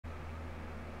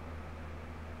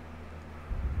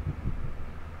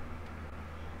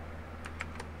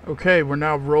Okay, we're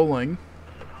now rolling.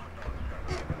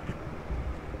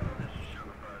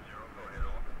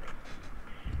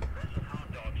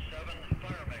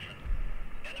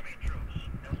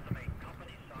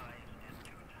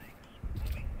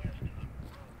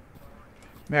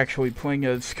 I'm actually playing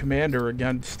as Commander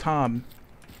against Tom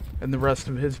and the rest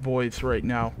of his boys right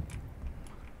now.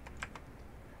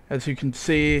 As you can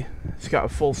see, he's got a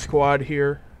full squad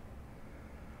here.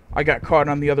 I got caught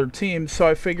on the other team, so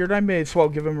I figured I may as well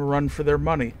give them a run for their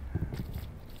money.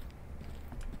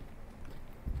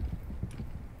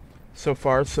 So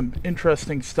far, some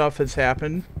interesting stuff has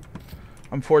happened.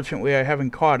 Unfortunately, I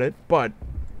haven't caught it, but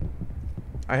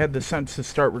I had the sense to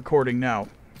start recording now.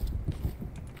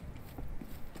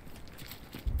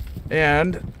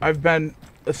 And I've been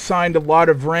assigned a lot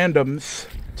of randoms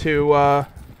to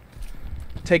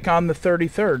take on the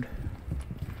 33rd.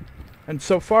 And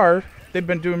so far, they've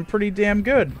been doing pretty damn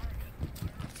good.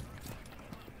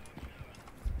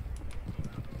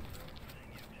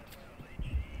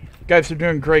 Guys are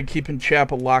doing great keeping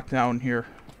Chapel locked down here.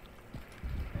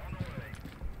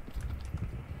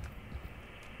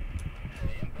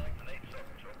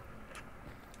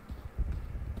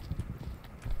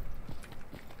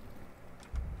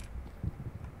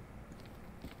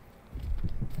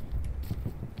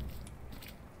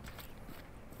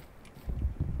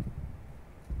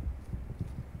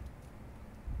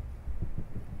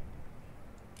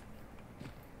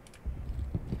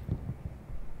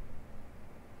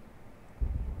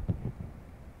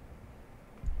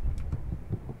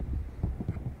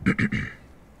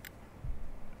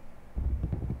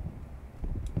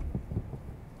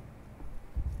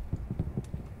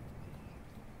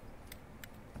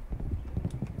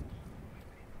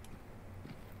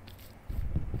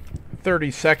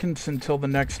 "30 seconds until the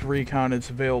next recon is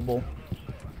available."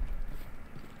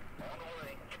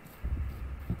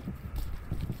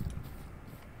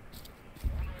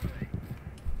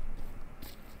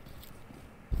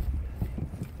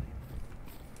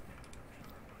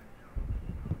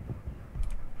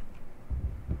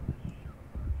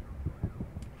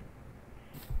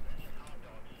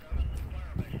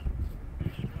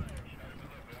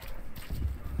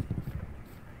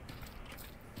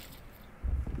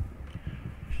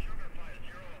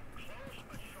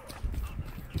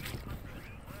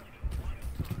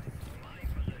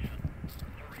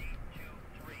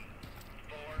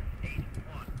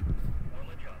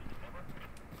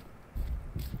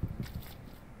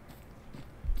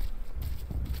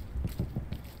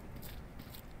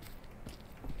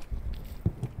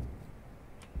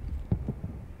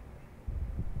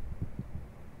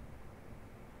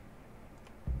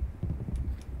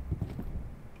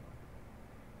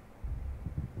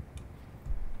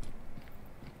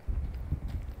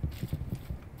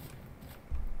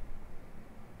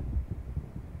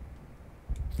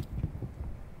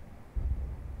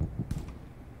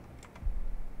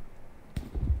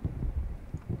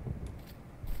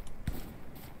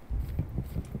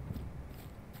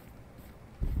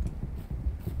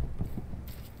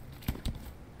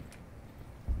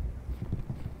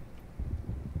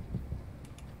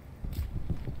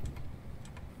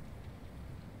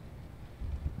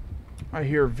 I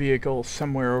hear a vehicle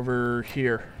somewhere over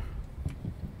here.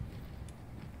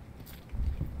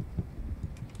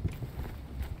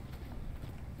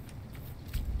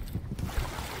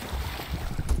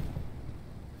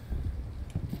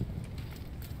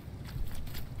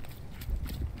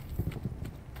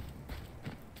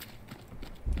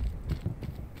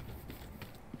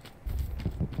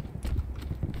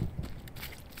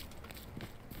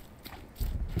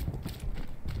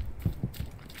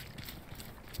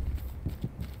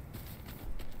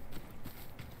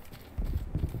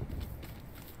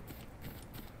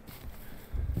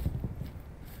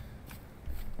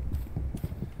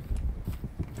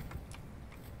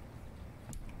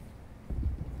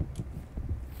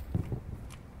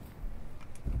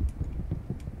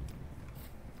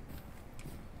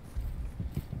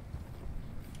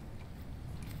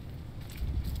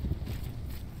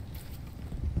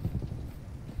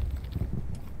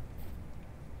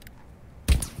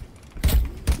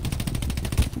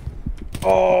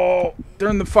 Oh, they're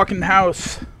in the fucking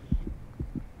house.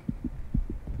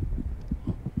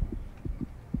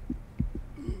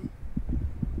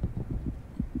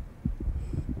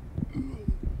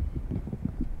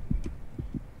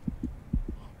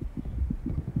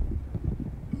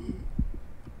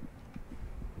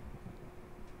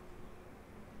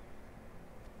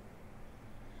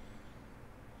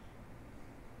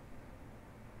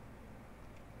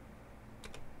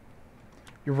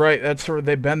 You're right, that's where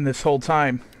they've been this whole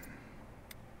time.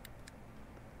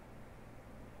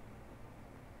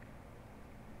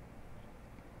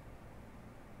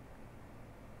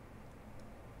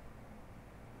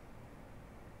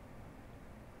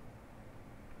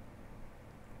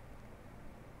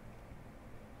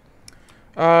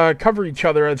 Cover each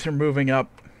other as they're moving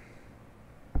up.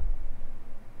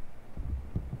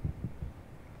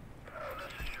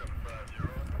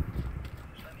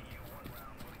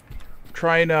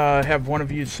 Try and have one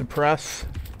of you suppress,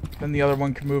 then the other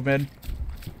one can move in.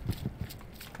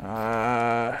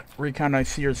 Recon, I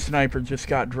see your sniper just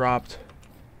got dropped.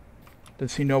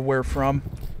 Does he know where from?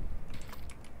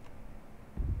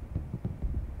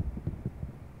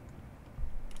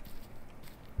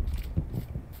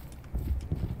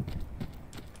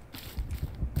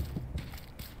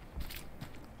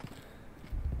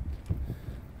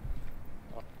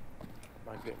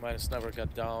 My sniper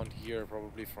got down here,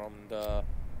 probably from the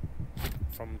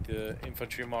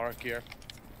infantry mark here.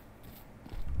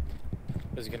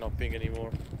 Because he cannot ping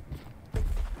anymore.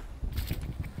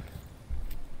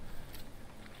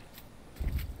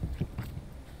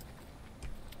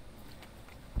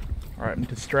 Alright, I'm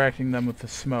distracting them with the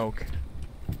smoke.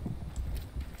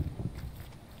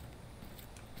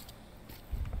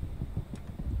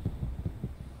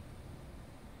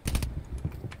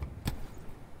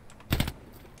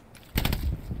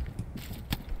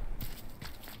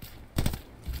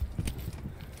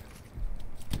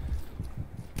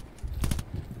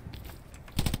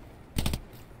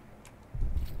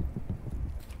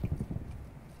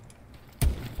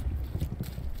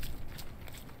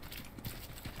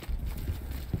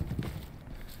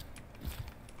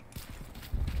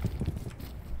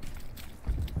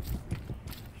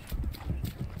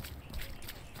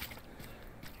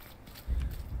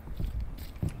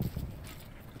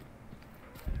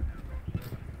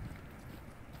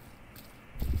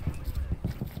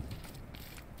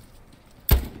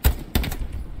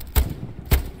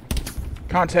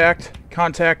 Contact,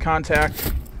 contact,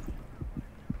 contact.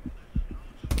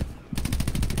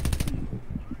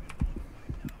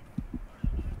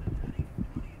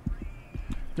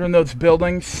 They're in those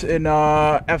buildings in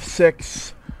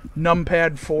F6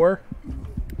 numpad 4.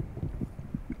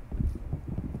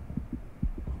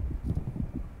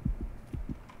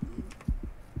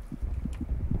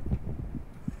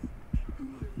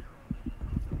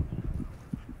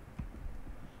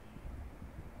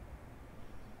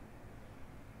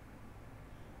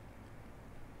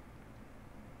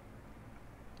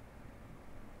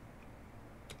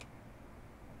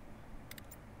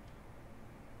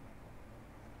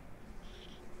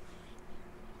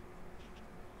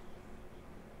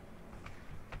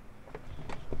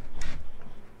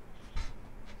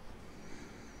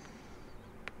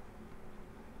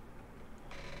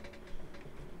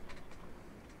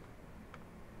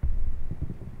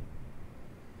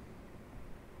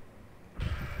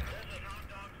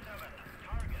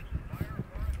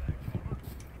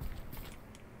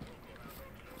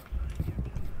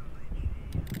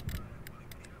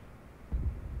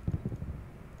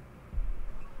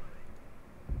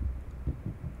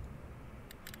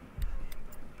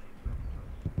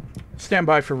 Stand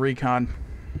by for recon.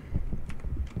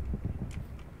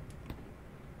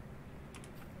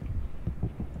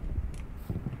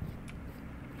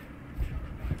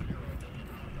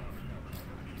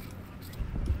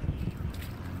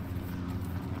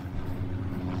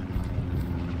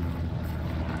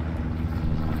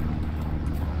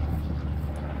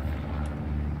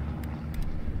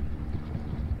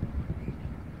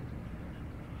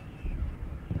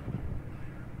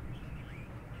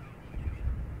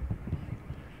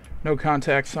 No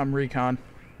contacts on recon.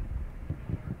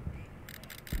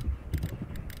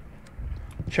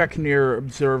 Check near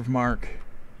observe mark.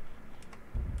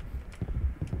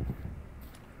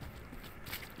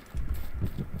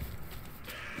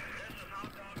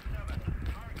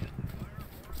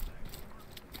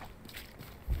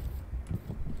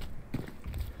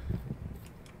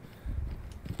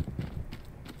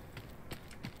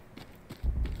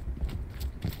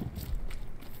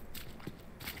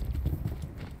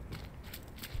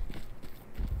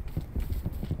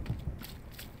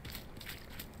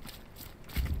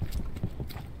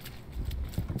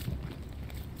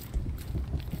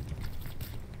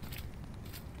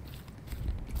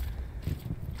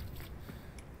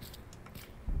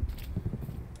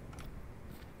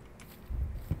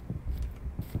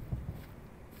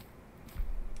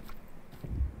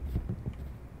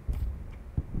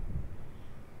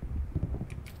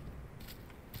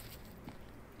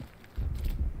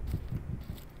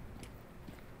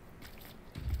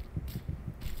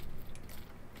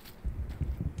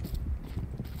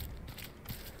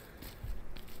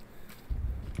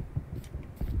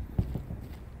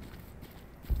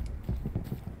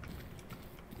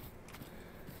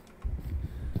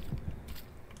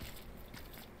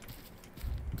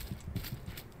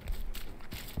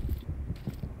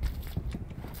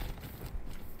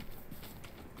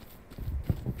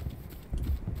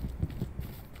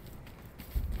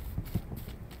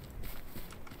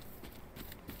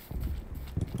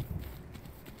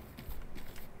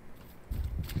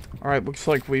 Alright, looks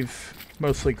like we've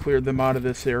mostly cleared them out of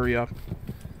this area.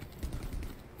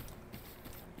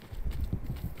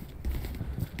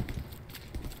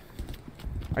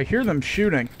 I hear them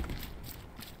shooting.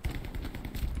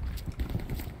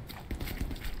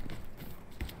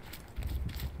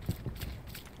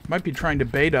 Might be trying to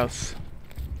bait us.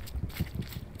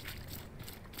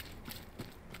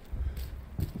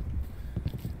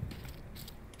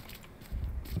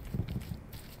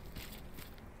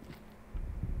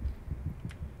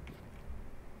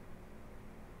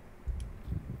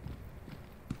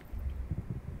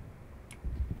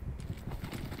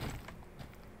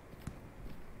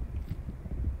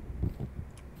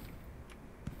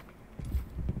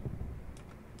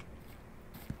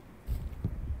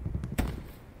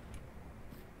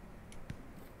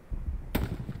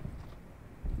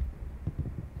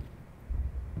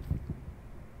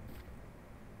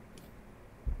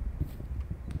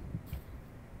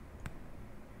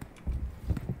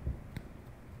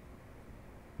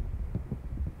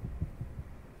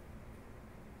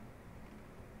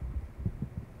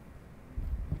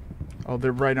 Oh,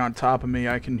 they're right on top of me.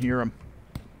 I can hear them.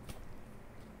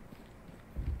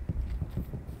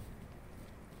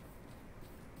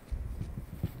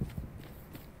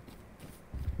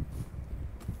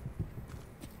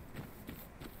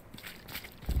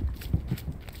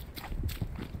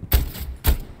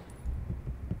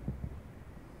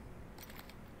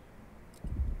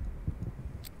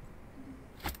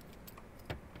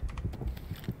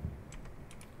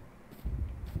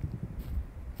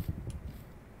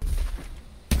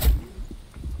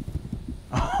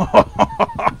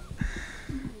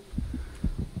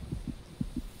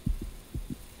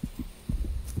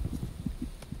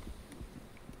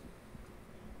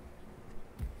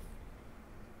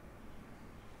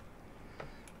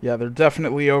 Yeah, they're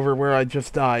definitely over where I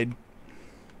just died.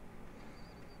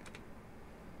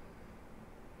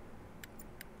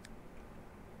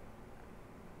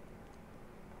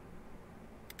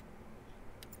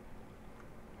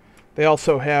 They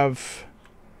also have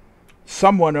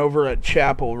someone over at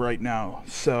Chapel right now,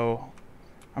 so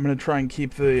I'm going to try and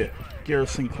keep the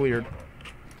garrison cleared.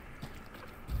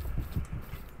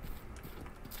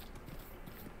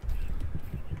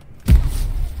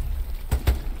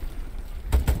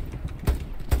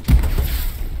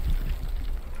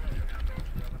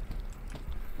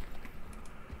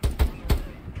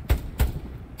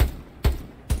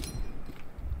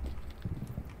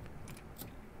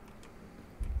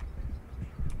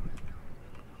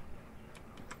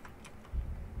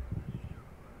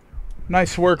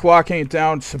 Nice work locking it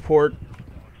down, support.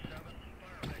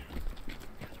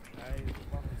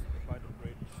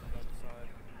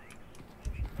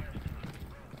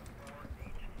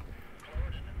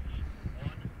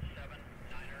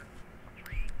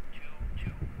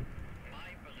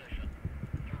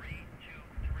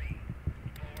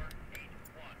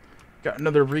 Got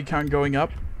another recon going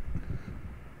up.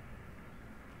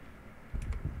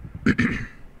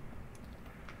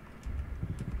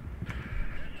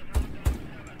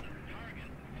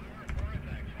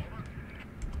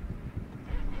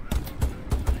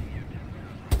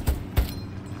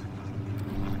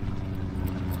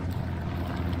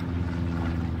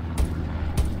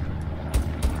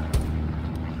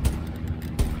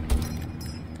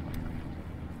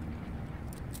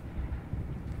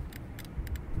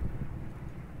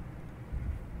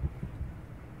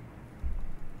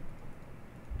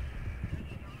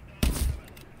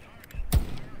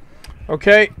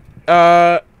 Okay,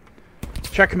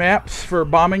 check maps for a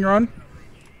bombing run.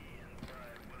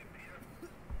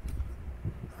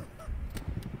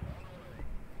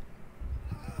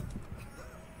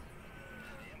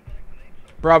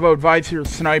 Bravo, advise your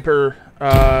sniper,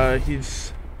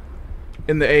 he's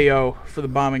in the AO for the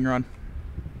bombing run.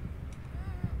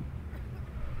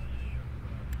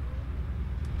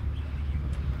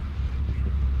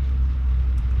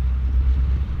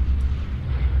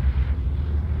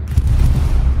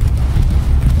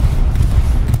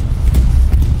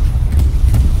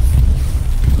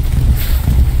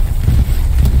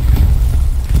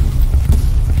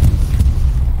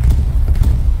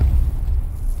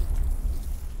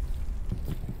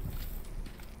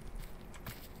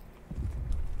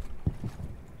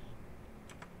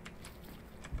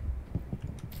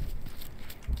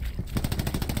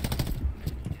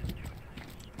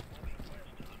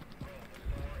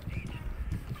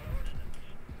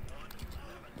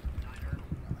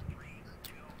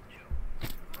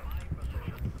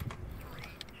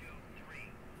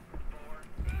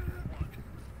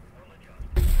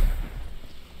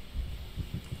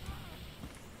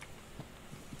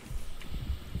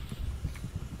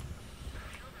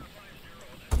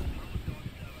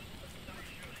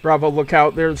 Bravo, look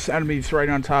out. There's enemies right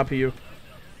on top of you.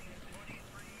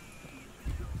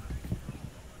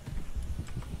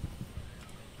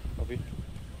 Copy.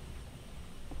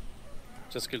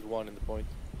 Just killed one in the point.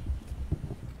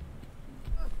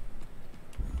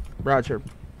 Roger.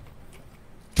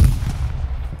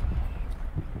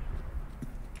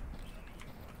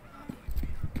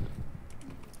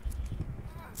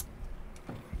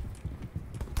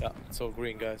 Yeah, it's all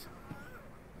green, guys.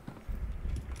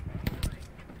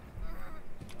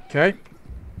 Okay.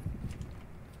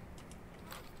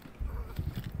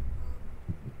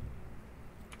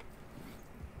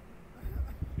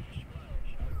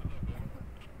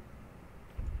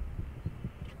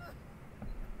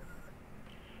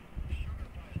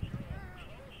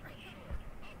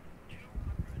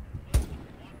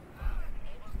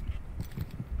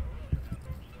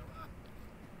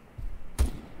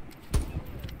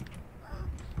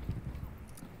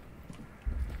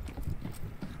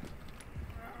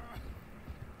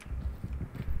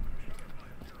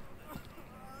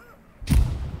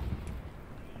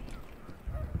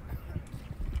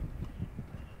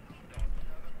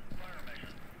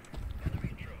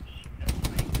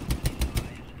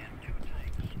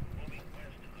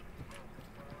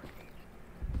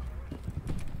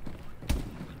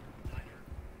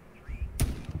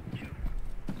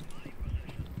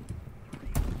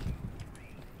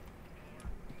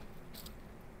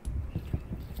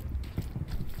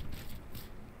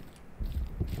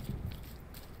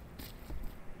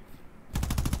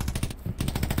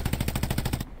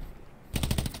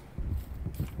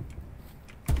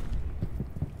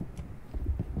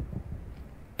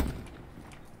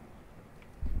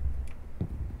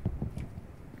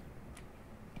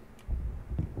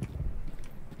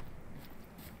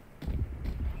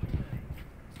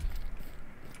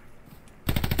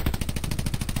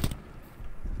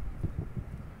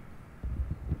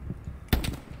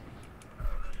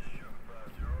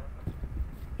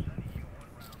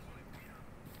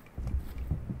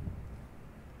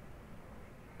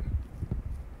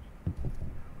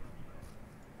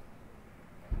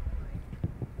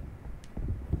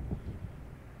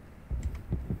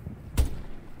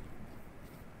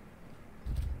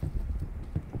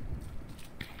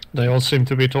 They all seem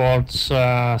to be towards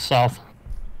south.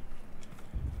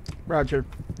 Roger.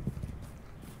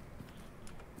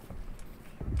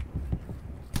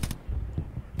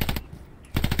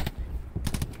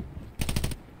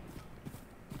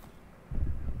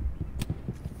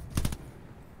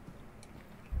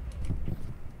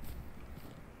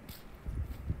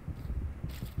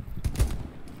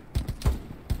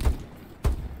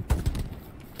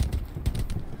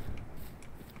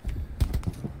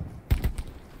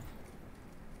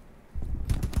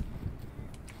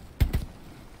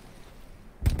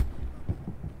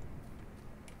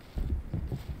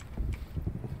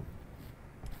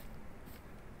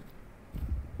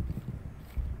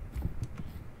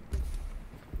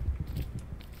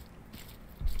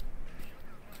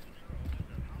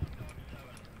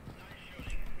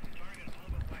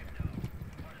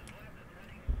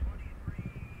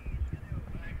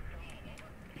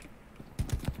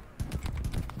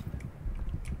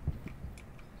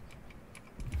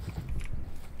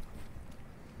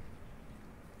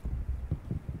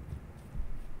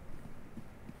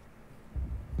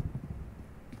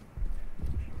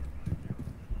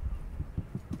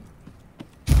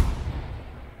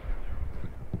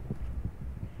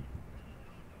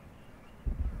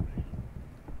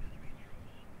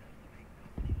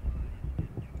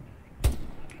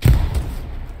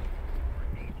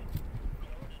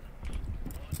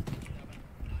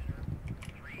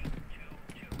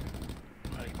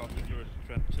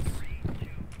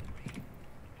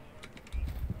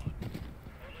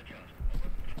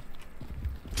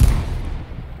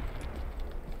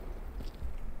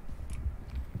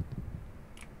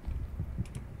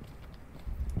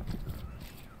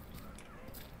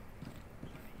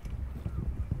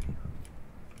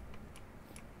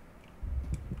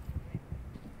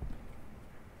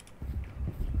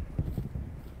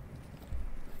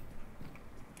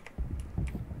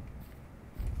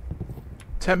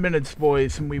 "10 minutes,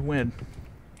 boys, and we win."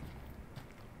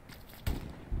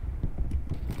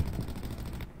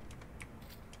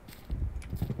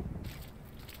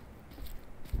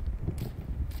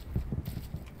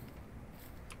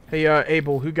 Hey,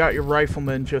 Abel, who got your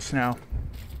rifleman just now?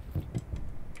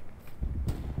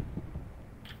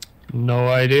 No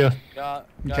idea. Yeah,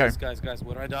 guys, guys,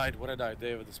 when I died, they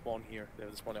have the spawn here. They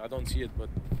have the spawn here. I don't see it, but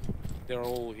they're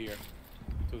all here.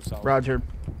 To the south. Roger.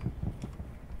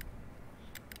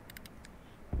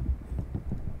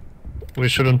 We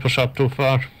shouldn't push up too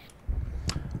far.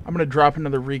 I'm gonna drop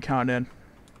another recon in.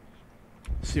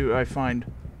 See what I find.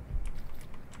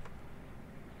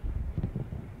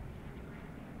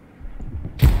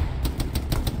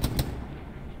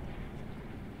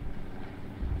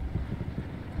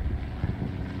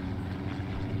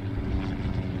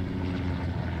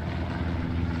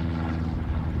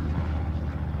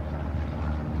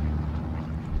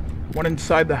 One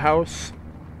inside the house.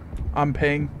 I'm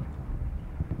paying.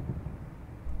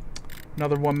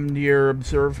 Another one near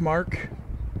observe mark.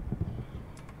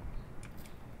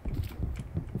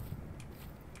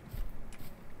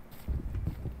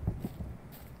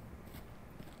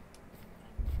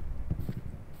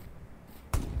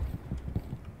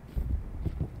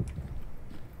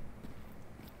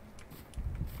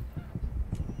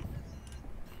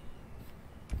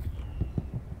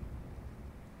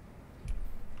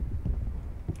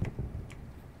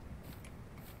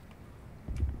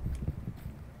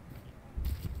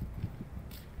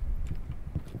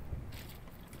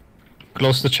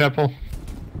 Close the chapel.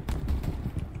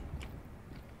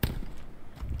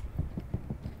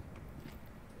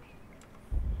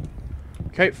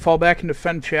 Okay, fall back and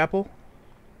defend chapel.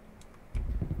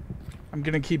 I'm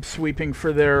gonna keep sweeping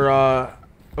for their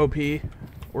OP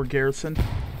or garrison.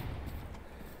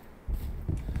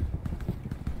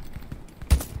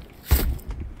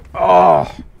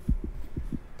 Oh!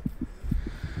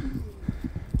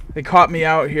 They caught me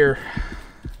out here.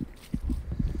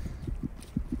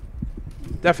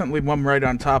 Definitely one right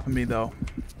on top of me, though.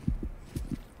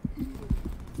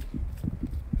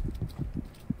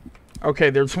 Okay,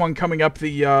 there's one coming up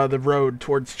the road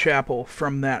towards chapel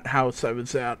from that house I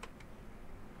was at.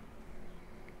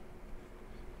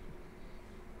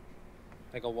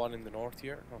 I got one in the north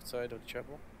here, outside of the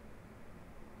chapel.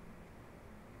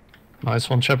 Nice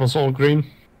one, chapel's all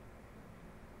green.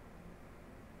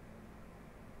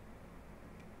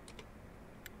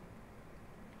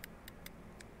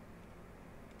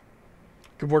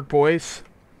 Good work, boys.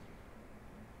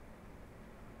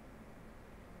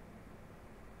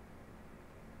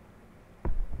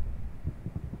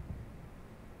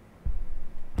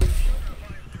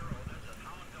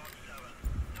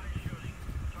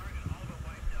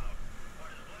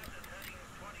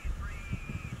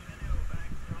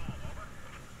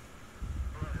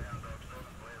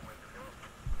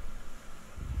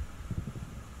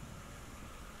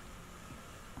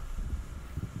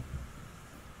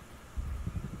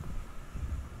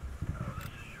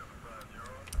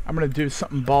 I'm gonna do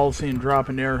something ballsy and drop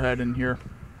an airhead in here.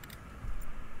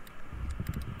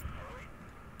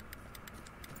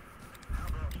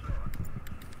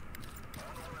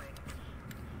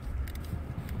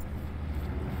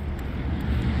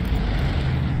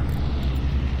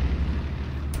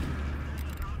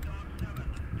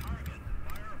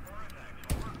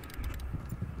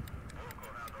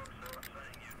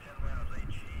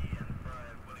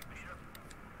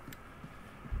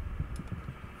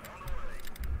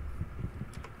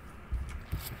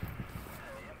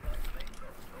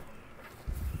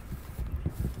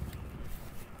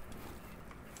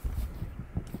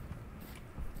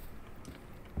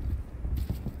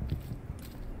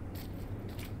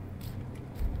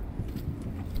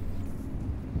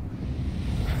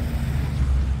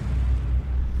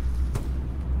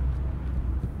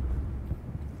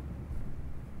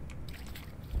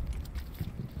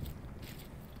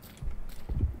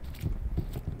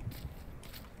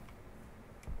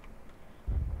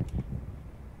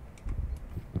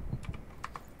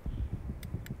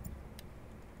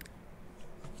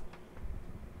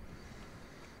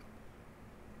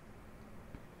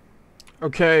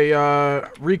 Okay,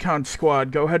 recon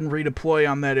squad, go ahead and redeploy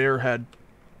on that airhead.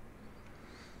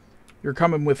 You're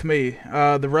coming with me.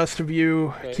 The rest of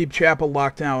you, okay. Keep chapel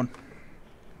locked down.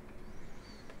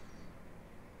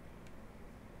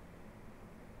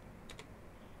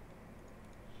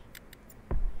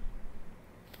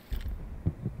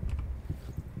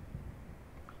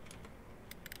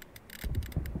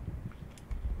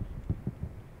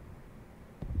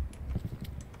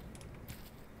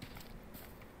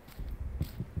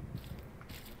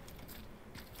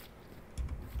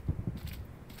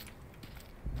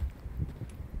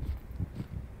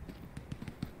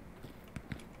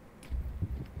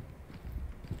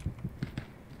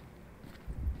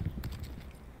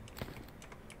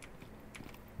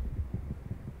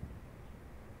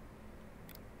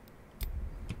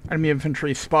 Enemy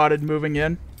infantry spotted moving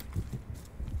in.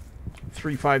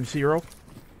 350.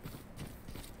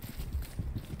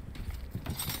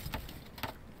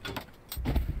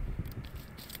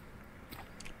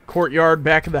 Courtyard,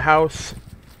 back of the house.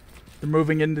 They're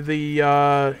moving into the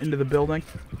building.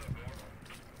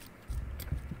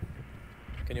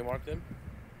 Can you mark them?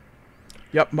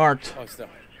 Yep, marked. Oh, it's there.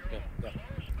 Yeah, yeah.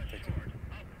 Thank you.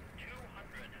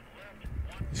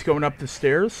 He's going up the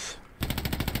stairs.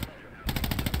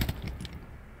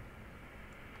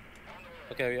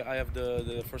 Okay, I have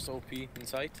the first OP in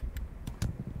sight.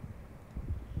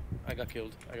 I got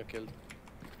killed.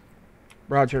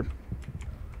 Roger.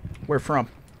 Where from?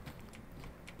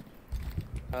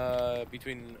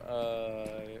 Between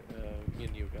me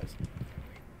and you guys.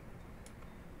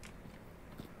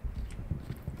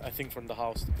 I think from the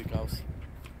house, the big house.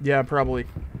 Yeah, probably.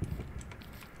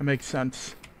 That makes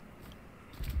sense.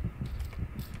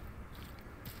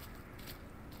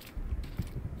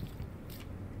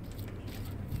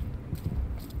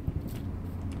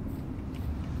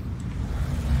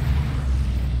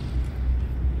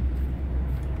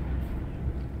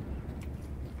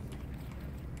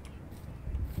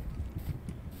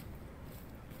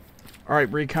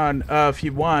 Alright, Recon, if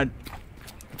you want,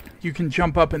 you can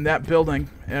jump up in that building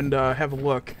and have a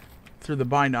look through the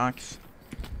binocs.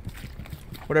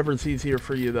 Whatever's easier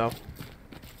for you, though.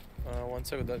 1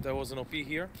 second, there was an OP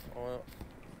here.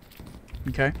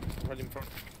 Okay. Right in front.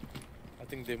 I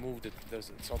think they moved it.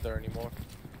 It's not there anymore.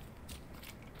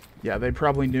 Yeah, they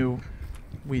probably knew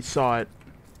we saw it.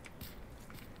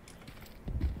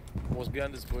 It was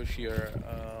behind this bush here,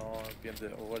 behind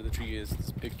where the tree is,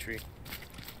 this big tree.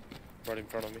 Right in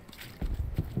front of me.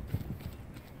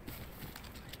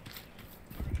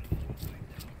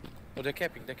 Oh, they're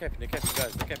capping, guys, they're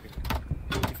capping.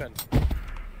 Defend.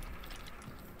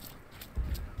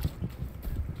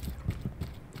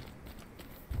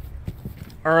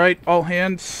 Alright, all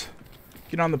hands,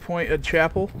 get on the point at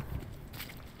Chapel.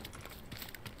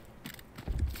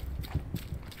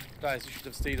 Guys, you should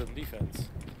have stayed on defense.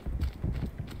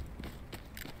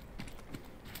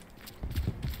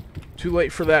 Too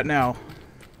late for that now.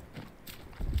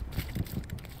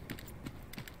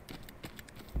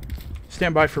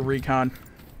 Stand by for recon.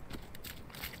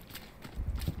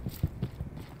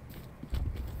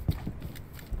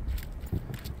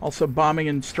 Also bombing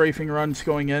and strafing runs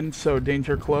going in, so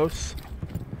danger close.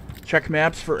 Check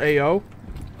maps for AO.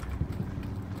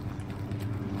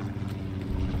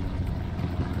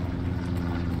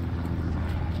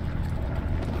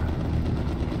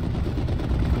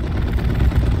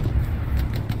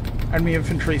 Enemy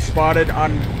infantry spotted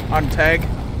on tag.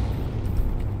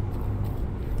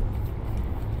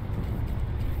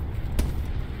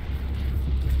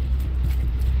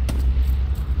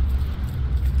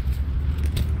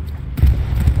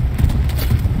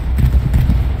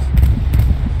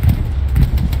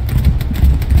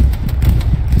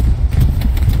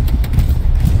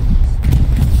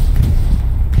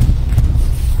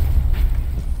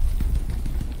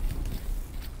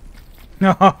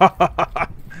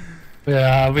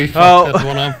 Yeah, we fucked that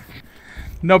one up.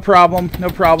 No problem, no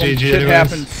problem. GG Shit anyways.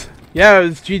 happens. Yeah, it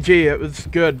was GG. It was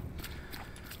good.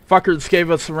 Fuckers gave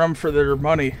us a run for their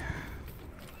money.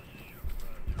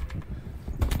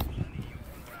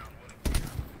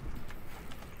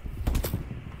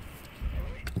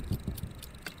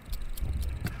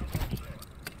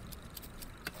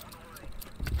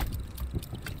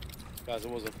 Guys, that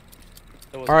was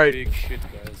All right. big shit,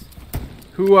 guys.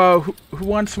 Who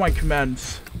wants my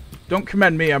commends? Don't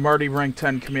commend me. I'm already rank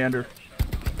 10 commander.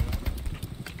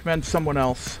 Commend someone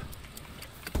else.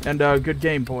 And good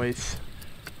game, boys.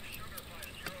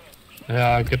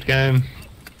 Yeah, good game.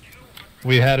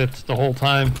 We had it the whole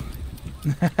time.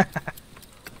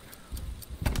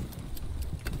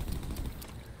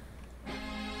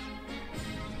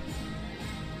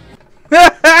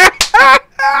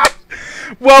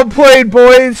 Well played,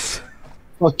 boys.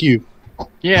 Fuck you.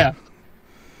 Yeah.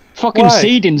 Fucking Why?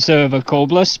 seeding server,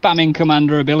 Kobler, spamming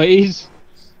commander abilities.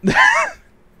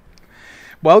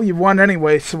 Well, you won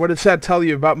anyway, so what does that tell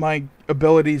you about my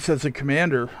abilities as a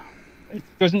commander? It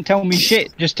doesn't tell me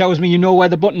shit, just tells me you know where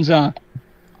the buttons are.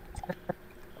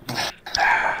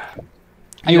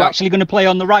 Are you actually going to play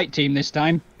on the right team this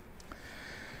time?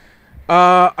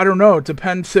 I don't know. It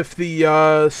depends if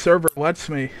the server lets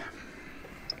me.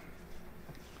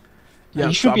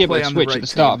 You should I'll be able play to on switch right at the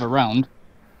start team. of a round.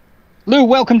 Lou,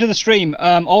 welcome to the stream.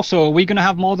 Also, are we going to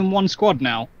have more than one squad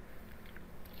now?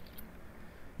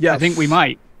 Yes. I think we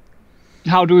might.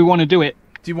 How do we want to do it?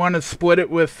 Do you want to split it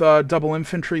with double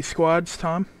infantry squads,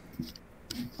 Tom?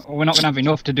 Well, we're not going to have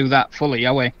enough to do that fully,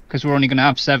 are we? Because we're only going to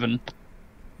have 7.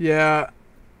 Yeah.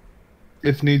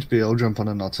 If needs be, I'll jump on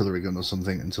an artillery gun or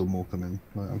something until more come in.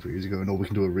 Like, I'm pretty easy going, or we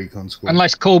can do a recon squad.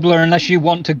 Unless, Kobler, unless you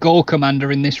want to go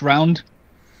commander in this round.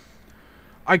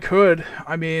 I could.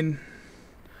 I mean,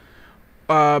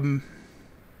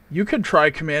 you could try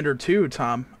commander too,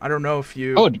 Tom. I don't know if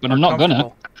you. Could, but are I'm not gonna.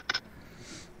 comfortable.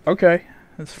 Okay,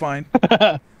 that's fine.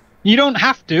 You don't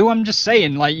have to. I'm just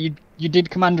saying, like you did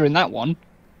commander in that one.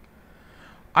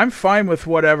 I'm fine with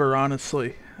whatever,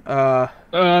 honestly. I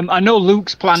know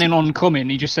Luke's planning on coming.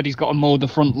 He just said he's got to mow the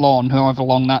front lawn, however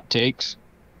long that takes.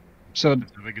 So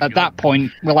at that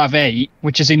point, we'll have 8,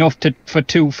 which is enough for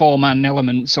 2 4-man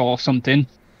elements or something.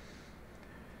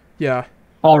 Yeah.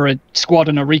 Or a squad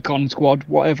and a recon squad,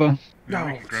 whatever. No,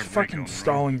 it's fucking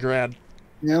Stalingrad.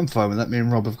 Yeah, I'm fine with that. Me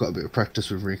and Rob have got a bit of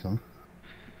practice with recon.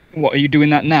 What, are you doing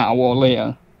that now or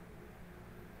later?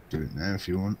 Do it now if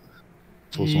you want.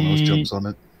 Before someone else jumps on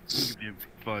it. Give you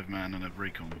a 5-man and a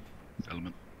recon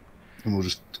element. And we'll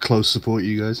just close support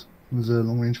you guys with a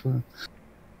long range fire.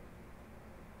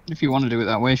 If you want to do it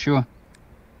that way, sure.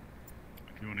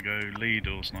 If you want to go lead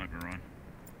or sniper, Ryan.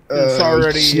 It's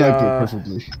already sniper,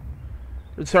 preferably.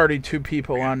 It's already 2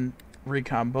 people on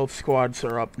recon. Both squads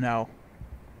are up now.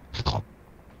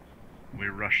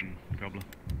 We're Russian, Gobbler.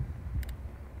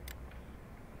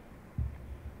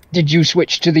 Did you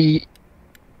switch to the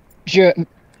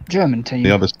German team?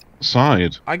 The other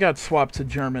side. I got swapped to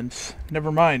Germans.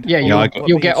 Never mind. Yeah,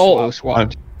 you'll get auto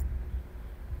swapped.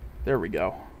 There we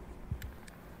go.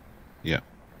 Yeah.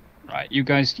 Right, you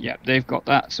guys, yeah, they've got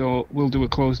that, so we'll do a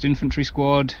closed infantry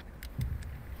squad.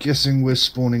 Guessing we're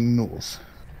spawning north.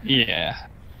 Yeah.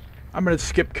 I'm gonna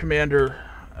skip commander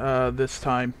this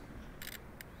time.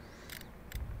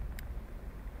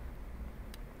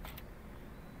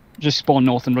 Just spawn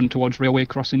north and run towards railway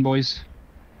crossing, boys.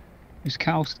 Is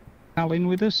Cal in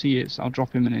with us? He is. I'll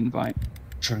drop him an invite.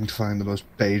 Trying to find the most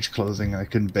beige clothing I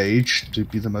can beige to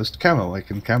be the most camo I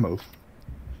can camo.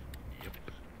 Yep.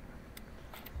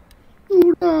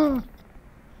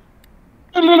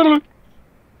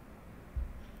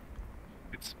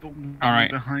 It's spawned Alright.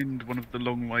 behind one of the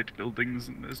long white buildings,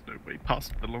 and there's no way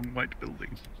past the long white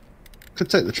buildings.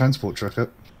 Could take the transport truck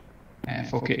up. Yeah,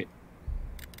 fuck it.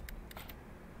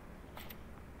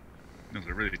 No, I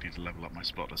really need to level up my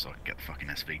spotter so I can get the fucking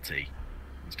SVT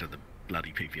instead of the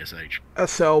bloody PPSH.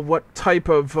 SL, what type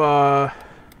of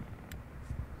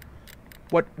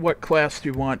what class do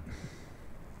you want?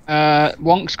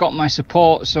 Wonk's got my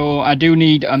support, so I do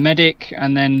need a medic,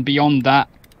 and then beyond that,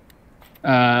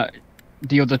 the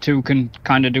other 2 can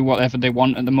kind of do whatever they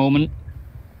want at the moment.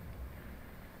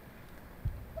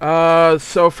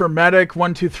 So for medic,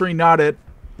 1, 2, 3, not it.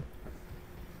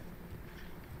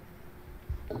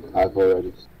 I've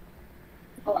already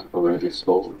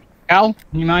spoken. Cal,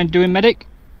 you mind doing medic?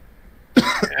 Yeah,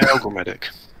 I'll go medic.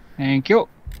 Thank you.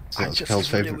 I That's just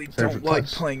Cal's really favorite don't like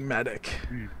class. playing medic.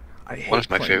 I hate One of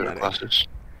my playing favourite medic. classes.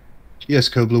 Yes,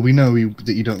 Kobler, we know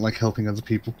that you don't like helping other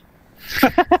people.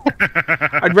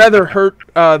 I'd rather hurt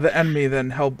the enemy than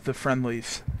help the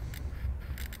friendlies.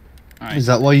 Right. Is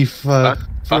that why you've I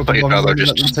threw up thought a you'd bomb rather and let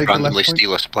them just take the randomly left point?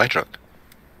 steal a supply truck.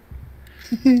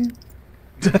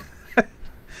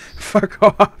 Fuck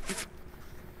off.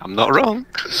 I'm not wrong.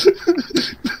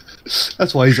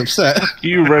 That's why he's upset.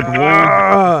 You red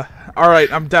wall. Alright,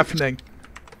 I'm deafening.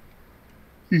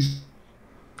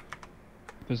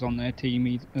 Was on their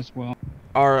team as well.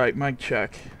 Alright, mic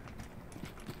check.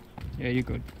 Yeah, you're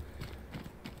good.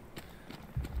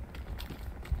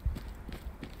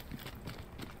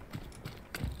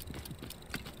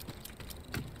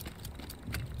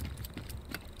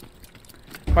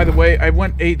 By the way, I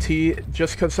went AT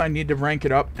just because I need to rank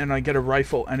it up and I get a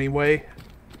rifle anyway.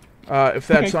 If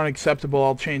that's Okay. unacceptable,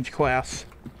 I'll change class.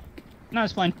 No,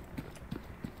 it's fine.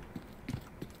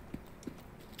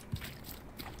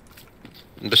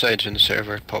 And besides, in the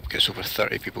server, pop gets over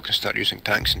 30, people can start using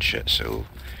tanks and shit, so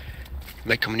it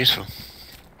might come in useful.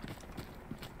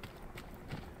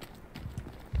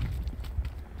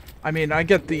 I mean, I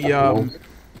get the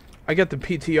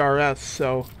PTRS,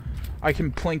 so I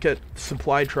can plink at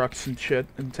supply trucks and shit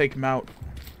and take them out.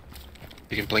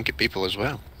 You can blink at people as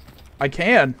well. I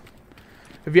can.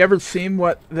 Have you ever seen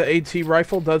what the AT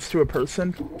rifle does to a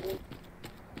person?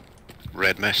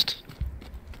 Red mist.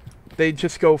 They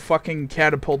just go fucking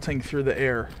catapulting through the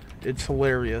air. It's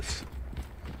hilarious.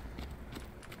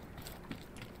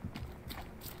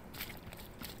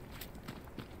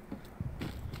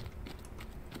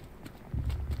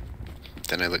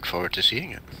 Then I look forward to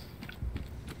seeing it.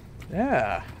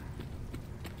 Yeah.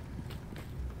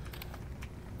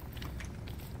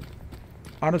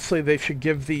 Honestly, they should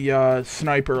give the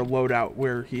sniper a loadout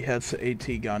where he has the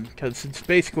AT gun, because it's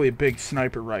basically a big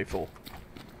sniper rifle.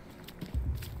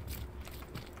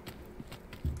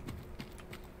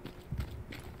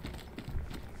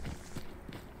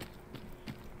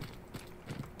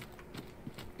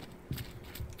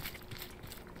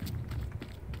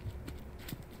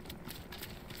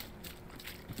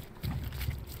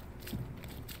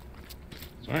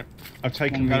 Alright. I've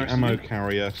taken the ammo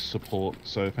carrier support,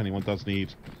 so if anyone does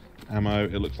need ammo,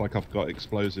 it looks like I've got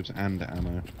explosives and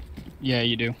ammo. Yeah,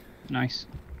 you do. Nice.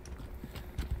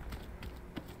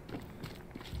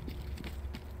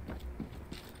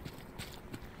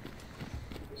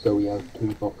 So we have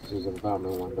 2 boxes of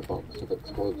ammo and a box of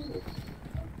explosives.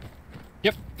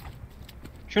 Yep.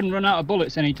 Shouldn't run out of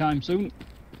bullets anytime soon.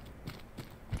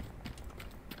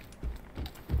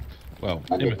 Well,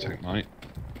 Imitech might.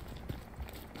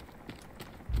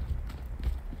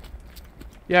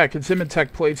 Yeah, because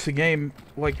Imitech plays the game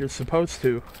like you're supposed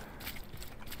to.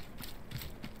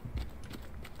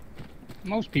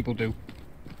 Most people do.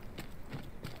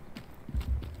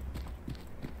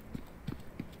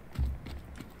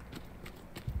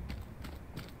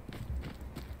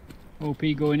 OP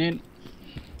going in.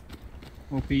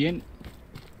 OP in.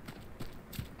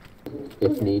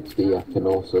 If needs be, I can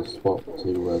also swap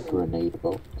to a grenade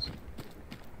box.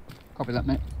 Copy that,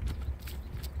 mate.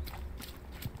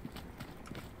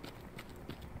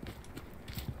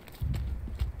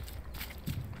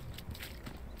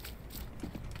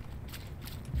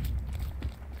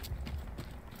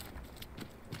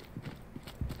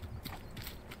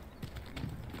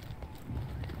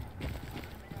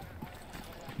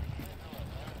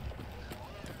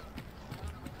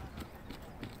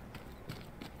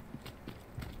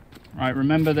 Right,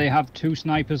 remember they have 2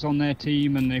 snipers on their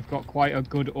team and they've got quite a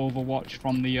good overwatch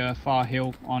from the far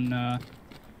hill on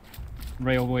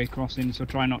railway crossing, so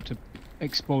try not to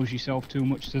expose yourself too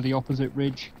much to the opposite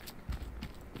ridge.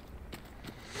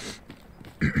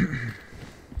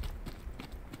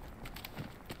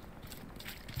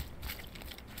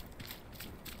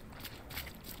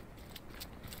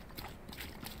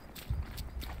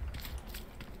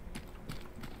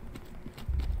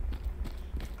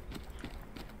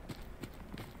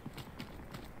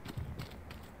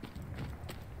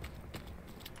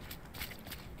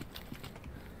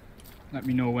 Let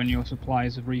me know when your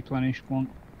supplies have replenished, one.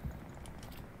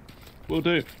 Will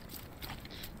do.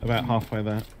 About halfway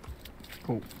there.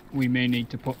 Cool. We may need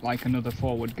to put like another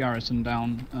forward garrison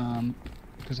down,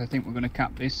 because I think we're going to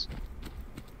cap this.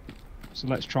 So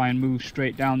let's try and move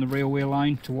straight down the railway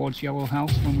line towards Yellow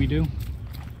House when we do.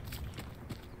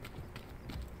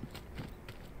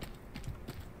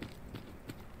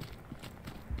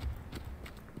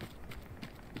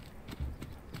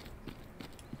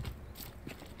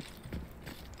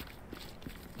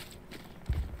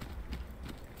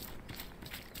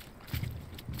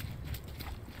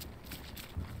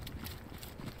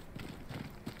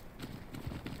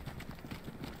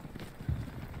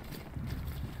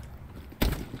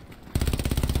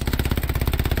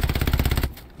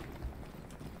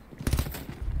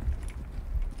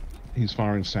 He's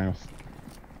firing south.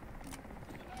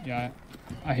 Yeah,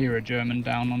 I hear a German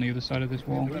down on the other side of this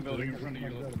wall.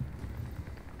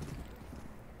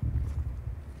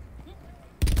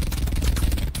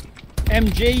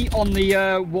 MG on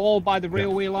the wall by the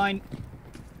railway line.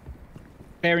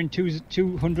 Bearing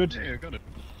 200. Yeah, got it.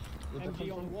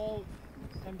 MG on the wall.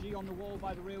 MG on the wall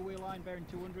by the railway line, bearing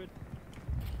 200.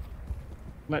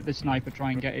 Let the sniper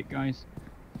try and get it, guys.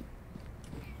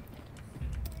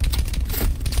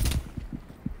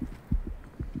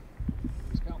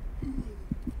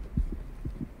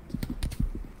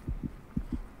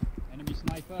 Enemy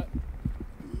sniper.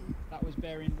 That was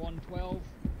bearing 112.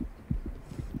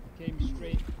 Came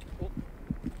straight up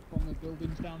from the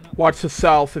buildings down that way. Watch the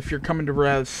south if you're coming to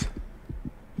res.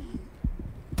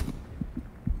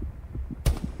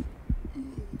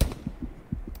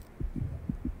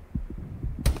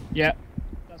 Yeah,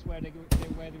 that's where they were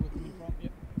coming from.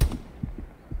 Yep.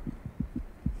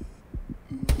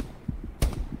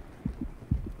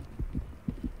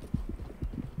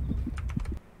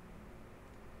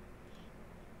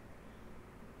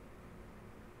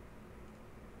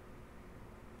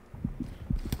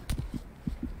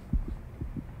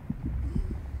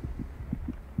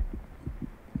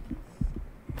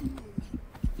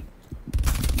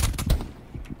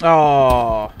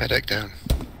 Oh, Medic down.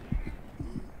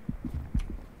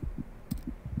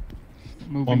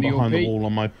 Moving One the behind the OP. wall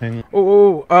on my ping.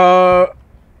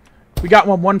 we got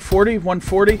one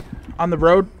 140 on the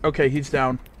road. Okay, he's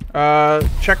down.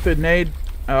 Check the nade.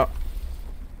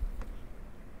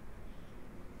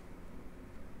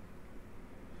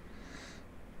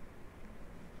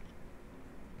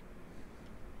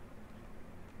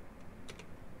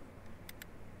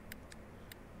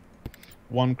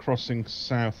 One crossing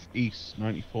southeast,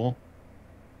 94.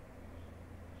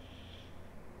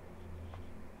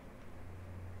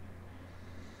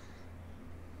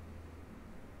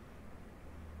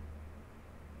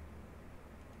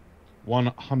 One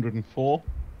 104.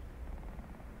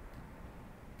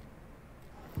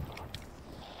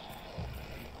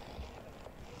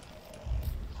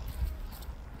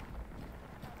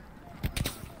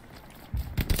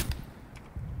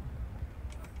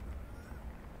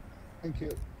 Thank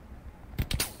you.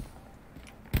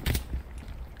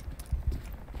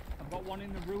 I've got one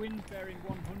in the ruin bearing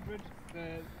 100.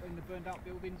 In the burned out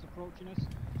buildings approaching us.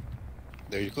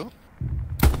 There you go.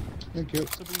 Thank you.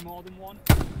 Possibly more than one.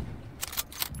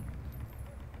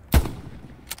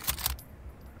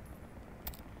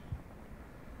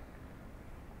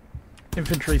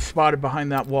 Infantry spotted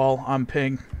behind that wall on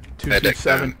ping. Medic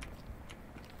 227.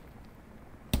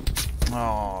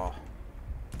 Oh.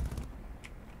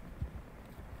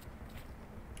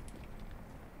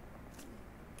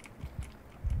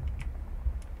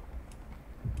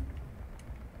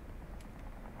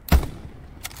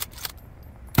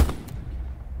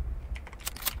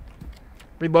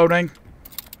 Reloading.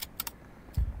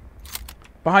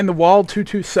 Behind the wall,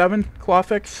 227,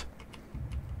 Clawfix.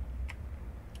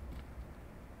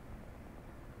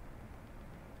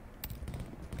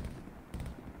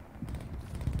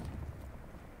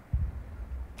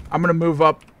 I'm gonna move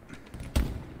up.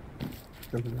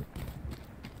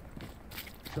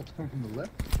 Shots come from the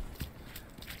left.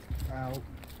 Ow.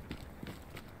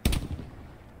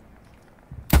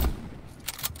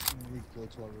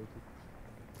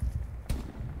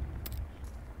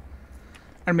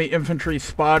 Enemy infantry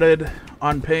spotted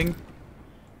on ping.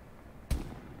 I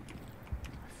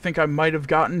think I might have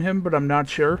gotten him, but I'm not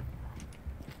sure.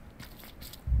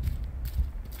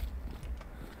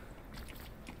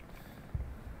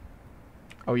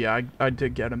 Oh yeah, I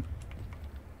did get him.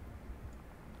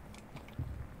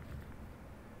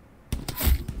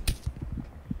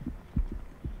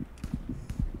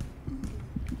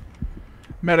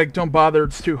 Medic, don't bother,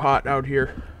 it's too hot out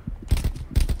here.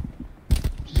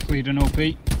 Just cleared an OP.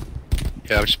 Yeah,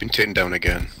 I've just been taken down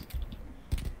again.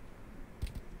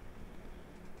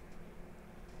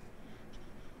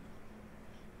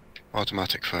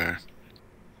 Automatic fire.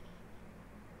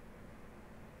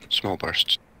 Small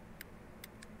bursts.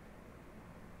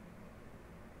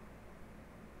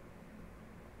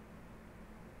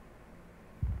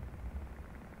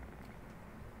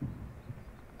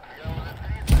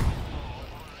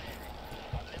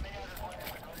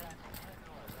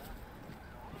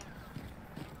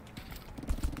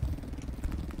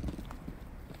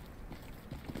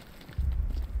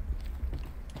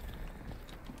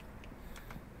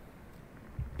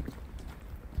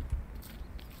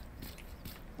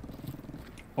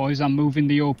 Boys, I'm moving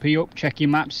the OP up. Check your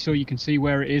maps so you can see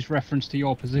where it is, reference to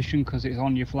your position, because it's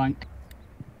on your flank.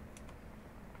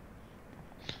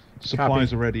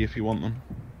 Supplies are ready if you want them.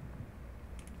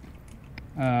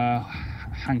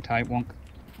 Hang tight, Wonk.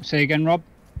 Say again, Rob?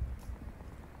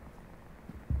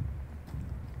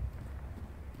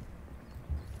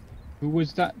 Who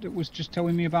was that was just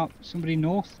telling me about somebody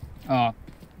north? Ah,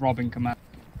 Rob in command.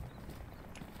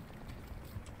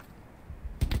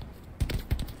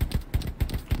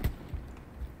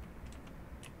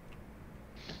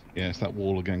 Yeah, it's that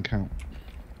wall again, Count.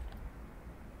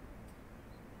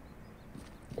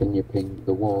 Can you ping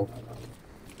the wall?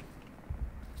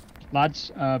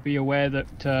 Lads, be aware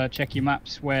that check your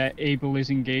maps where Able is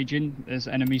engaging. There's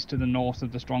enemies to the north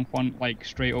of the strong point, like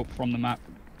straight up from the map.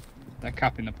 They're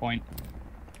capping the point.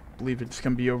 I believe it's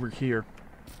gonna be over here.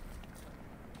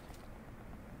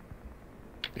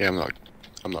 Yeah, I'm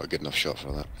not a good enough shot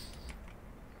for that.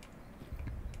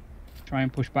 Try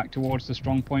and push back towards the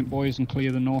strong point, boys, and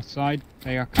clear the north side.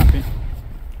 They are capping.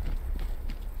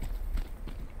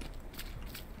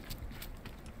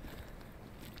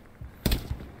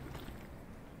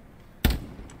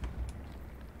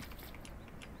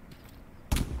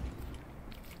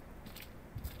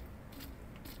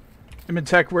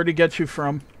 Imitech, where'd he get you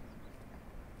from?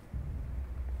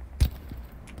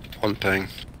 On ping.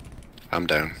 I'm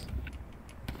down.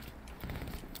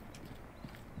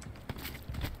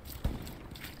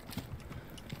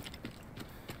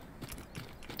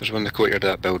 There's one in the courtyard of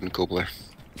that building, Gobler.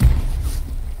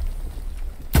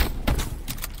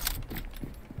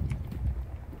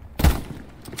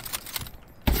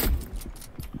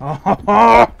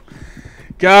 Oh,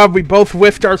 God, we both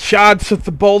whiffed our shots with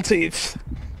the bolties.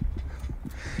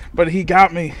 But he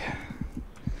got me.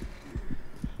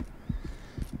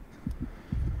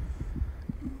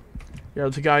 Yeah,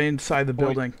 there's a guy inside the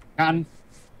building. Can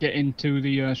get into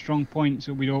the strong point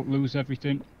so we don't lose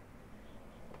everything.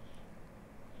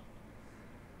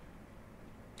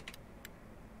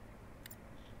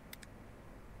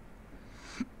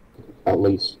 At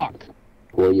least Fuck.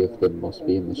 3 of them must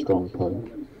be in the strong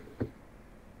point.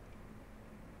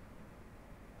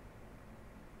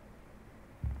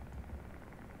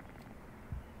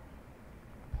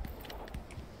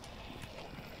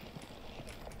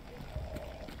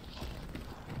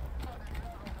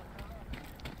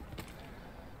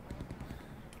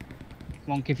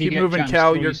 Monk, if you Keep get moving, chance,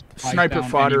 Cal. throw Your your supplies sniper down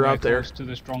fodder anywhere out there. close to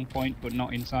the strong point, but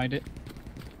not inside it.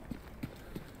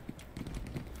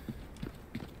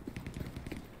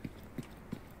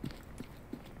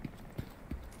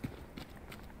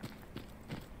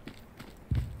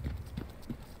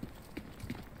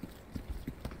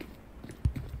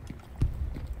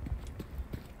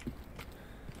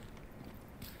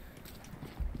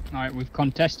 Alright, we've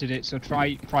contested it, so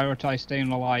prioritize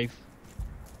staying alive.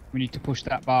 We need to push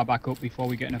that bar back up before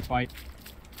we get in a fight.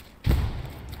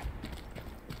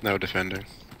 No defending.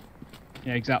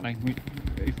 Yeah, exactly.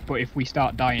 But if we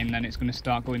start dying, then it's going to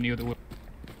start going the other way.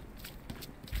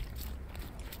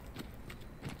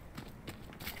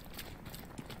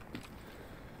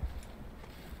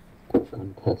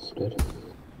 Contested.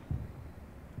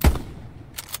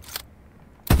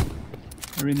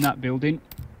 We're in that building.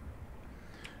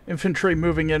 Infantry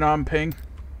moving in on ping.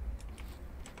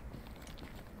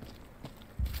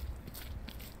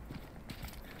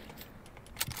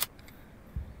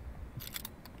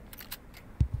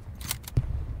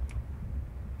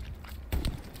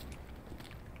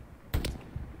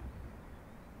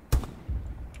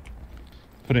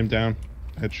 Put him down.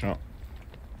 Headshot.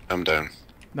 I'm down.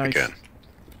 Nice. Again.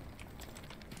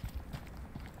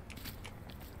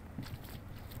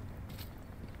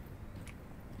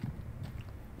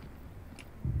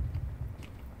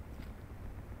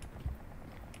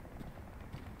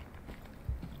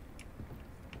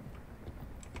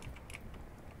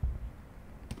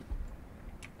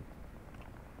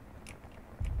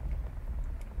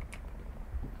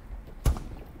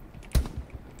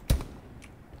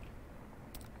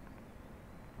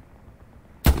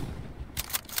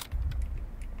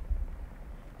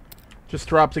 Just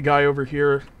dropped a guy over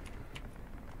here.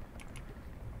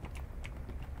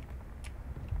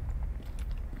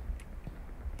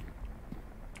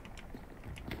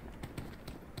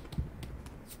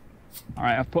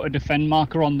 Alright, I've put a defend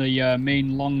marker on the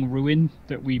main long ruin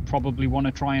that we probably want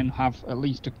to try and have at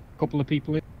least a couple of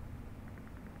people in.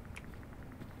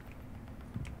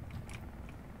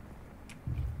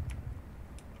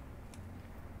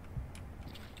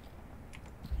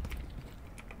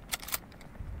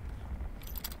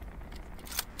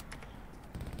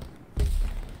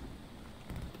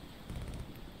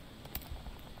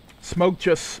 Smoke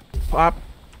just pop.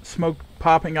 Smoke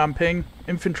popping on ping.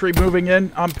 Infantry moving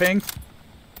in on ping.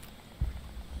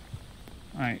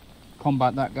 Alright,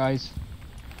 combat that, guys.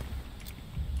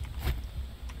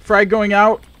 Frag going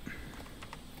out.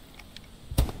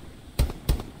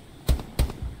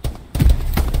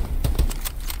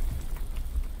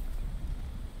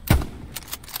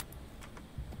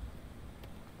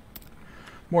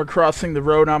 More crossing the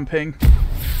road on ping.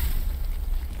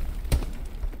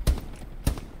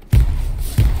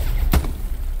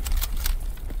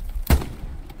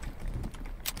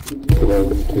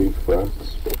 Two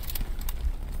frags.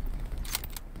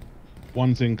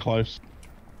 One's in close.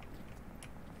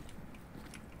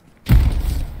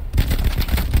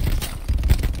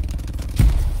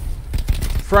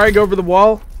 Frag over the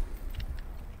wall.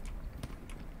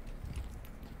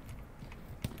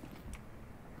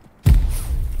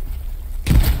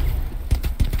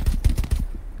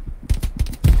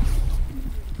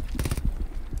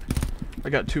 I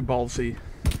got too ballsy.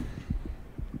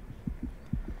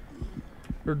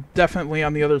 We're definitely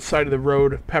on the other side of the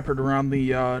road, peppered around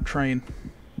the train.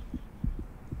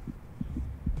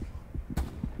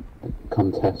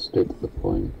 Contested the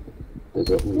point. There's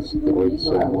at least 3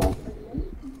 somewhere.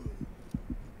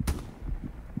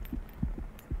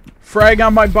 Frag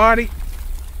on my body.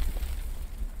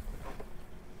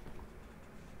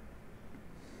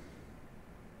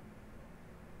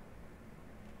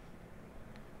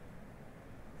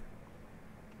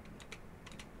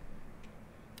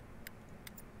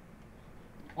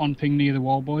 On ping near the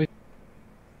wall, boy.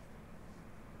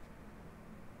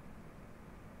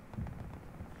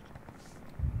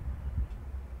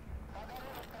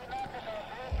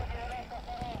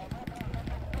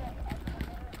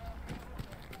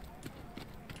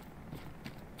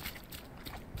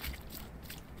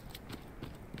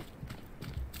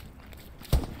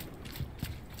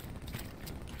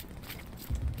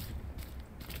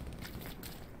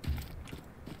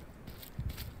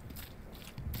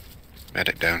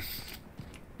 Medic down.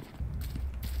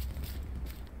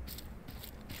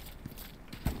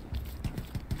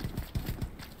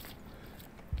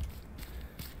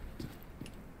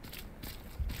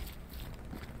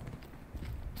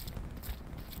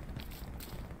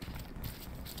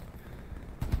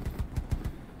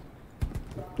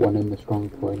 One in the strong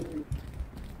point.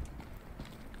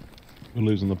 We're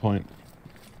losing the point.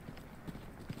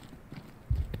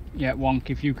 Yeah, Wonk,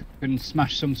 if you can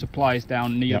smash some supplies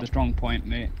down near Yep. the strong point,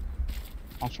 mate,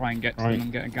 I'll try and get to Right. them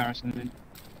and get a garrison in.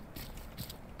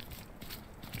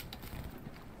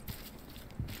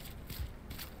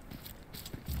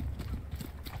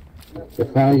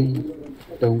 If I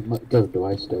don't go, do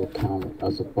I still count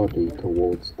as a body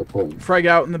towards the point? Frag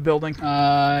out in the building.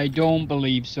 I don't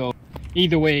believe so.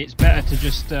 Either way, it's better to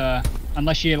just,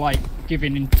 unless you're like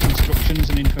giving instructions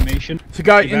and information. There's a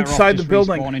guy you're better off inside the just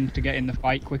building. respawning to get in the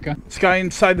fight quicker. This guy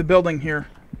inside the building here.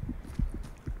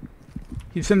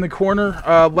 He's in the corner,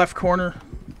 left corner.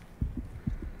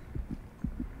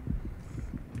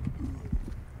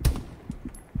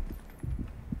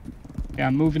 Yeah,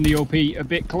 I'm moving the OP a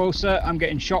bit closer. I'm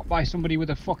getting shot by somebody with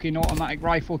a fucking automatic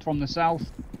rifle from the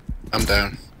south. I'm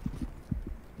down.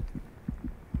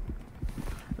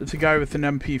 There's a guy with an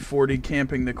MP40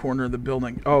 camping the corner of the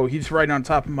building. Oh, he's right on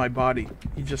top of my body.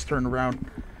 He just turned around.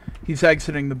 He's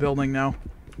exiting the building now.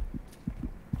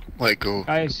 Let go.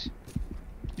 Guys,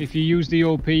 if you use the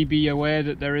OP, be aware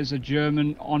that there is a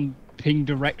German on ping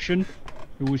direction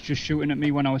who was just shooting at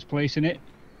me when I was placing it.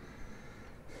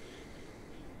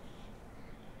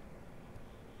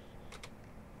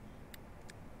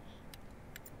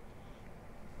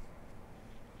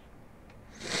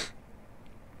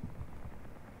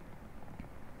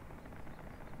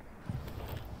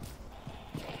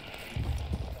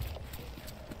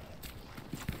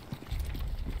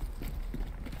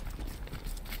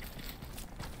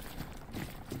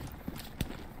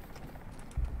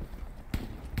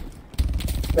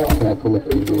 Careful if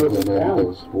you move around,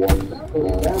 there's one.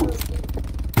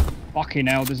 Fucking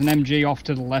hell, there's an MG off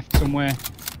to the left somewhere.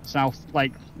 South,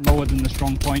 like, lower than the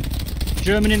strong point.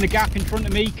 German in the gap in front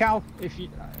of me, Cal. If you,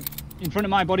 in front of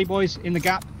my body, boys, in the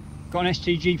gap. Got an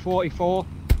STG-44.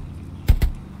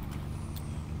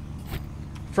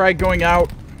 Frag going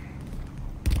out.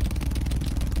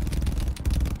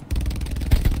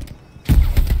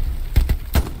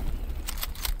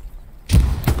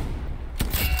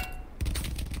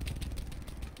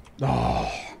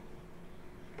 Oh.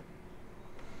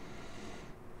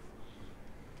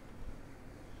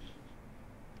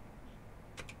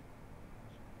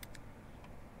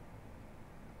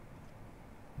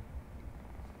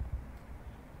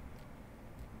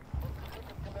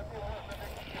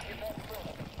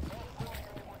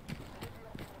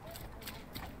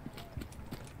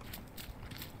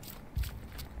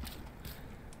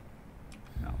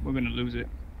 No, we're gonna lose it.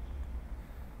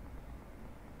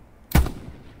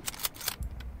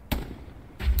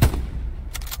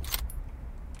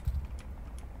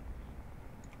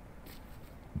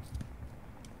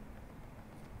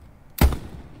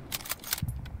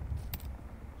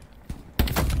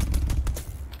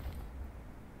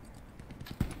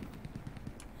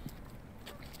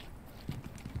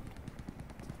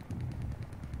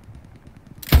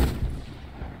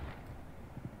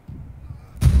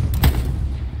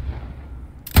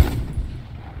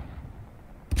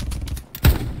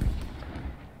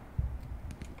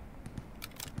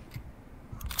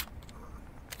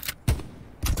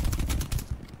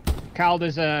 Cal,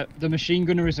 there's the machine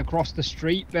gunner is across the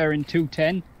street bearing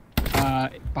 210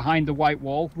 behind the white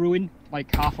wall ruin,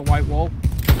 like half a white wall.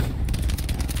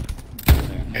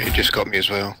 Yeah, he just got me as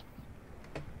well.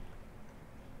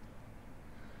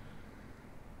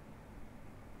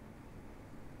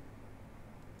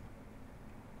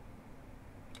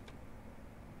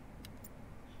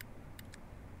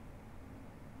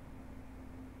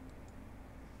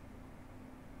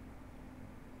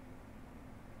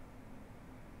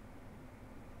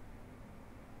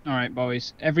 Alright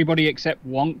boys, everybody except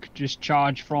Wonk just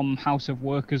charge from House of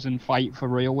Workers and fight for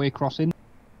railway crossing.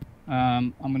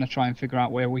 I'm going to try and figure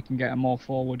out where we can get a more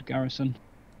forward garrison.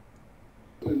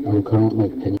 I'm currently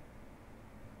pinning.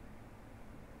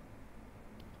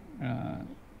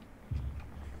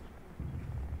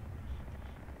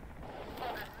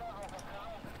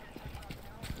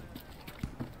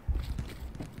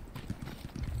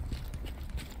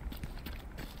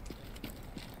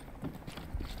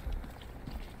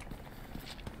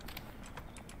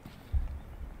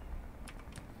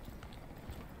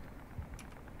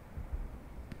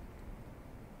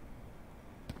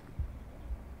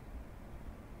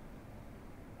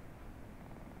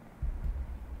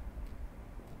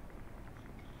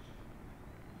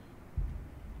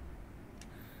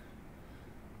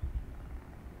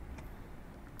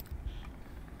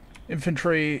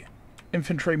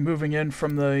 Infantry moving in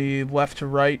from the left to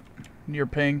right near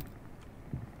ping.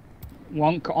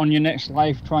 Wonk, on your next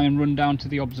life, try and run down to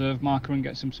the observe marker and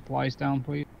get some supplies down,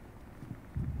 please.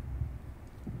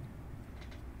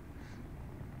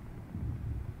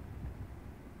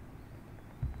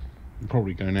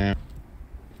 probably go now.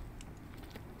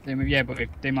 Yeah, but if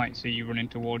they might see you running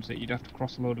towards it, you'd have to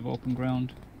cross a load of open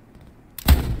ground.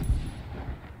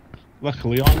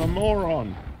 Luckily, I'm a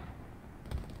moron.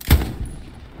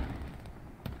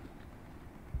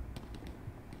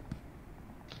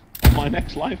 On my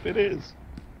next life, it is.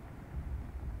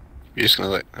 You're just gonna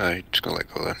let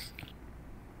go then.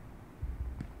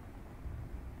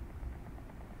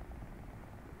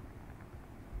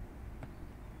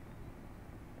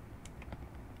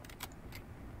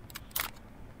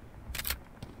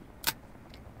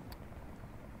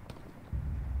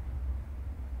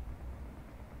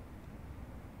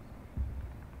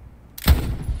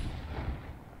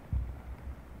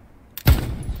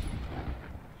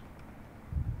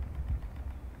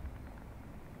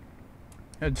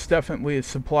 It's definitely a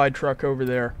supply truck over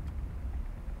there.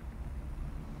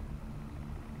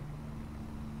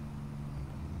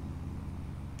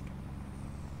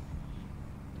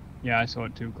 Yeah, I saw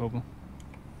it too, Cobble.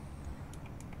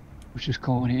 Was just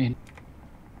calling it in.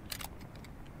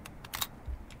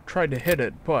 Tried to hit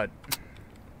it, but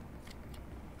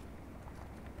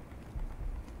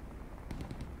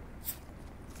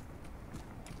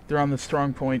they're on the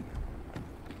strong point.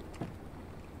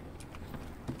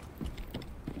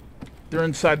 They're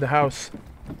inside the house.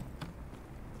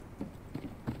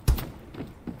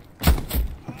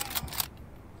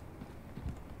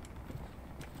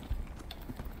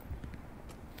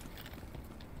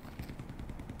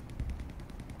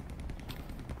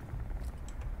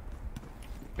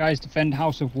 Guys, defend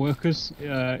House of Workers.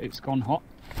 It's gone hot.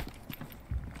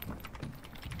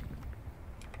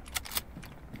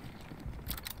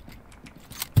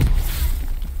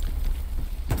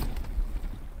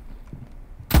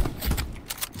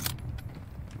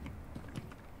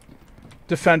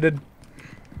 Defended.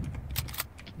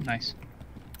 Nice.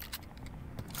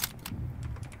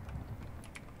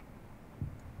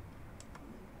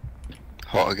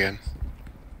 Hot again.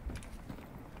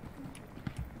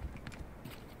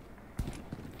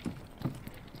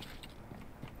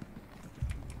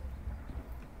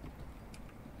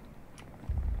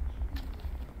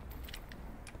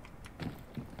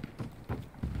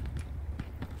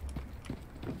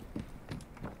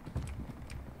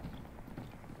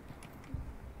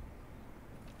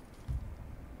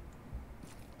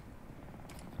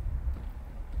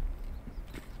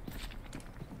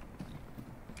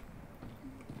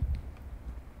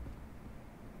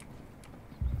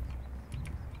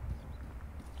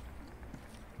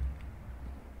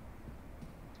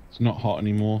 It's not hot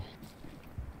anymore.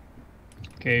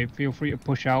 Okay, feel free to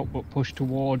push out, but push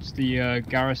towards the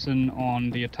garrison on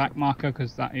the attack marker,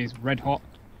 because that is red hot.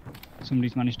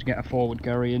 Somebody's managed to get a forward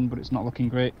Gary in, but it's not looking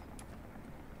great.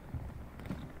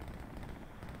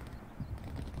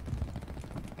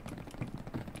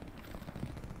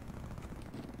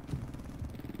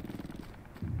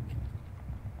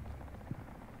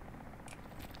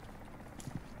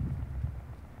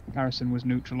 Garrison was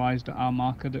neutralised at our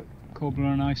marker that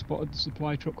Cobra and I spotted the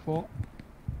supply truck for.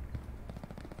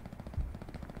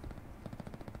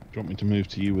 Do you want me to move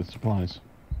to you with supplies?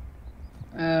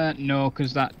 No,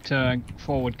 because that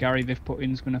forward Gary they've put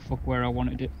in is going to fuck where I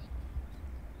wanted it.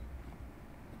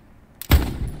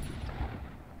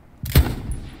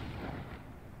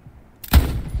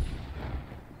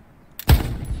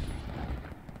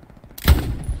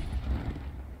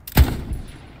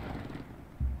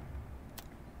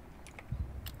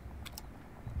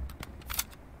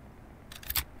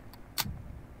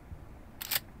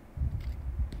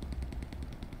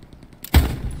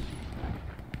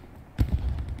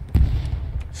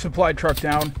 Supply truck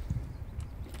down.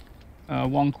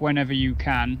 Wonk whenever you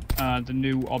can. The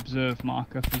new observe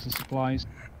marker for the supplies.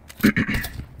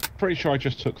 Pretty sure I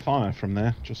just took fire from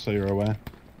there, just so you're aware.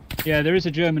 Yeah, there is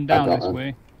a German down this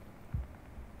way.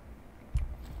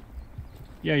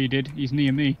 Yeah, you did. He's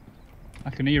near me. I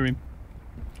can hear him.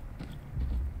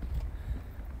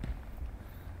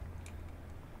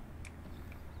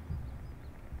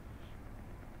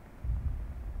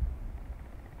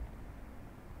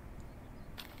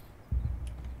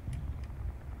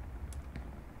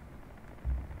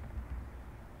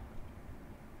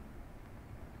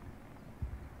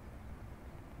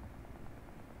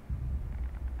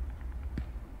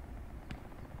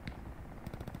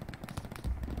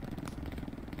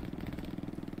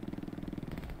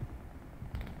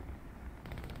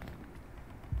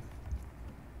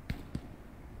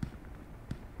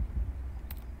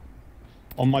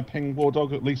 On my ping war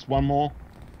dog, at least one more.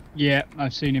 Yeah,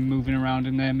 I've seen him moving around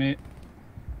in there, mate.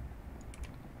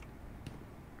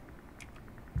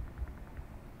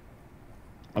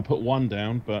 I put one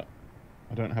down, but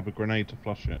I don't have a grenade to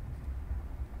flush it.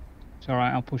 It's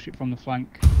alright, I'll push it from the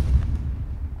flank.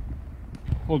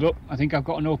 Hold up, I think I've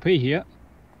got an OP here.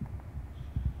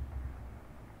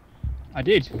 I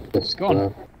did. It's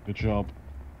gone. Good job.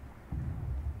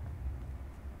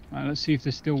 Right, let's see if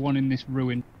there's still one in this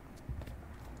ruin.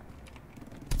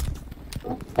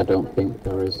 I don't think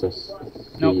there is this.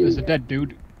 No, there's a dead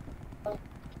dude.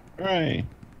 Hooray!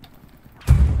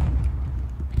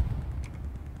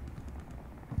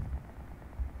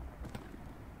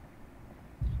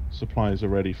 Supplies are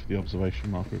ready for the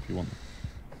observation marker if you want them.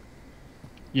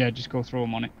 Yeah, just go throw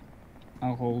them on it.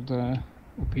 I'll hold up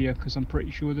here because I'm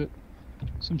pretty sure that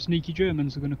some sneaky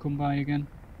Germans are going to come by again.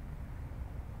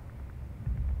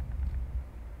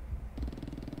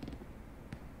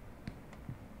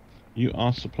 You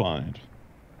are supplied.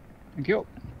 Thank you.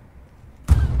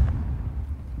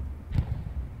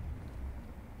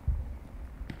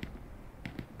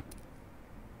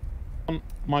 On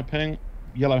my ping,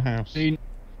 yellow house. Seen.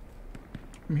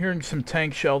 I'm hearing some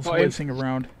tank shells Got him. whizzing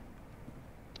around.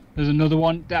 There's another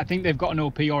one. I think they've got an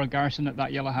OP or a garrison at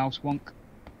that yellow house, Wonk.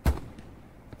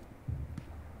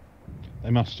 They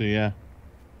must do, yeah.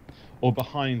 Or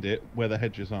behind it, where the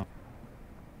hedges are.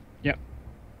 Yep.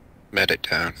 Medic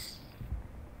down.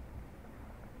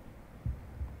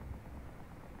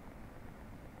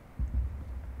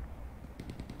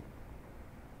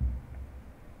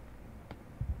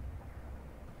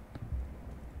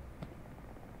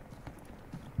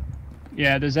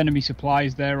 Yeah, there's enemy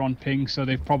supplies there on ping, so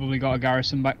they've probably got a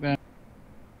garrison back there.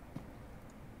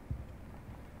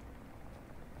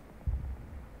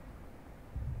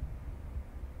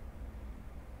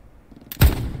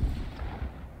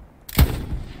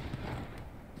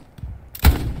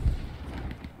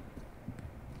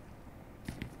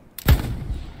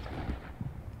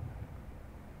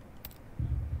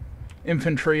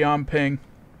 Infantry on ping.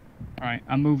 Alright,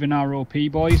 I'm moving our OP,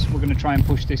 boys. We're going to try and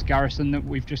push this garrison that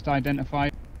we've just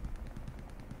identified.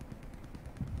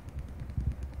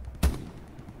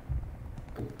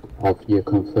 Have you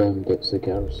confirmed it's a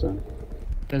garrison?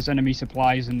 There's enemy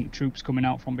supplies and troops coming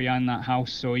out from behind that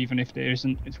house, so even if there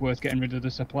isn't, it's worth getting rid of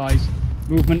the supplies.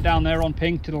 Movement down there on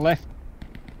ping to the left.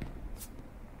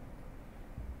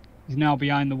 He's now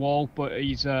behind the wall, but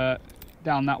he's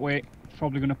down that way. He's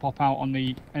probably going to pop out on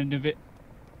the end of it.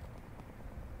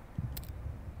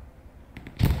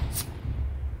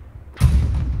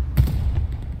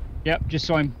 Yep, just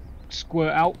saw him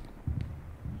squirt out.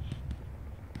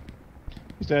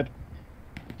 He's dead.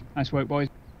 Nice work, boys.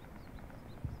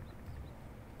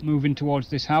 Moving towards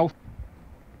this house.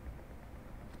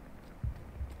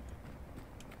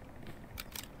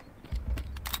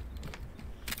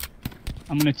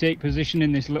 I'm going to take position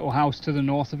in this little house to the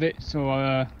north of it, so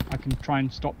I can try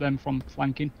and stop them from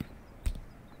flanking.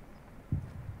 Do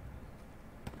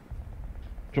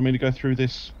you want me to go through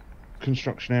this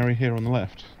construction area here on the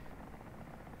left?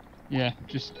 Yeah,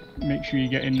 just make sure you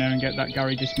get in there and get that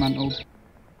Gary dismantled.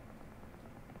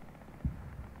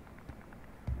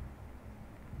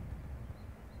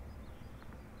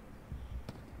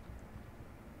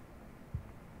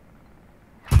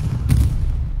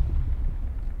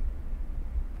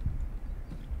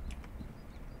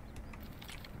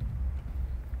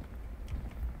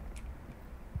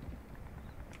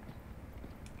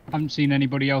 I haven't seen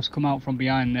anybody else come out from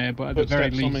behind there, but at the very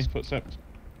Footsteps on me, least... footsteps.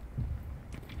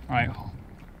 Right,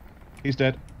 He's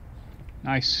dead.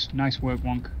 nice work,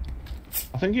 Wonk.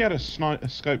 I think he had a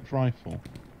scoped rifle.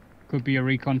 Could be a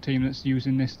recon team that's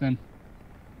using this then.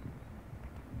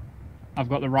 I've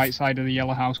got the right side of the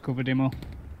yellow house covered, Imo.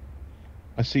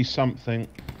 I see something,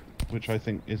 which I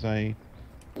think is a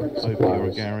OP or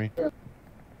a Gary.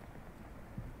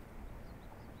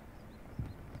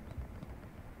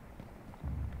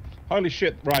 Holy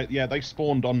shit, right, yeah, they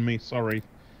spawned on me, sorry.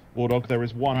 Wardog, there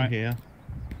is one here,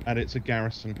 and it's a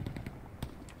garrison.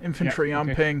 Infantry on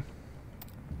ping.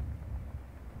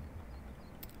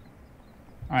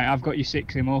 Alright, I've got you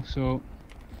 6, Imo, so...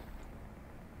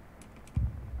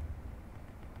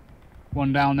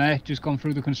 One down there, just gone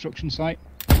through the construction site.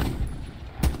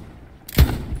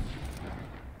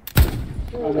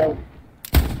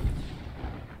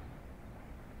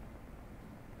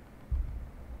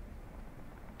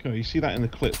 Okay, you see that in the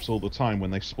clips all the time when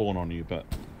they spawn on you, but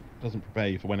it doesn't prepare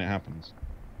you for when it happens.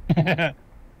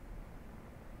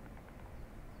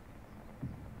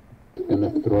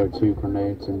 Gonna throw 2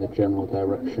 grenades in the general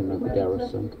direction of the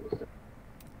garrison.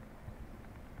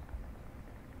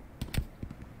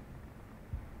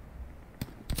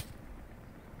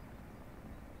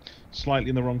 Slightly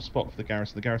in the wrong spot for the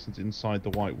garrison. The garrison's inside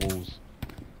the white walls.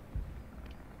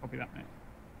 Copy that, mate.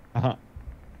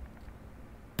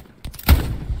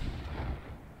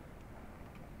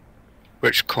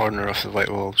 Which corner of the white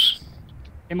walls?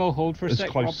 Imo, hold for a It's sec.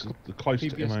 close, close to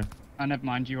PBS. Imo. Ah, never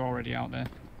mind, you're already out there.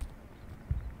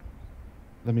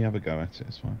 Let me have a go at it,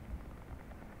 it's fine.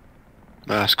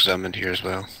 That's because I'm in here as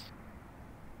well.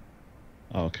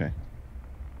 Oh, okay.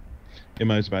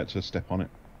 Imo's about to step on it.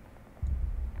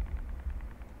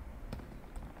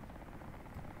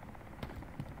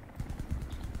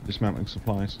 Dismantling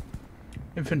supplies.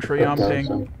 Infantry on ping.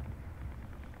 So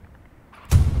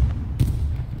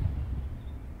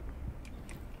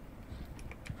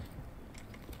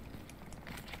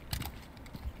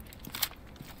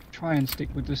Try and stick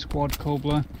with the squad,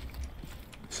 Kobler.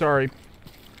 Sorry.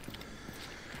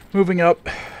 Moving up.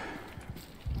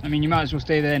 I mean, you might as well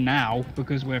stay there now,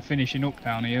 because we're finishing up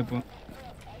down here, but...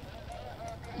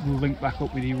 we'll link back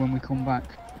up with you when we come back.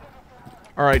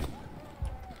 Alright.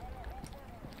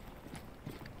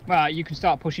 Well, you can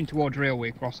start pushing towards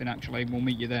railway crossing, actually, and we'll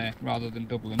meet you there, rather than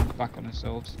doubling back on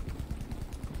ourselves.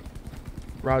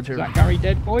 Roger. Is that Gary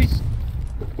dead, boys?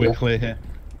 We're Yeah. clear here.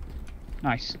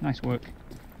 Nice, nice work.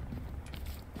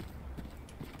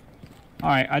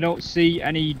 Alright, I don't see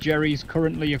any Jerrys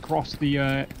currently across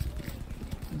the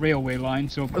railway line,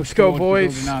 so push Let's go, towards the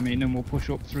boys. building army, and then we'll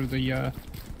push up through the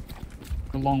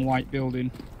long white building.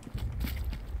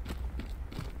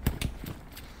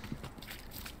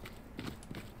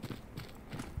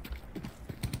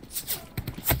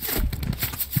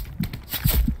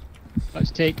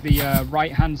 Let's take the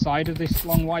right-hand side of this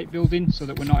long white building so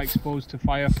that we're not exposed to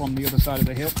fire from the other side of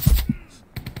the hill.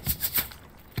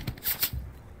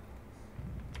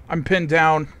 I'm pinned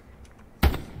down.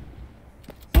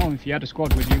 Oh, if you had a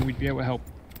squad with you, we'd be able to help.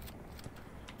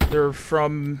 They're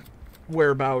from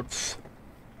whereabouts?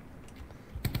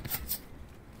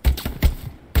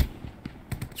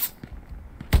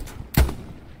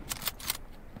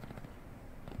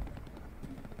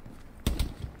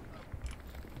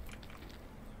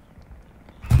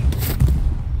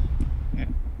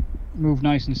 Move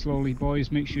nice and slowly,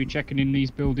 boys. Make sure you're checking in these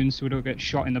buildings so we don't get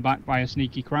shot in the back by a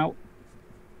sneaky crowd.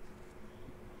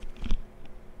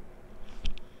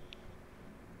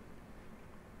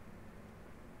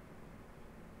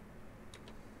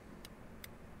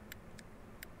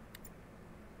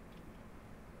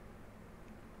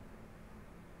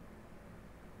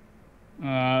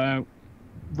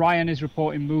 Ryan is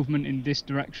reporting movement in this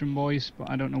direction, boys,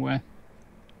 but I don't know where.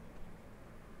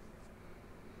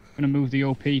 I'm going to move the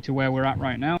OP to where we're at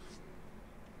right now.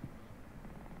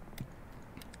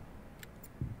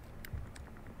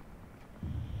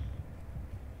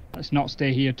 Let's not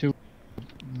stay here too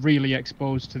really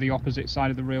exposed to the opposite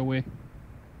side of the railway.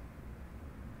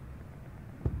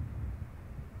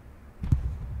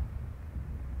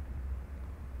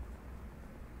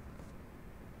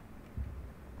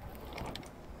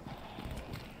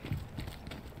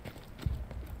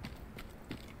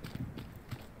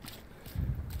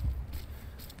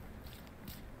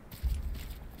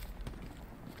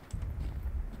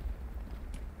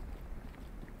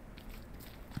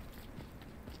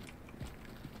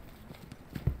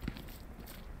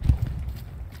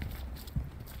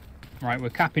 Right, we're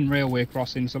capping railway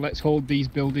crossing, so let's hold these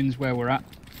buildings where we're at.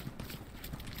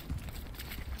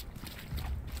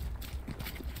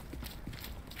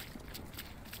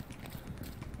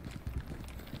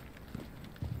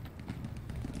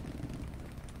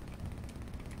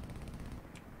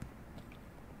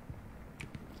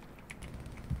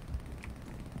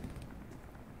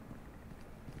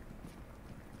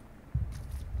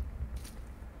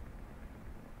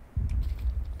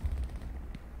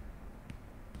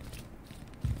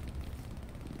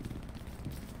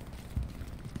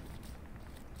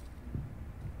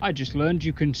 I just learned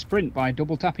you can sprint by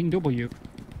double tapping W.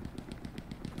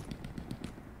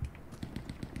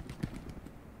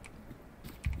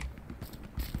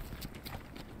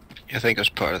 Yeah, I think as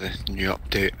part of the new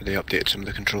update, they updated some of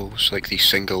the controls, like the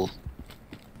single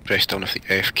press down of the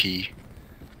F key.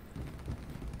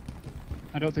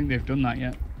 I don't think they've done that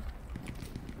yet.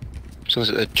 So is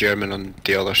it the German on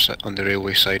the other on the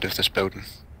railway side of this building?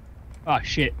 Ah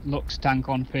shit, Lux tank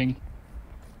on ping.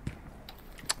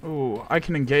 Ooh, I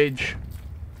can engage.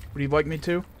 Would you like me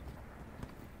to?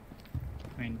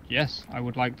 I mean, yes, I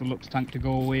would like the Lux tank to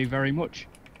go away very much.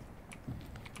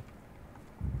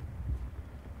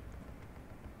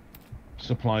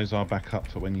 Supplies are back up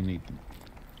for when you need them.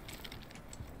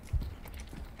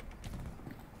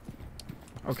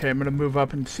 Okay, I'm gonna move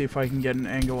up and see if I can get an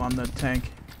angle on the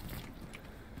tank.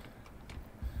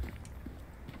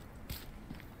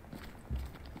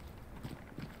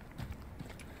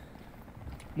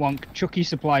 Wonk, Chucky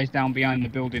supplies down behind the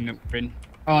building that we're in.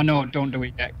 Oh no, don't do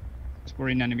it yet. We're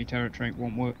in enemy territory, it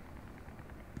won't work.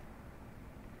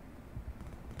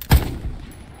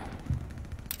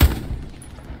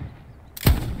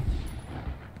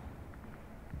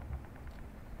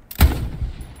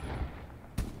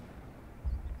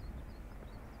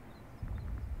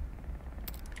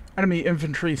 Enemy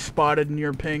infantry spotted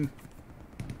near ping.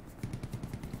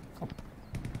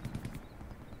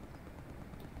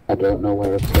 I don't know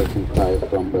where it's taking fire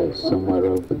from, but it's somewhere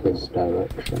over this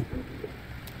direction.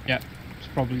 Yeah, it's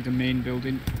probably the main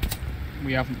building.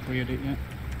 We haven't cleared it yet.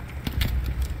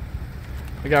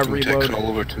 I got Don't reload. crawl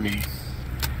over to me.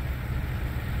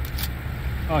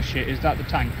 Oh shit, is that the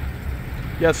tank?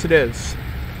 Yes, it is.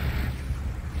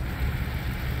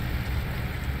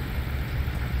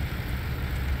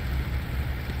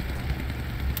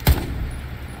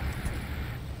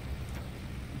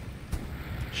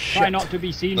 Try not to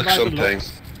be seen Look by the something.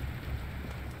 looks.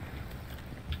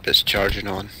 It's charging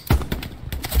on.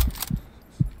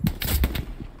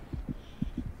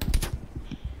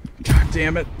 God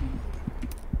damn it.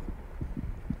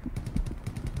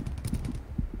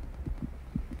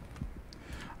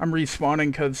 I'm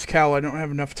respawning because, Cal, I don't have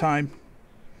enough time.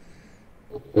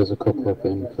 There's a couple of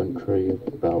infantry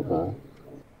about there.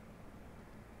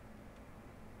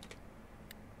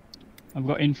 I've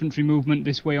got infantry movement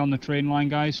this way on the train line,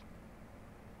 guys.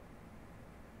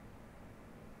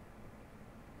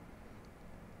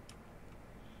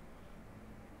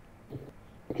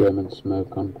 German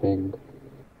smoke on ping.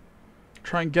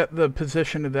 Try and get the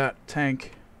position of that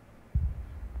tank.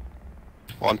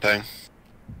 One ping.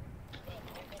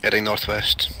 Heading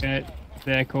northwest. There,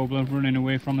 Kobler, running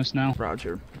away from us now.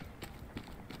 Roger.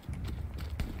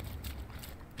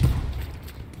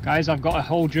 Guys, I've got a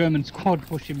whole German squad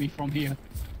pushing me from here.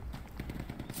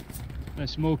 They're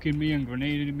smoking me and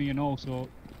grenading me and all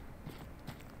sorts.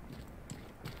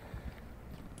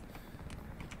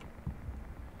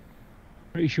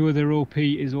 Pretty sure their OP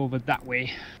is over that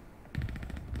way.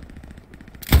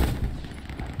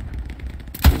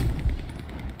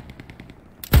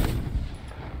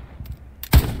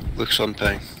 Looks on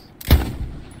ping.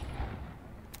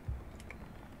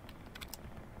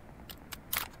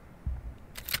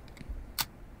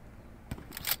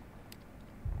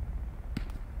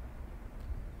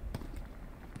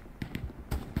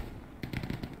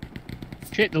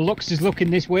 Shit, the Lux is looking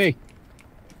this way.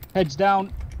 Heads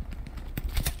down.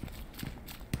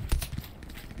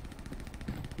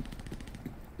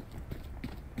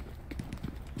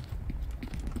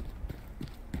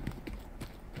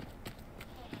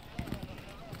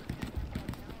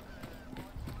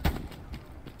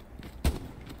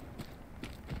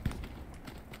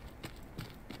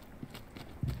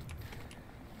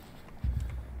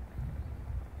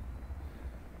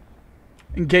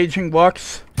 Engaging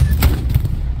Lux.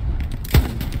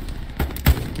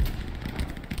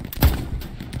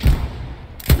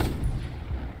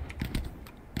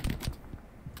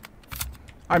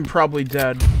 I'm probably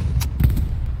dead.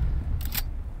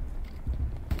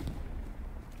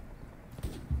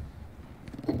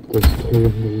 There's two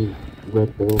in the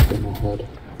red building ahead.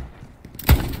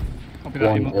 Copy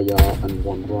that, One Imo. AR and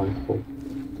one rifle.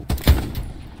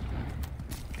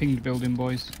 Pinged building,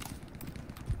 boys.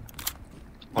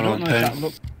 I One don't on know if that ping.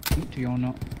 looks empty or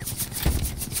not.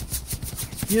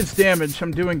 He is damaged.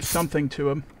 I'm doing something to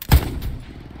him.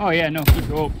 Oh yeah, no, keep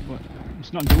it up, but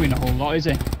it's not doing a whole lot, is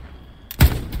it?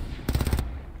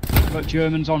 Got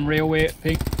Germans on railway at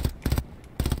ping.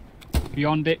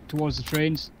 Beyond it, towards the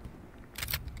trains.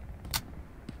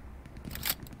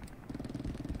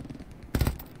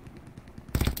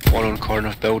 One on corner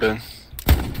of building.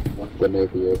 There may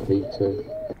be a P2.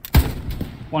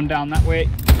 One down that way.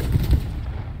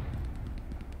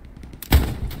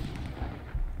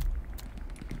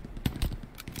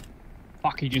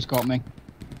 Fuck, he just got me.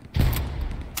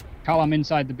 Cal, I'm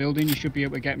inside the building, you should be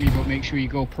able to get me, but make sure you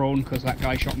go prone, because that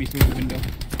guy shot me through the window.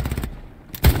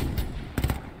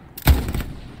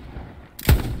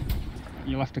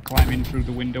 You'll have to climb in through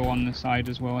the window on the side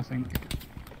as well, I think.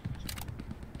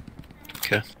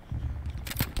 Okay.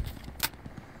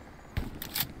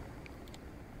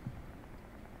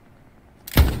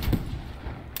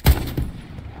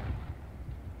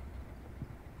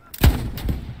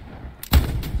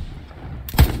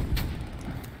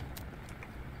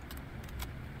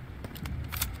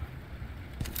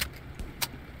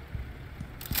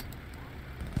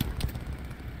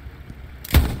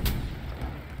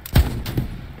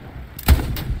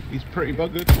 He's pretty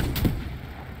buggered.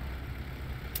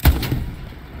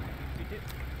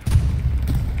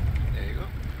 There you go.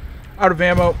 Out of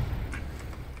ammo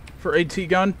for AT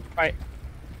gun. Right.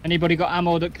 Anybody got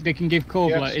ammo that they can give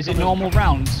Kobler? Yes, Is it come on. normal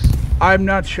rounds? I'm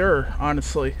not sure,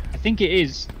 honestly. I think it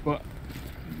is, but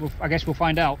I guess we'll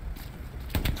find out.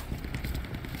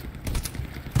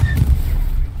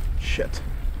 Shit.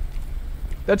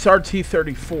 That's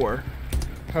RT-34.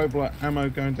 Cobra ammo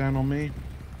going down on me.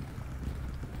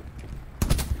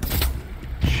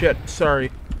 Shit,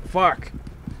 sorry. fuck.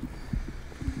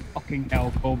 Fucking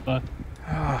hell, Cobra.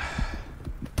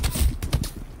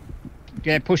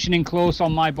 Yeah, pushing in close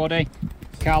on my body.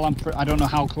 Carl, I don't know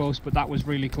how close, but that was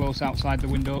really close outside the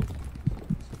window.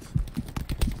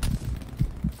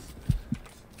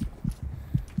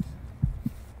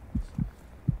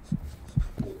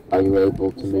 Are you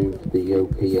able to move the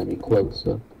OP any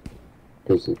closer?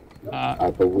 Because I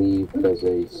believe there's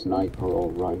a sniper or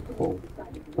rifle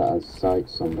that has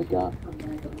sights on the gap.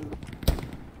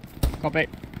 Copy.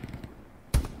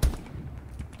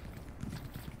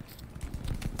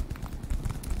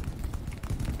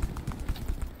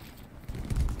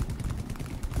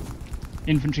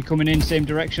 Infantry coming in, same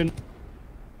direction.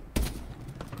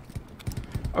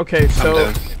 Okay, so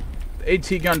I'm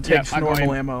AT gun takes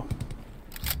normal ammo.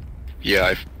 Yeah,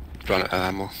 I've run out of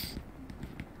ammo.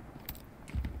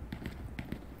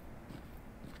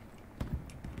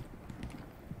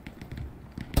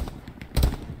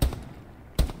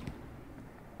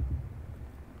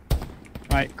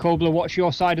 Right, Kobler, watch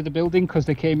your side of the building because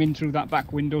they came in through that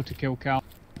back window to kill Carl.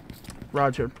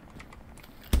 Roger.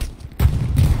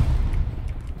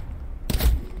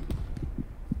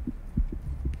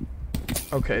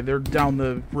 Okay, they're down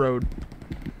the road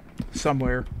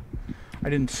somewhere. I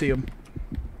didn't see them.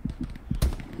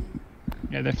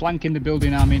 Yeah, they're flanking the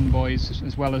building I'm in, boys,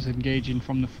 as well as engaging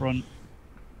from the front.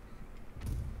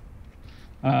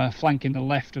 Flanking the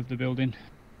left of the building.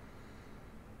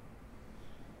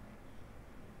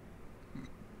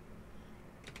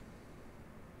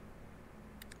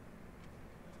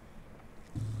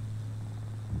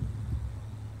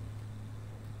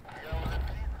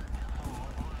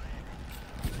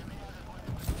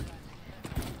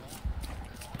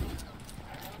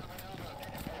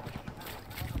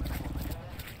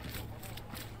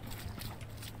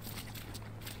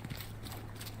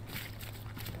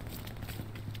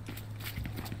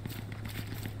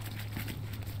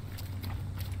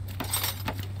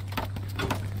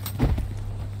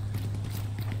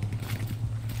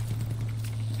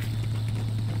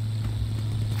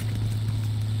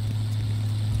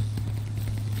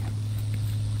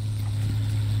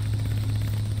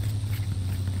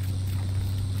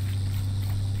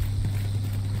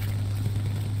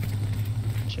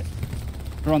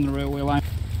 We're on the railway line.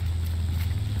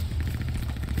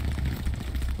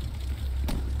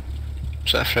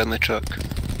 Is that a friendly truck?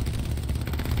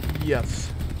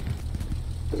 Yes.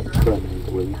 Friendly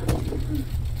recon.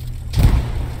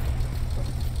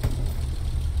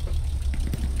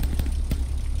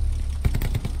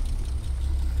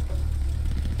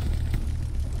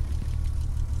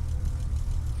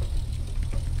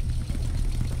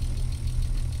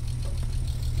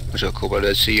 So cool, but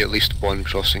I see at least one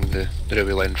crossing the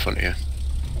railway line in front of you.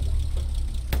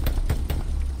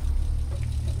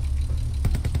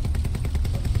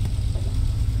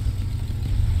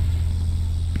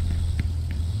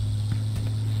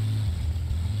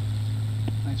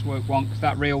 Nice work, Wonk.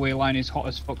 That railway line is hot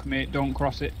as fuck, mate. Don't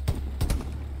cross it.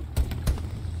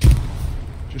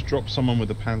 Just drop someone with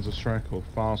a Panzerschreck or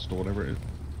Fast or whatever it is.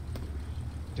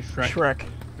 To Shrek. Shrek.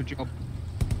 Good job.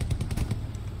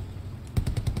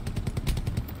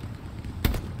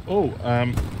 Oh,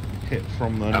 hit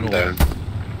from the I'm north.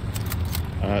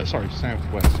 down. Sorry,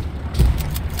 southwest.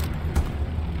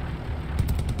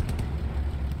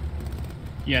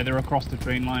 Yeah, they're across the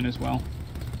train line as well.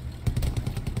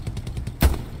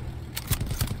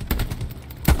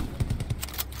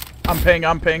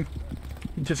 I'm ping.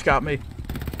 He just got me.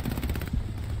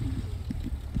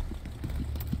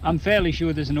 I'm fairly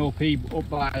sure there's an OP up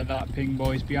by that ping,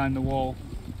 boys, behind the wall.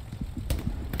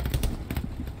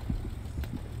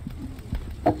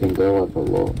 I can go have a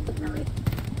look.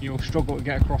 You'll struggle to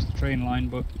get across the train line,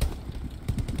 but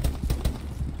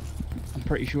I'm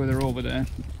pretty sure they're over there.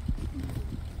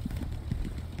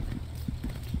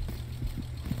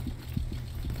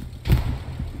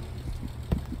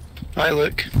 Hi,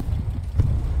 Luke.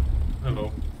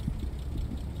 Hello.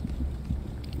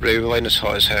 Railway line is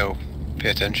hot as hell.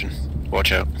 Pay attention.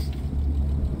 Watch out.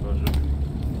 Roger.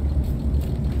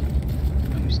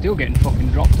 I'm still getting fucking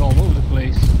dropped all over the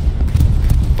place.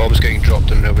 Bombs getting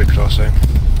dropped on railway crossing.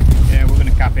 Yeah, we're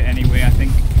gonna cap it anyway, I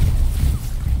think.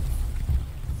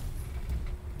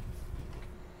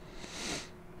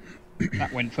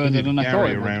 That went further than I thought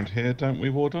Gary it would. around here, don't we,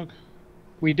 Wardog?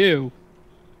 We do.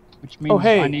 Which means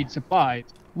hey. I need supplies.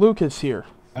 Luke is here.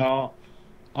 Our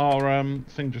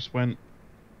thing just went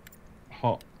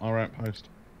hot. Our outpost.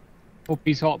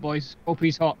 OP's hot, boys.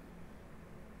 OP's hot.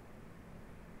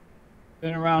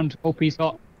 Turn around. OP's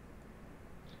hot.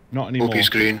 Not anymore. OP's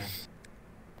green.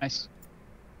 Nice.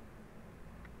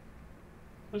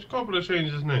 Has Coppola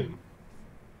changed his name?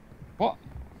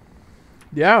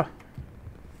 Yeah.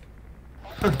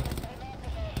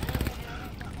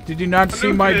 Did you not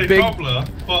see my big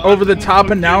over-the-top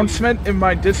announcement in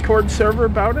my Discord server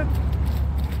about it?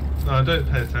 No, I don't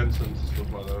pay attention to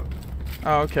stuff like that.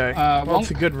 Oh, okay. Well,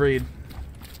 it's a good read.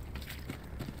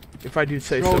 If I do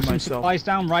say so myself. Throw some supplies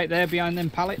down right there behind them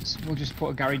pallets. We'll just put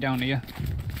a Gary down here.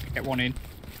 Get one in.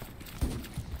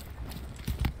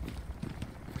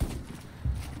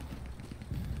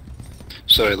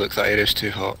 Sorry, look, that area's too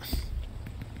hot.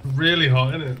 Really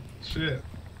hot, isn't it? Shit.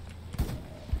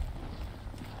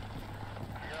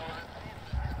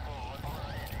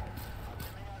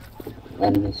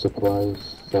 Enemy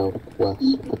supplies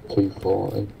southwest of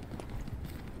 240.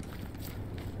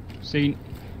 Seen.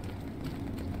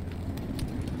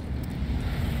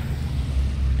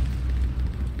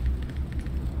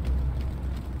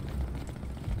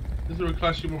 Is there a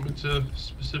class you want me to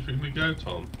specifically go,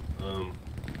 Tom?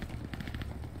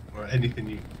 Or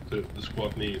anything the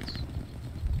squad needs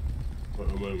at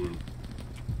the moment?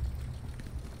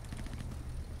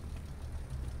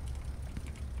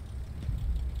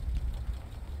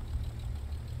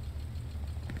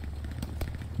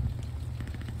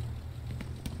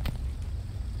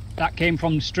 That came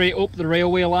from straight up the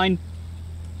railway line.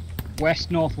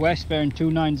 West-northwest, bearing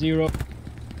 290.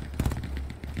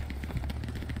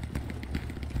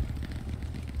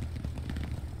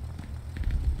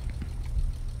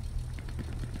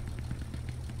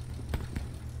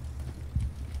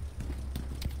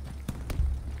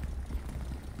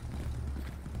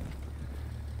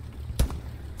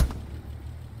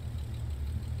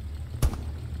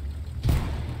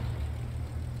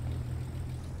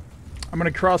 I'm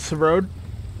gonna cross the road.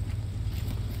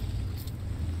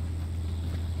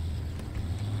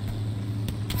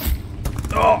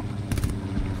 Oh!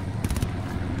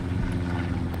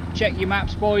 Check your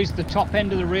maps, boys. The top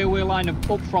end of the railway line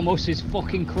up from us is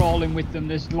fucking crawling with them.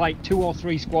 There's like 2 or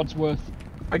 3 squads worth.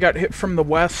 I got hit from the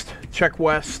west. Check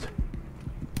west.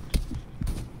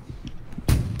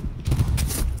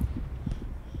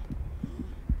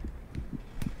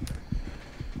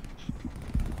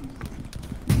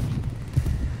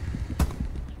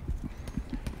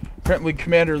 Apparently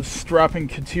Commander's dropping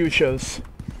Katyushas.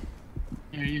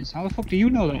 There he is. How the fuck do you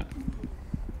know that?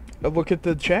 Look at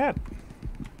the chat.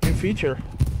 New feature.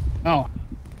 Oh.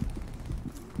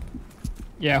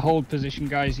 Yeah, hold position,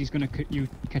 guys. He's gonna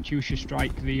Katyusha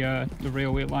strike the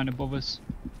railway line above us.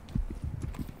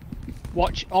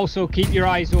 Watch. Also, keep your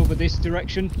eyes over this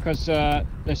direction, because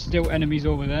there's still enemies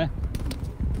over there.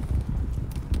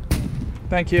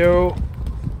 Thank you.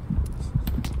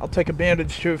 I'll take a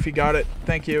bandage too if you got it.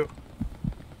 Thank you.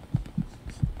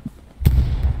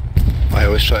 I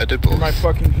always try to do both. You're my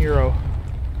fucking hero.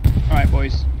 Alright,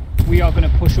 boys. We are going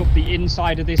to push up the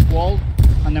inside of this wall,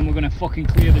 and then we're going to fucking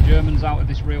clear the Germans out of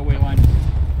this railway line.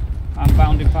 I'm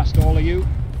bounding past all of you.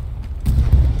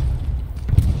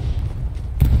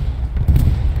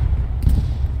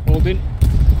 Holding.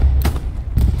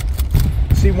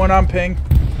 See one on ping.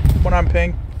 One on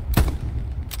ping.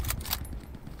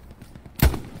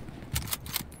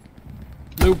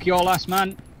 Luke, your last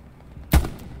man.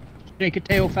 Shake a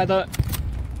tail feather.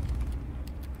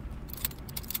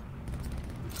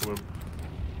 Come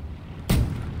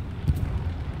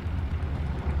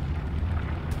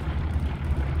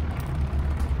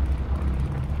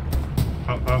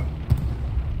on. Up.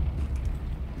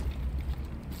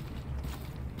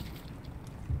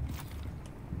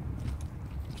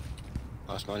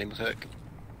 Last man in with hook.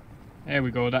 There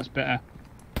we go, that's better.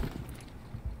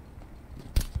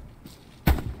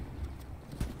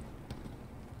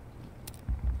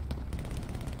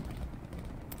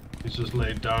 He's just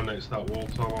laid down next to that wall,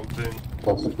 Tom, on ping.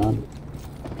 Lost man.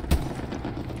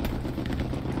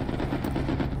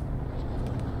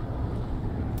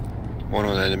 One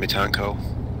on the enemy tank hull.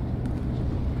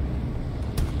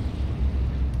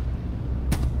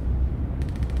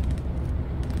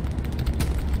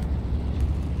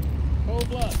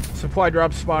 Supply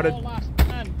drop spotted.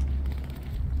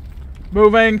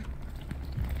 Moving.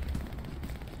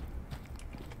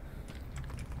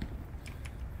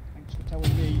 Thanks for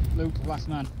telling me, Luke, last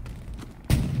man.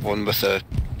 One with some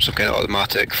kind of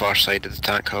automatic far side of the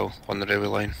tank hull on the railway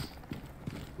line.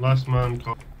 Last man.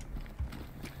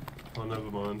 Oh,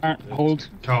 never mind. Hold.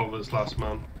 Calvert's last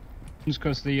man. Just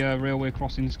because the railway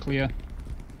crossing is clear.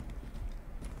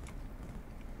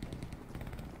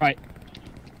 Right.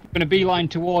 Going to beeline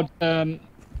toward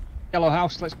Yellow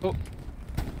House. Let's go.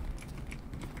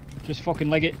 Just fucking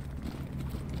leg it.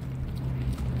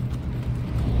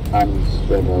 And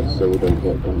spread out so we don't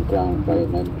get gunned down by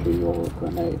an entry or a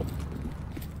grenade.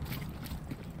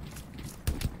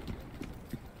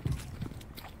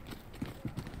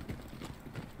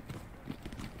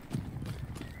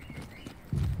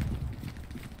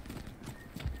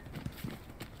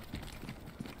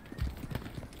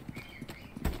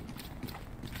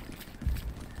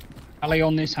 Alley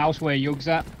on this house where Yug's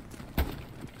at.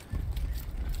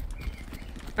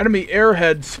 Enemy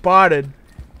airhead spotted.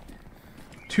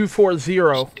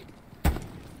 240.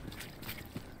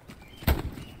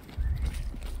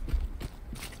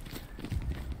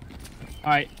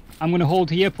 Alright, I'm gonna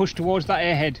hold here, push towards that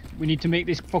airhead. We need to make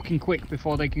this fucking quick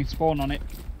before they can spawn on it.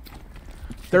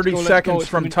 30 let's seconds go.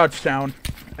 from touchdown,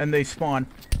 and they spawn.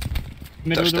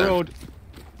 Middle of the road.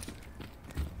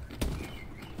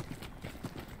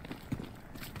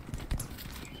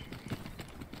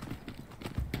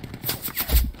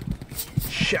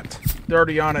 Shit. They're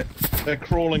already on it. They're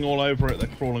crawling all over it.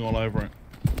 They're crawling all over it.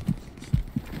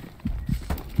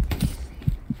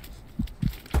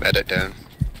 Medic down.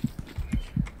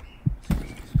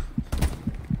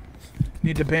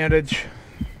 Need to bandage.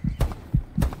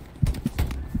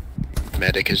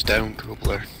 Medic is down,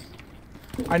 Cobbler.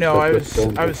 I know, I was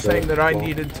saying that I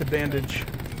needed to bandage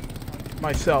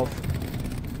myself.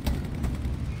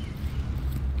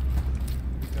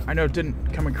 I know it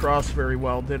didn't come across very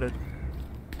well, did it?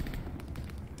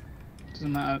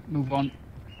 Doesn't matter, move on.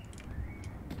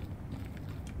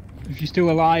 If you're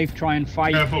still alive, try and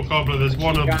fight. Careful, Cobbler, there's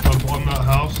one on that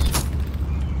house.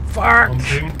 Fuck! On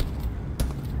ping.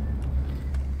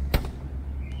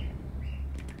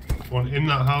 One in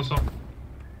that house.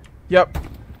 Yep.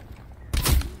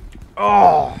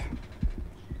 Oh!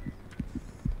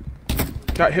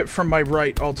 Got hit from my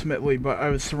right, ultimately, but I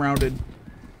was surrounded.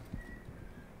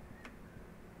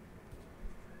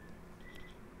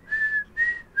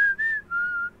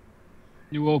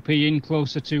 New OP in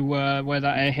closer to where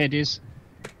that airhead is.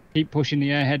 Keep pushing the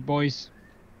airhead, boys.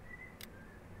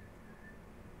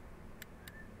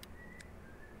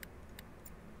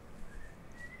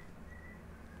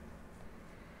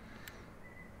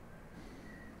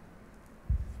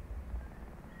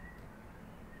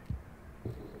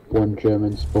 One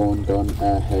German spawned on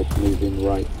airhead, moving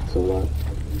right to left.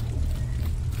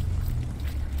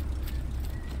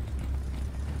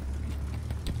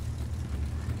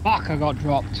 Fuck, I got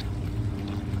dropped.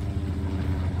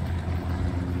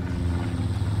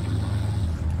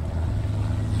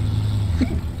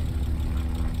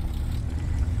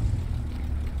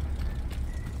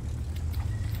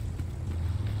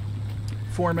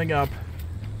 Forming up.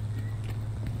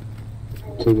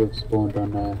 Two have spawned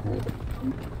on airhead.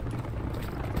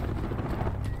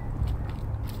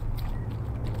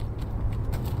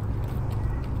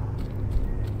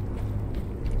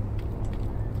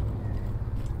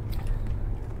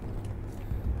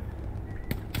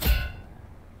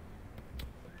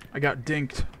 I got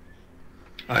dinked.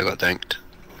 I got dinked.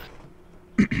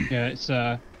 Yeah, it's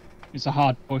a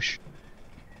hard push.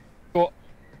 Go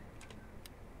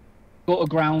to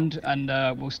ground and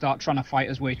we'll start trying to fight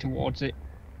our way towards it.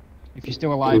 If you're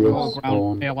still alive, go to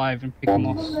ground, stay alive and pick them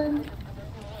off.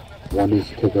 One is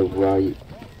to the right,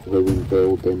 ruined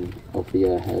building of the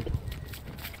airhead.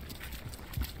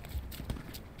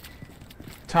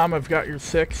 Tom, I've got your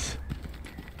 6.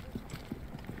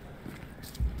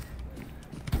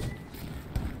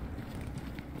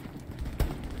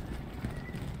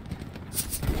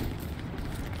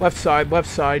 Left side, left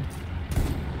side.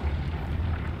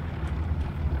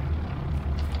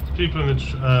 People in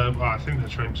the, I think the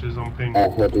trenches on ping.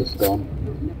 Airhead is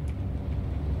gone.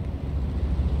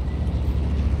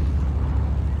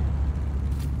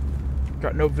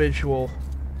 Got no visual.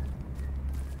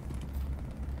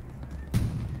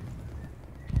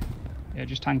 Yeah,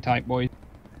 just hang tight, boys.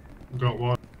 Got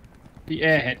one. The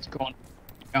airhead's gone.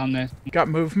 Down there. Got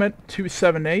movement,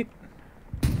 278.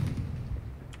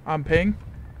 On ping.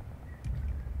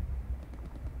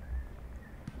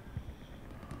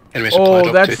 Enemy supply Oh,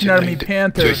 drop that's an 229 enemy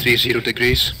Panther. 230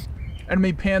 degrees.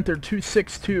 Enemy Panther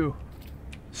 262.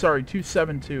 Sorry,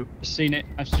 272. Seen it.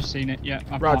 I've just seen it. Yeah.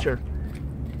 I've Roger.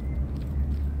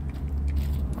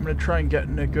 I'm gonna try and get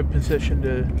in a good position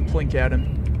to blink at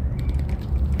him.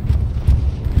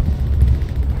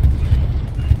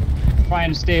 Try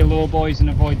and stay low, boys, and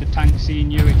avoid the tank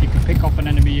seeing you. If you can pick off an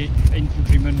enemy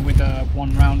infantryman with a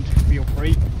 1 round, feel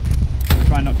free.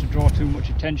 Try not to draw too much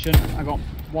attention. I got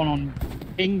one on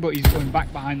ping, but he's going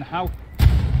back behind the house.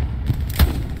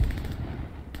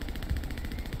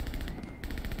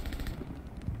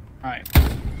 Right,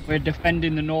 we're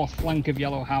defending the north flank of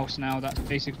Yellow House now. That's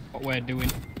basically what we're doing.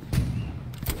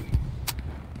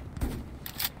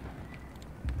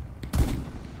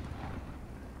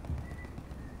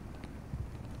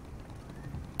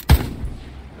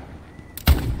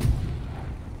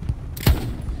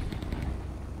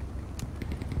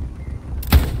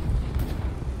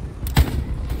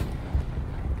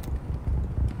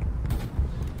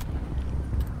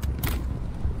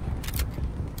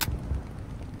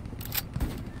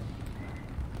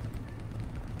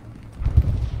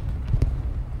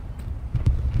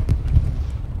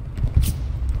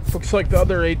 Looks like the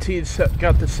other ATs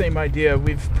got the same idea.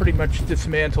 We've pretty much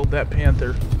dismantled that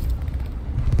Panther.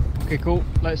 Okay, cool.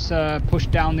 Let's push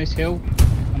down this hill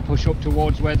and push up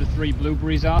towards where the 3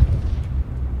 blueberries are.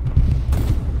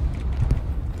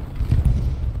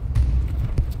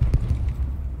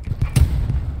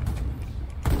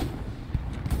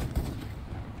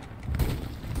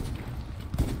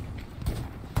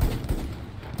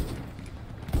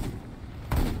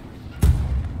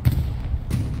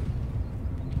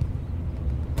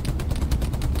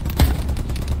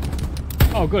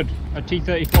 Oh, good. A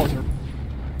T-34s.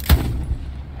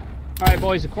 Alright,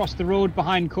 boys, across the road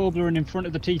behind Kobler and in front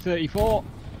of the T-34.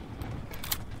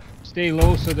 Stay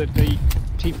low so that the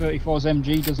T-34's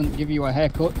MG doesn't give you a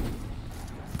haircut.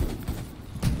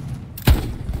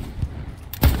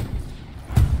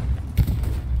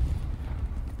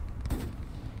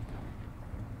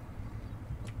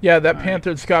 Yeah, that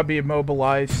Panther's got to be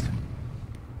immobilized.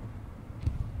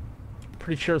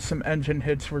 Pretty sure some engine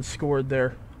hits were scored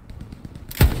there.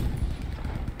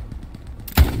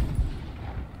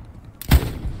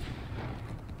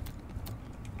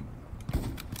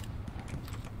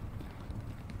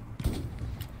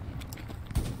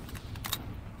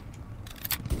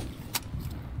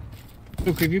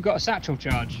 Luke, have you got a satchel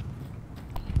charge?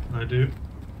 I do.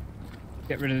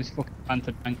 Get rid of this fucking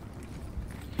Panther tank.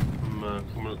 I'm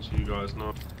coming up to you guys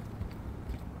now.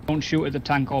 Don't shoot at the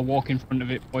tank or walk in front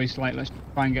of it, boys. Like, let's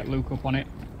try and get Luke up on it.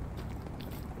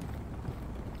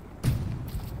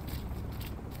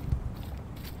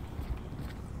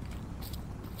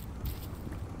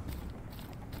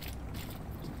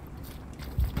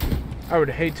 I would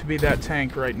hate to be that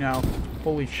tank right now.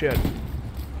 Holy shit.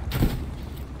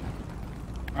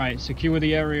 Alright, secure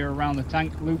the area around the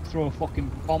tank. Luke, throw a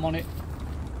fucking bomb on it.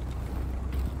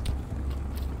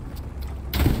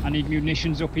 I need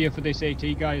munitions up here for this AT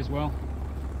guy as well.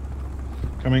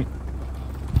 Coming.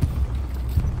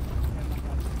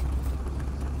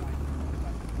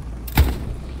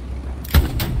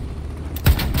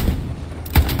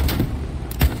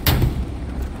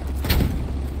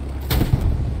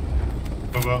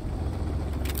 Over.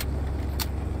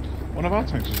 One of our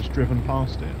tanks has just driven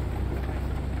past it.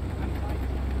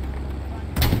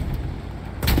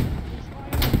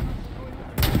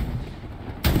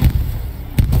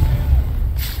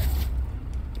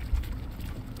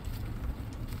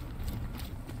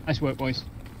 Nice work, boys.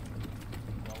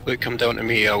 Luke, come down to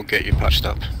me, I'll get you patched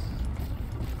up.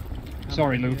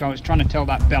 Sorry, Luke, I was trying to tell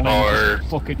that Bellin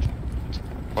fucking...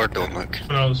 Or don't, Luke.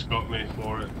 Someone else got me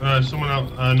for it. Someone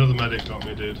else, another medic got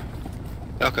me, dude.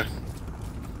 Okay.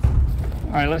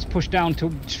 Alright, let's push down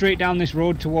to straight down this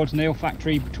road towards Nail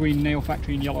Factory, between Nail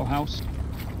Factory and Yellow House.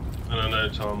 And I know,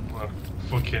 Tom, I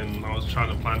was trying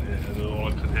to plant it and all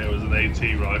I could hear was an AT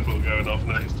rifle going off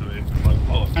next to me. Like,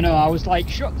 oh. I know, I was like,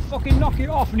 shut the fucking knock it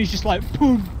off, and he's just like,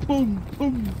 boom, boom,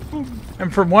 boom, boom.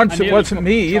 And for once, it wasn't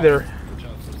me either.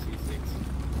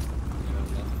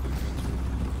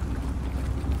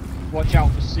 Watch out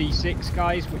for C6,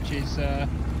 guys, which is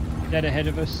dead ahead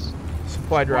of us.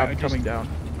 Supply drop coming down.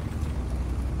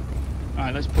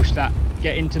 Alright, let's push that.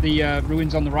 Get into the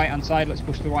ruins on the right-hand side. Let's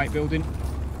push the white building.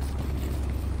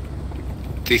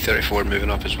 T-34 moving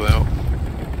up as well.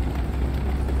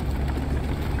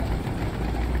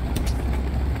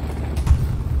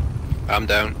 I'm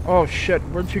down. Oh shit,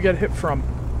 where'd you get hit from?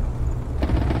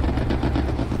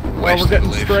 West, oh, we're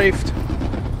getting strafed.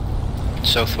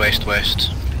 Southwest,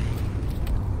 west.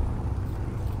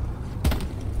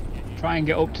 Try and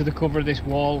get up to the cover of this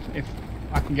wall. If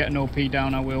I can get an OP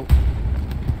down, I will.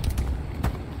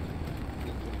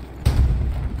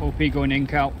 OP going in,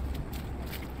 Cal.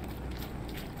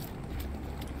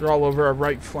 They're all over our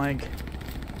right flank.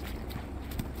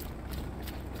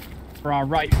 For our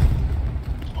right.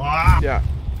 Ah! Yeah.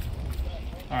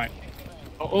 Alright.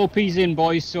 OP's in,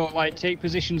 boys, so like take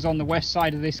positions on the west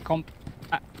side of this comp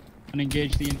and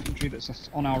engage the infantry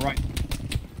that's on our right.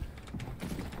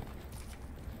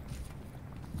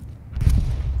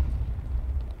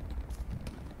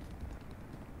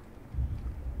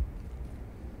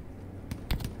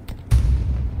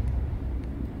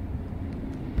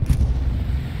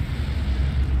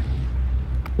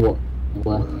 What?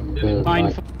 Left,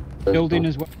 Mine for building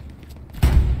as well.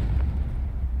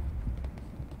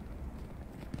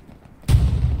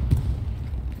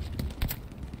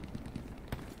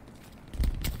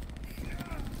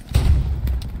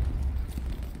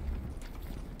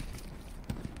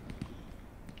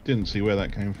 Didn't see where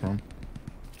that came from.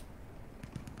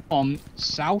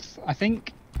 South, I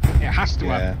think. It has to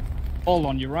have all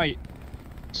on your right.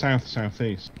 South,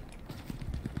 southeast.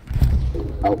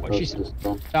 What she said?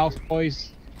 South,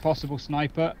 boys. Possible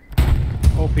sniper.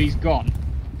 OP's gone.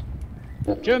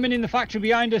 German in the factory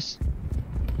behind us.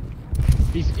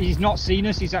 He's not seen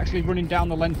us. He's actually running down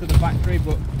the length of the factory,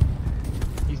 but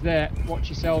he's there. Watch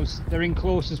yourselves. They're in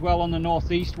close as well on the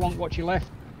northeast. Watch your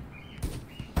left.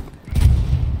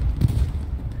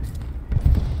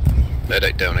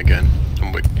 Medic down again.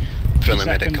 Friendly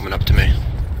medic coming up to me.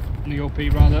 The OP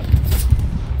rather.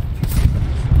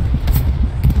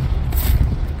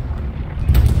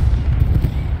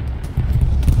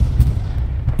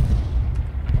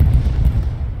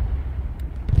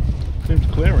 Seems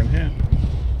clear in here.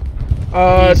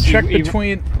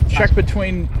 Check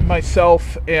between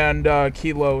myself and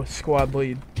Kilo squad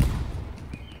lead.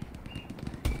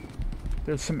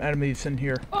 There's some enemies in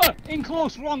here. Oh, in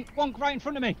close, wrong, right in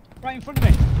front of me. Right in front of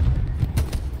me.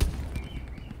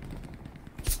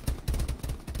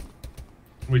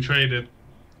 We traded.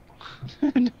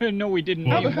 No, we didn't.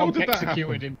 How the hell Wonk did that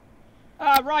executed happen?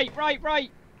 him.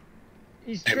 Right.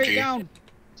 He's straight MG. down.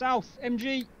 South,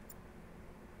 MG.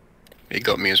 He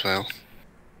got me as well.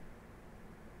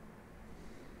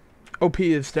 OP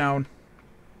is down.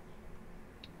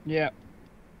 Yeah.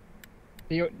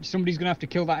 Somebody's gonna have to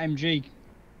kill that MG.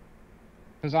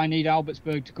 Because I need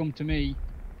Albertsburg to come to me.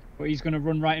 But he's gonna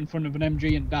run right in front of an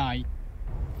MG and die.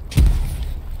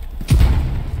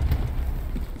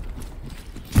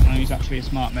 And he's actually a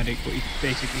smart medic, but he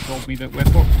basically told me that we're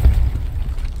fucked.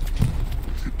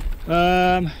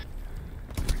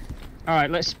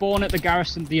 Alright, let's spawn at the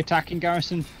garrison, the attacking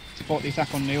garrison. Support the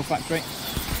attack on Nail Factory.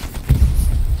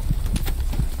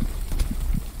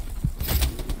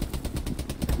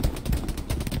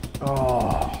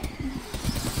 Oh.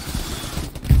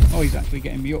 Oh, he's actually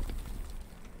getting me up.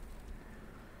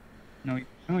 No,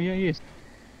 oh yeah, he is.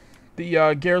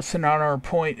 The garrison on our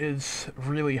point is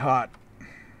really hot.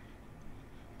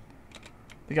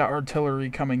 They got artillery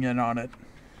coming in on it.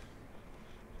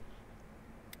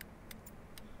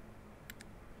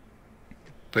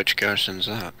 Which garrison's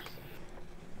that?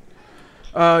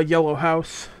 Yellow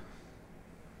House.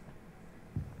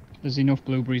 There's enough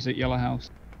blueberries at Yellow House.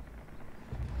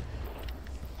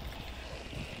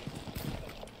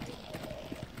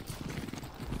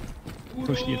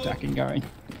 Push the attacking Gary.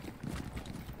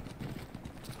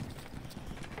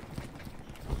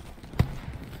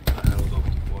 I held off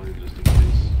to fly just in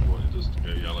case I wanted us to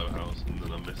go Yellow House, and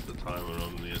then I missed the timer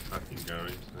on the attacking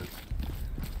Gary. So.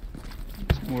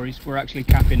 No worries, we're actually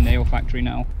capping Nail Factory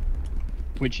now,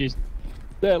 which is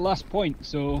their last point,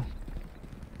 so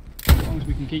as long as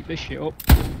we can keep this shit up,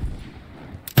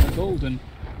 we're golden.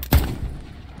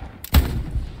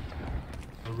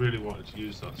 I really wanted to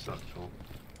use that satchel.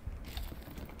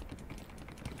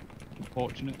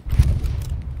 Unfortunate.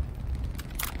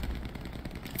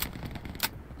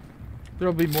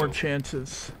 There'll be more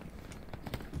chances.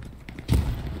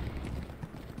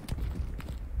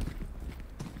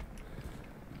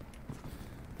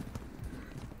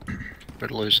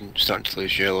 We're starting to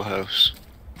lose Yellow House.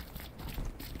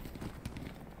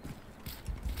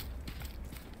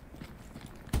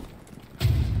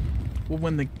 We'll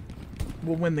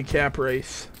win the cap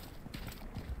race.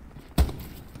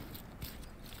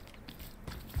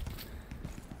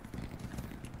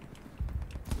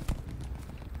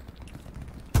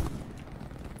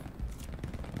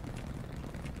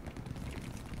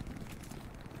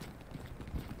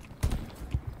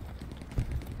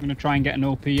 I'm going to try and get an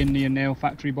OP in near Nail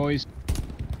Factory, boys.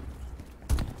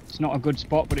 It's not a good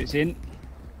spot, but it's in.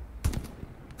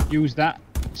 Use that.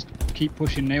 Keep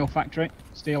pushing Nail Factory.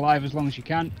 Stay alive as long as you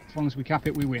can. As long as we cap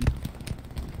it, we win.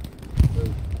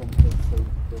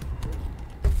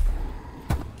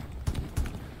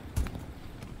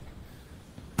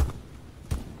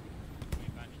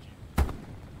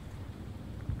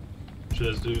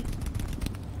 Cheers, dude.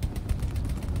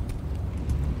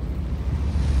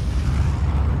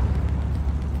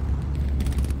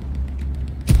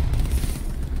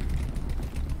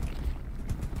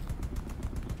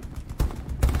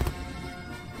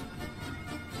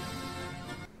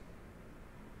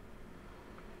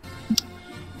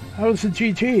 How's the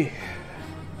GG?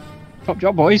 Top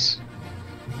job, boys.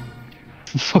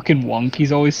 Fucking Wonk,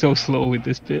 he's always so slow with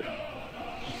this bit.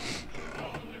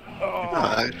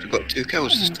 I've got 2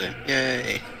 kills this time.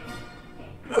 Yay.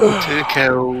 2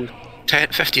 kills,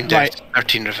 15 deaths,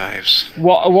 13 revives.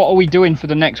 What are we doing for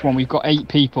the next one? We've got 8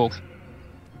 people.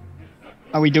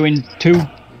 Are we doing 2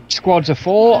 squads of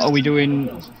 4? Are we doing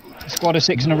a squad of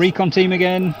 6 and a recon team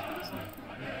again?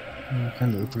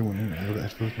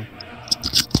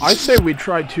 I say we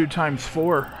try 2 times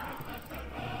 4.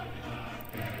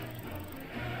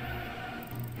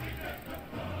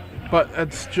 But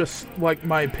that's just like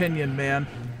my opinion, man.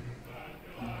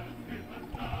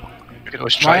 You could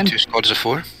always try Ryan? 2 squads of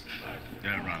 4.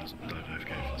 Yeah, Ryan's dived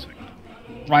AFK for a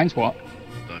second. Ryan's what?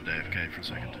 Dived AFK for a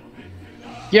second.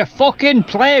 You fucking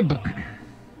pleb!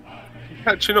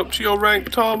 Catching up to your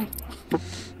rank, Tom.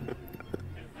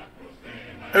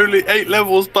 Only 8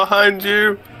 levels behind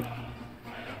you.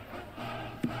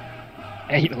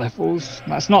 8 levels?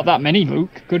 That's not that many,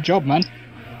 Luke. Good job, man.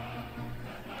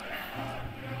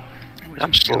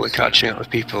 I'm slowly catching up with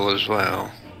people as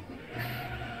well.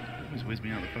 Always whiz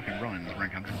me out the fucking Ryan's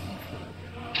rank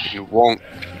 104. Your Wonk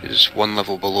is 1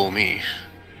 level below me.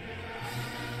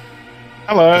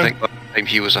 Hello. I think last time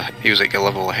he was like a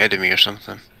level ahead of me or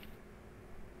something.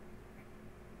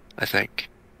 I think.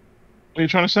 What are you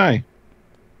trying to say? I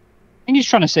think he's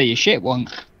trying to say your shit,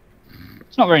 Wonk.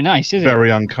 It's not very nice, is it?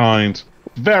 Very unkind.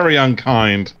 Very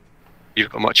unkind. You've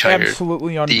got much higher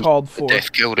Absolutely uncalled for.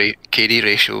 death kill rate, KD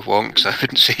ratio of Wonks. I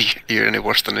wouldn't say you're any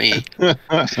worse than me.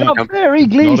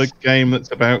 Sainte-Mere-Eglise. Not a game that's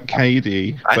about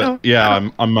KD. I But know. yeah,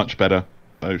 I'm much better.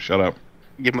 So shut up.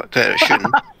 You're much better at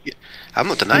shooting. I'm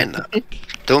not denying that.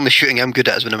 The only shooting I'm good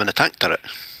at is when I'm in a tank turret.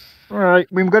 Right,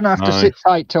 we're going to have to Aye. sit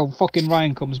tight till fucking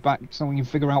Ryan comes back so we can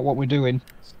figure out what we're doing.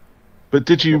 But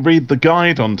did you read the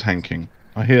guide on tanking?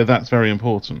 I hear that's very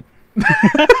important.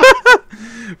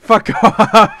 Fuck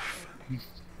off.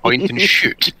 Point and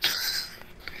shoot.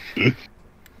 It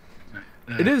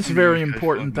is very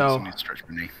important, though.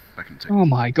 Oh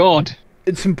my god.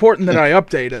 It's important that I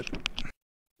update it.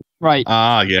 Right.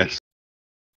 Ah, yes.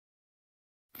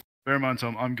 Bear in mind,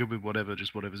 Tom, I'm good with whatever,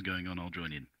 just whatever's going on, I'll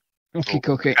join in. Okay,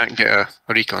 cookie. Can't get a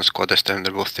recon squad this time,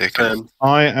 they're both taken.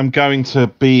 I am going to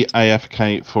be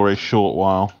AFK for a short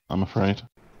while, I'm afraid.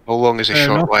 How long is a Fair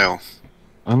short enough. while?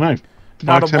 I don't know.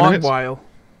 Not 5, a 10 long minutes? while.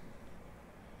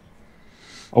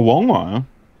 A long while?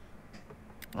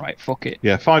 Right, fuck it.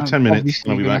 Yeah, 5, 10 minutes.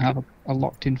 Obviously I'll be gonna back. have a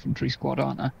locked infantry squad,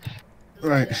 aren't I?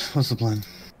 Right, what's the plan?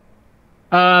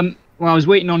 Well, I was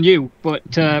waiting on you, but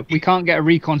we can't get a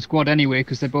recon squad anyway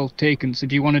because they're both taken. So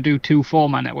do you want to do 2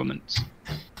 4-man elements?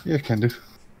 Yeah, can do.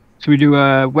 So we do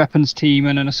a weapons team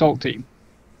and an assault team.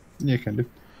 Yeah, can do.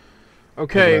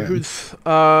 Okay,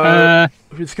 Right.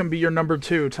 who's gonna be your number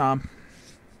 2, Tom?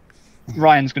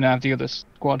 Ryan's gonna have the other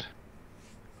squad.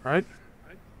 Right?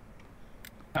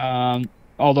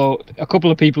 Although a couple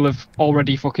of people have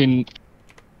already fucking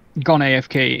gone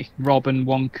AFK, Rob and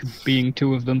Wonk being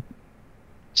 2 of them.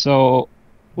 So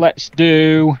let's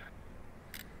do.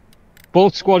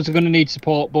 Both squads are going to need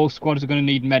support. Both squads are going to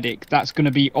need medic. That's going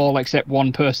to be all except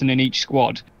 1 person in each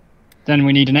squad. Then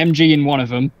we need an MG in one of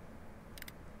them.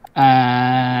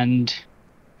 And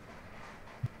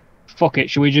fuck it,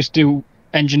 should we just do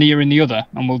engineer in the other,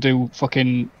 and we'll do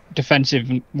fucking defensive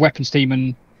and weapons team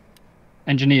and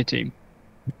engineer team.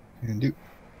 Can do.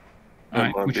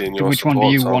 Alright, mind which being your one do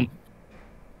support, you Tom. want?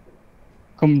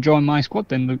 Come join my squad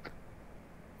then, Luke.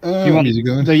 Do you want Easy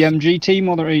going. the MG team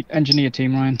or the engineer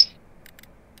team, Ryan?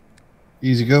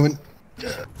 Easy going.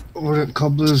 We're at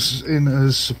Cobblers in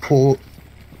as support.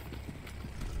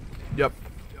 Yep.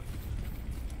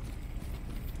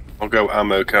 I'll go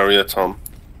ammo carrier, Tom.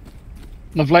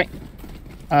 Lovely.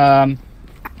 Right,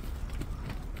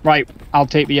 I'll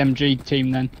take the MG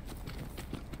team then.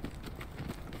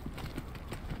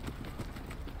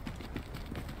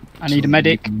 I need a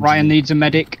medic, Ryan needs a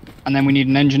medic, and then we need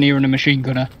an engineer and a machine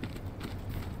gunner.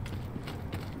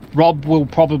 Rob will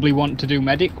probably want to do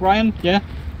medic, Ryan, yeah?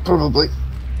 Probably.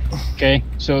 Okay,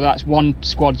 so that's 1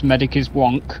 squad's medic is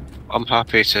Wonk. I'm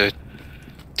happy to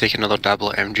take another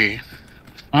dabble at MG.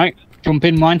 Alright, jump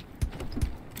in mine.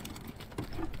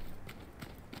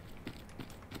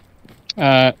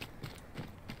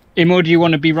 Imo, do you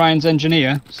want to be Ryan's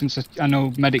engineer? Since I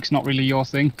know medic's not really your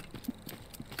thing.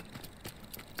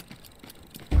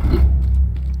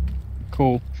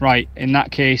 Cool. Right, in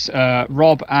that case,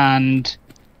 Rob and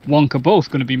Wonk are both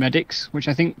going to be medics, which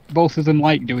I think both of them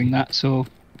like doing that, so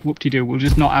whoop-de-doo, we'll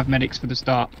just not have medics for the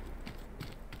start.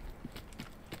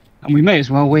 And we may as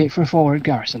well wait for a forward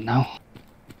garrison now.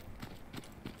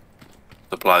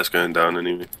 Supply's going down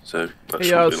anyway, so that Hey,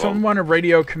 shouldn't be long. someone want to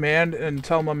radio command and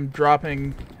tell them I'm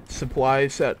dropping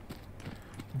supplies at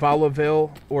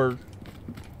Valaville, or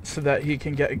so that he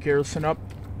can get a garrison up.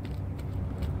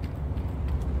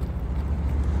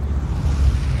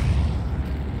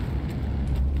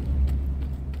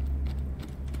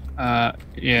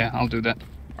 Yeah, I'll do that.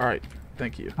 Alright,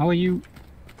 thank you. How are you?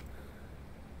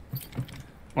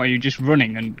 Why, are you just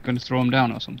running and going to throw them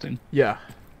down or something? Yeah.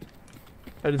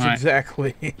 That is Alright.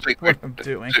 exactly what I'm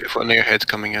doing. Foot on your head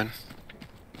coming in.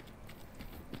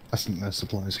 I think their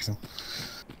supplies go.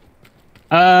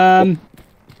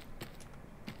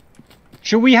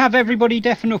 Shall we have everybody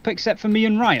deafen up except for me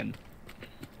and Ryan?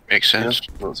 Makes sense.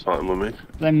 Yeah, that's fine with me.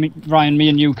 Then Ryan, me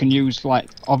and you can use, like,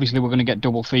 obviously we're going to get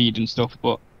double feed and stuff,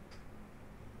 but...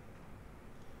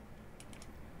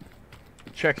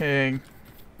 Checking.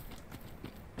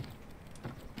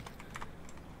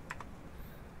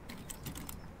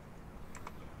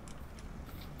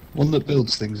 One that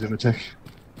builds things, Imatech.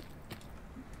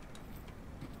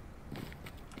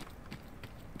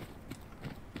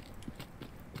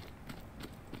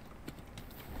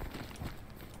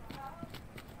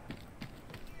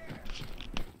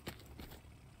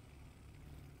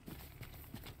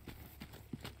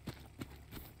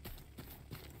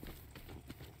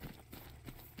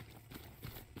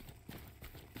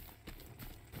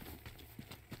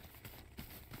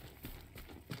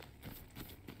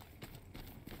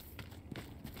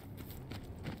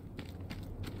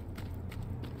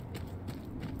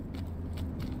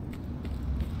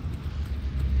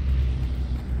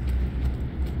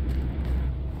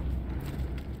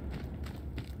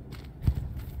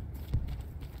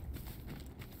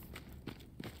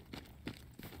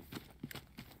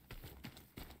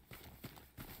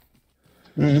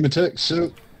 Imatech,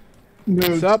 so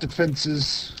nodes,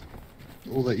 defenses,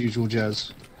 all that usual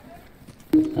jazz.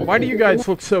 Why do you guys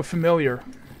look so familiar?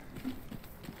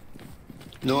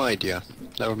 No idea.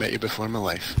 Never met you before in my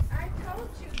life. I told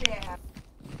you that.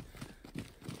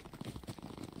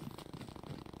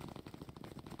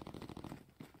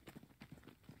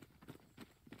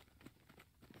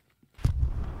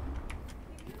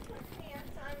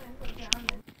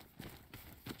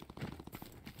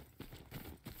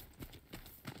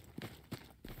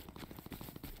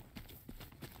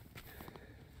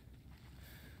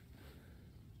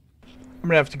 I'm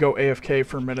gonna have to go AFK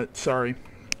for a minute, sorry.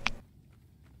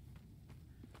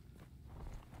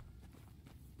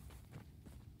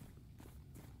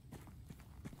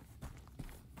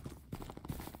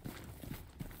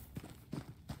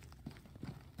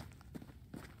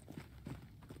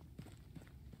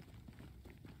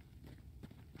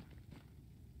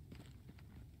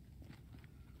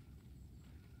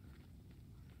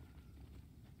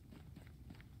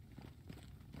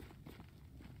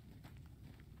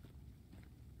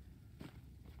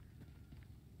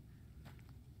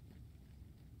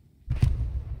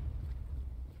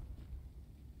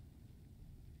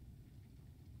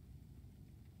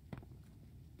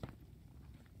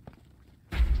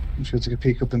 I'm just going to take a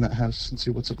peek up in that house and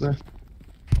see what's up there.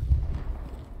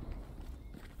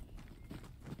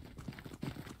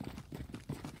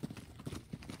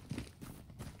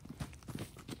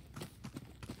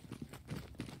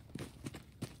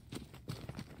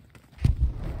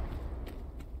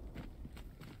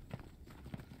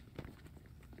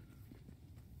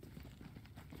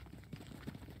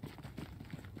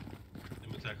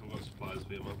 Imatech, I've got supplies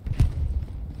for you, man.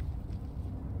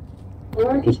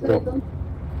 Just drop.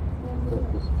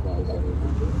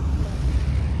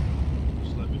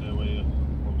 Just let me know where you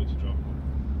want me to drop.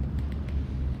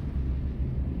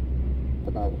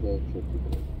 About here should be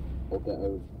good. I'll get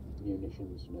a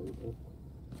munitions notebook.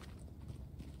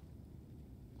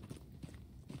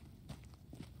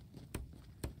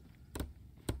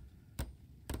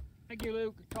 Thank you,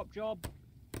 Luke. Top job.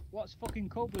 What's fucking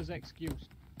Cobler's excuse?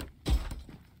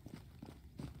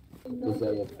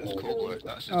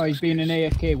 Oh, he's been an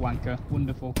AFK wanker.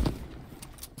 Wonderful.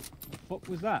 The fuck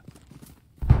was that?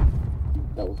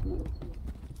 That was me.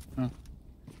 Huh.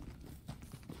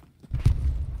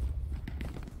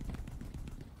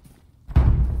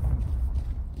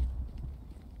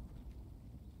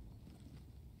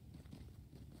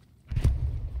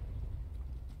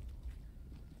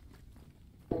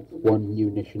 One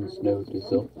munitions node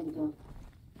is up.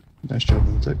 Nice job,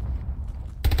 Imatech.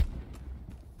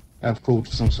 I've called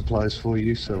for some supplies for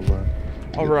you, so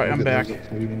Alright, I'm back.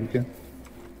 For you when you can.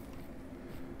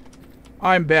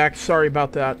 I'm back, sorry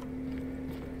about that.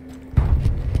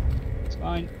 It's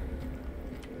fine.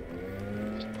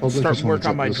 Start work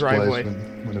on my driveway.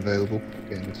 When available.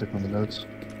 Again, you click on the notes.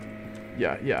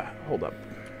 Yeah, hold up.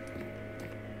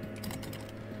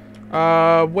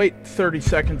 Wait 30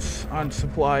 seconds on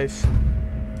supplies.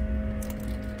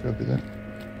 Copy that.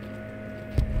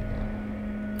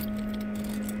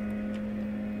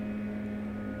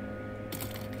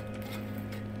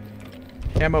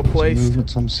 Ammo placed.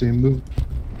 Movements, I'm seeing move.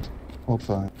 Hold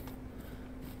fire.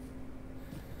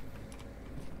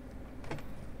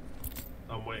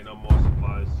 I'm waiting on more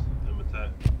supplies.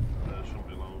 Imatech. Shouldn't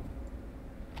be long.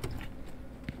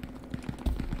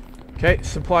 Okay,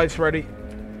 supplies ready.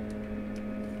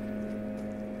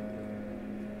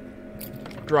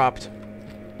 Dropped.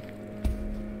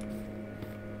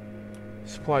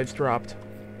 Supplies dropped.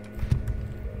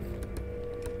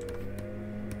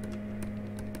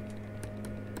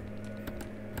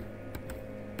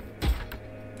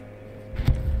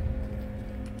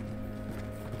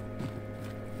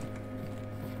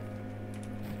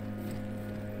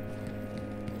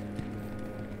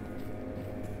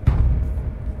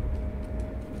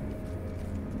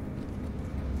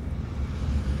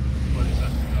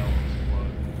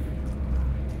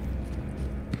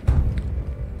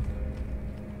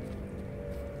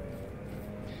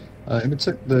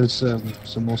 Imitek, there's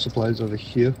some more supplies over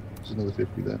here. There's another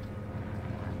 50 there.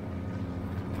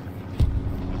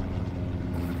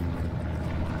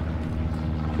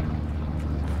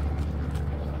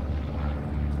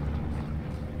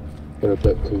 They're a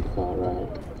bit too far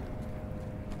out.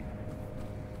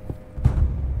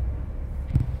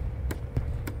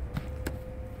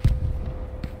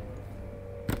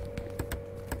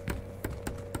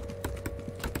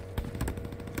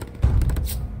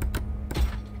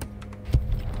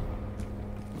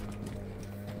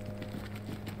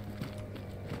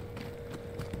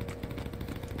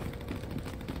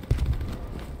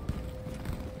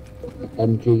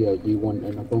 MG, are you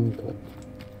wanting a bunker?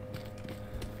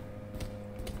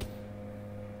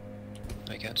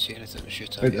 I can't see anything to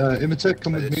shoot at. Wait, Imitek,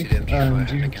 come I with did me. see them shoot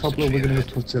Do you against the Cobbler, tree we're going to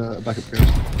ahead. put a backup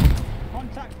garrison.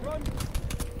 Contact run!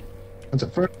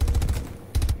 Contact front.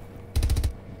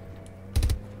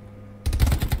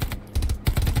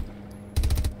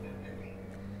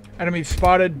 Enemy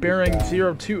spotted bearing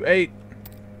 028.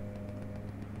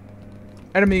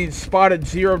 Enemy spotted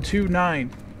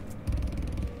 029.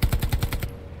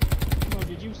 No,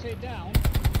 did you say down?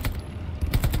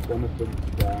 One of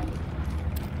them's down.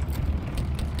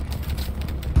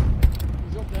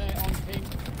 He's up there on ping.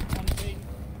 On ping.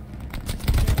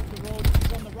 Straight up the road.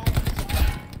 He's on the right hand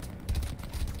side.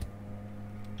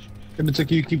 Imitek,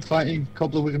 you keep fighting.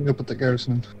 Cobbler, we're going to go put the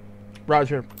garrison in.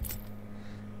 Roger.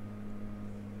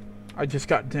 I just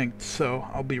got dinked, so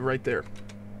I'll be right there.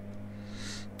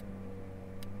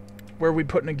 Where are we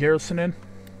putting a garrison in?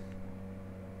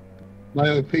 My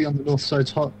OP on the north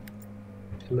side's hot.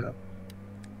 Chill it out.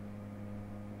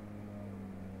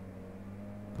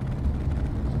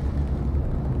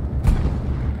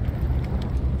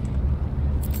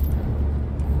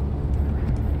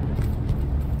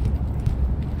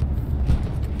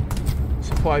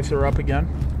 Supplies are up again.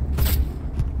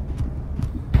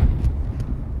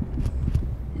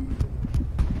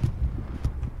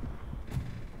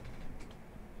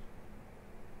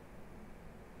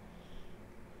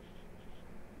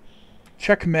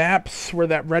 Check maps where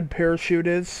that red parachute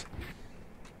is.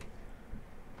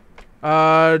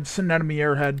 It's an enemy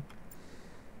airhead.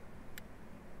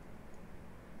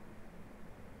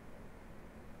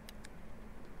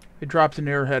 They dropped an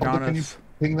airhead on Can you us.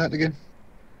 ping that again?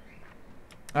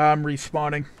 I'm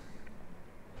respawning.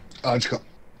 Oh, I just got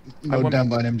mowed down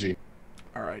by an MG.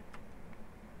 Alright.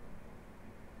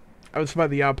 I was by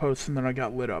the outpost and then I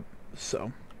got lit up,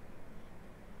 so.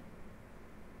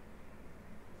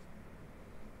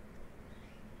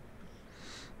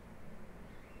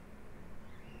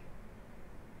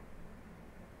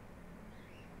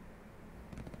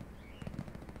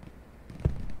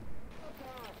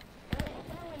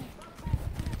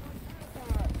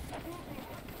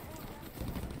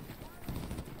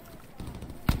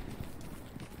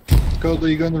 Cobbler,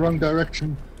 you're going the wrong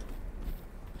direction.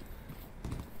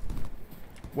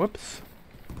 Whoops.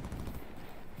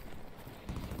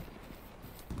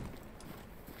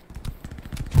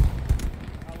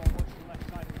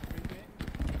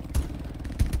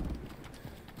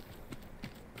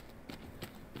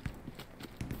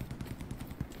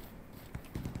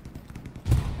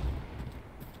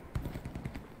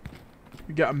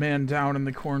 We got a man down in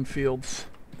the cornfields.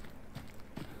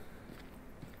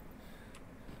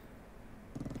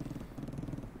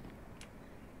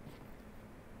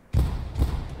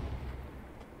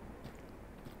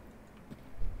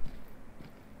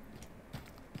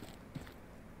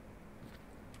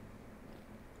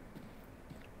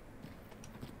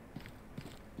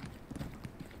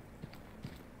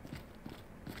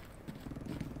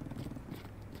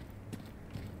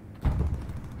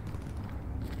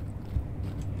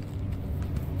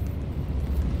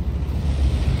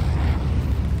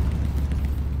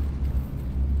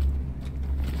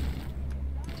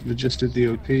 We just did the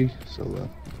OP, so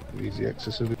easy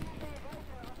access of it.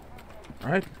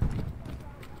 Alright.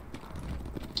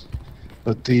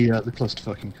 But the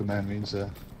clusterfucking command means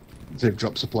they've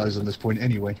dropped supplies on this point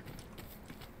anyway.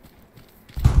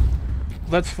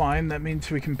 That's fine. That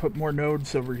means we can put more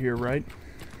nodes over here, right?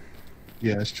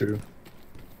 Yeah, that's true.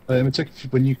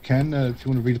 When you can, if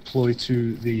you want to redeploy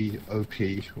to the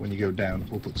OP when you go down,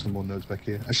 we'll put some more nodes back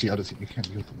here. Actually, I don't think you can.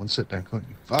 You can put one set down, can't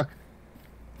you? Fuck.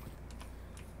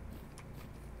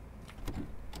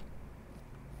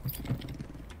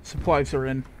 Supplies are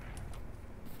in.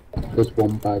 There's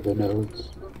one by the nodes.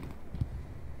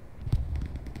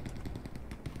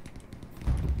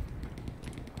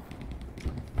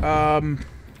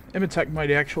 Imitek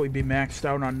might actually be maxed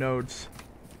out on nodes.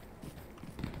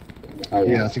 Oh,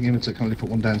 Yeah, I think Imitek can only put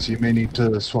one down, so you may need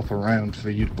to swap around for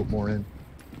you to put more in.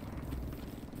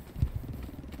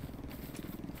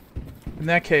 In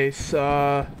that case,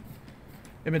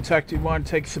 Imitech, do you want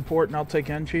to take support and I'll take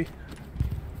NG?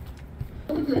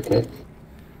 Okay.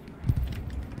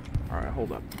 Alright,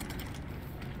 hold up.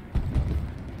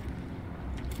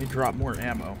 Let me drop more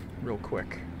ammo real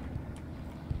quick.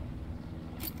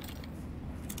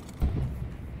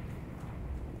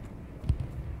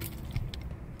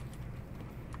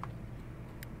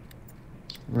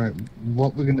 Right,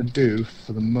 what we're going to do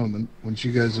for the moment, once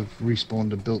you guys have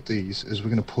respawned and built these, is we're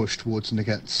going to push towards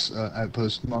Naget's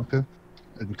outpost marker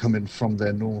and come in from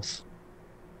their north.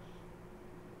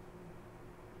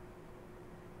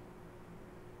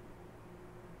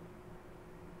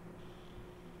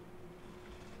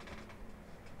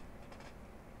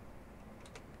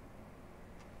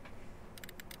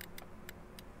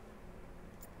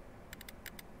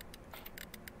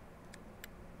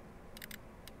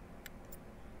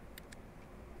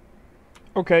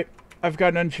 Okay, I've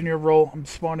got an engineer role. I'm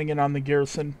spawning in on the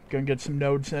garrison. Gonna get some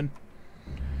nodes in.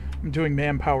 I'm doing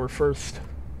manpower first.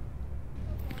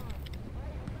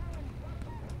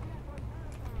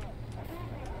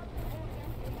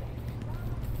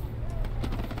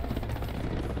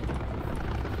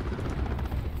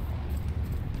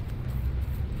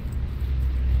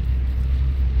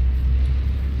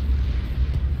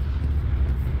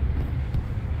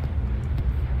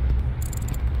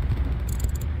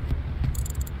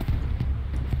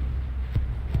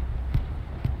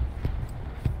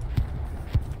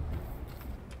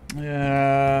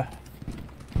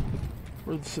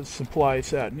 Where's the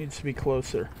supplies at? Needs to be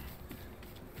closer.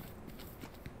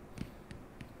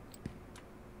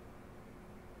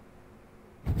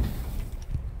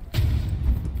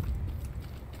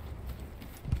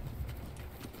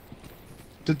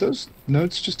 Did those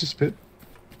nodes just disappear?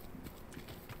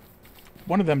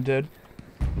 One of them did.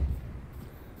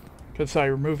 Because I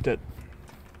removed it.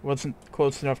 Wasn't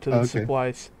close enough to the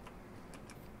supplies.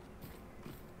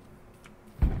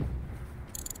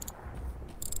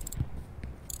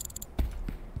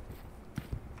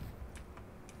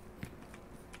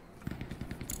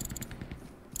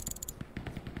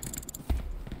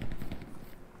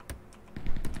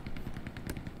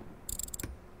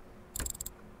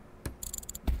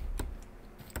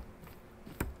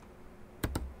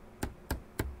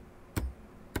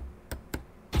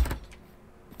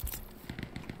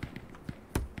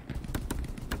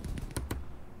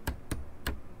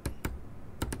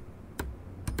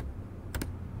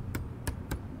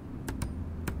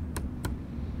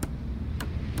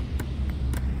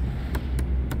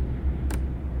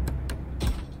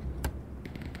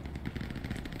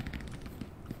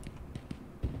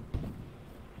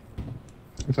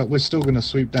 In fact, we're still going to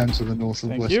sweep down to the north of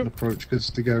Thank western you. approach because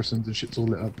the garrisons and shit's all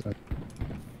lit up there.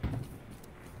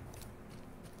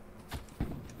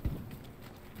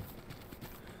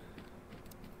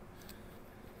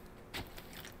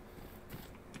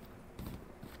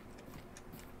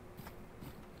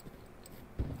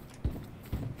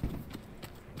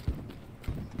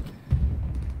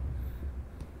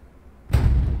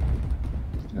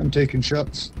 I'm taking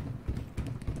shots.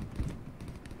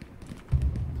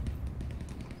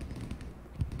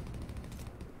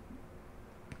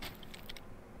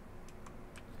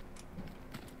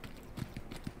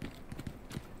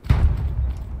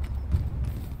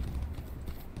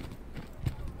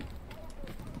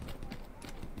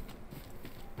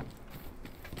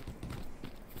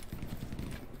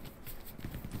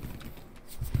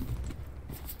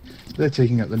 They're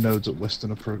taking out the nodes at western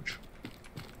approach.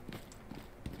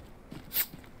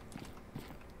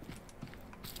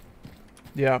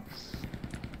 Yeah.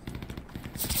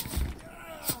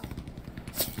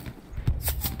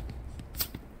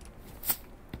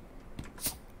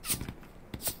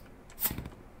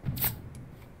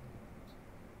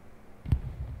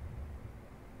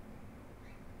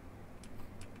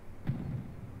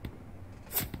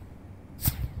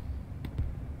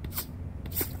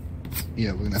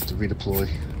 Yeah, we're going to have to redeploy.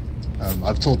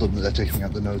 I've told them that they're taking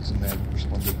out the nodes and they haven't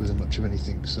responded with much of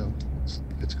anything, so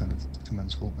it's kind of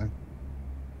command's fault now.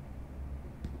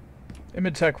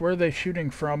 Imitech, where are they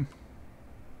shooting from?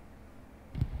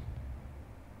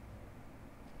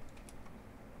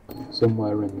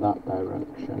 Somewhere in that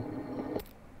direction.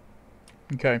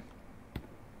 Okay.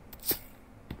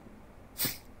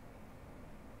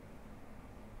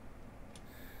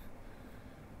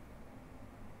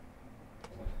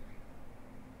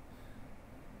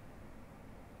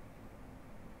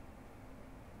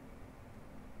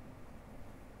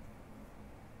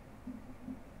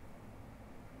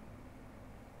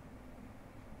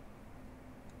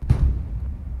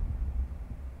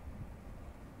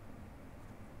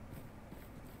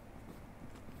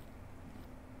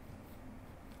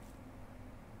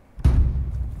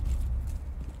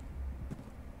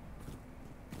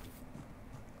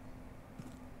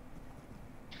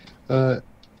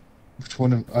 Which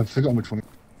one? I've forgotten which one.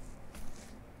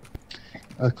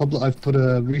 I've put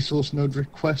a resource node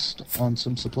request on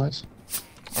some supplies.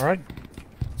 Alright.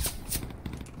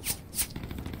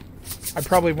 I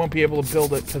probably won't be able to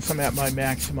build it because I'm at my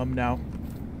maximum now.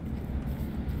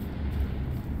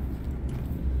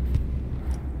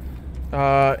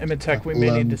 Imitech, we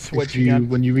may need to switch again.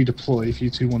 When you redeploy, if you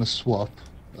two want to swap,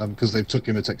 because they've took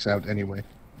Imitechs out anyway.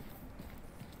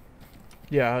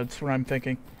 Yeah, that's what I'm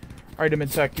thinking. Alright,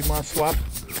 Imitech, you want to swap?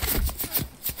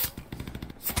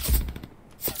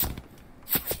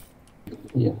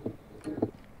 Yeah.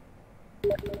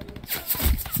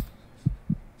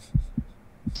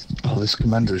 Oh, this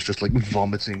commander is just like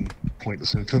vomiting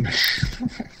pointless information.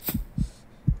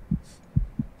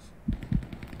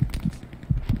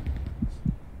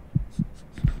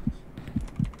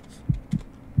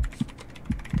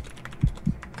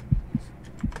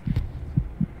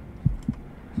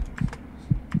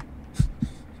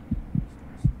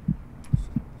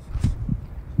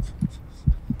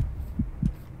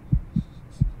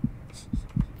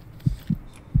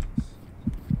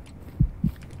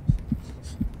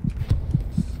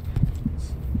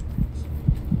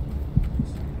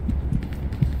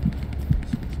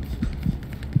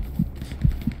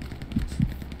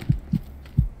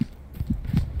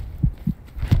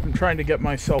 Trying to get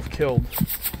myself killed.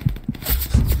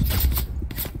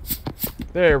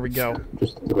 There we go.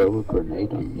 Just throw a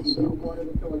grenade on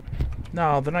yourself.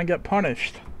 No, then I get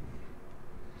punished.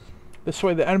 This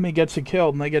way the enemy gets a kill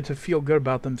and they get to feel good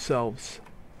about themselves.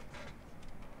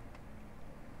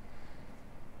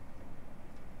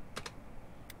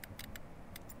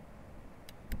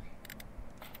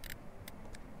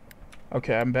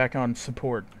 Okay, I'm back on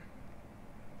support.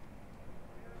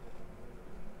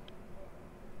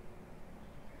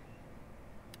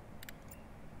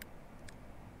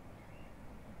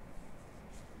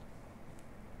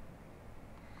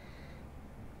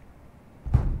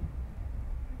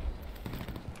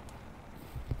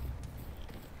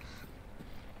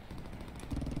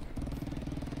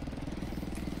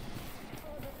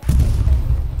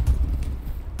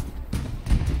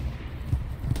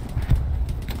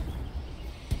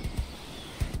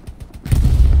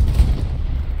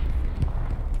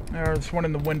 There's one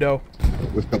in the window.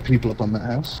 We've got people up on that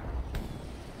house.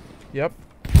 Yep.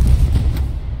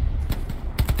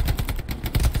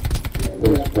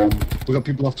 We've got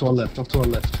people off to our left,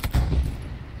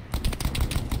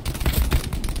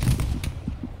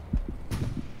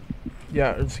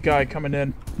 Yeah, there's a guy coming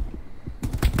in.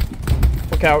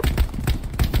 Look out.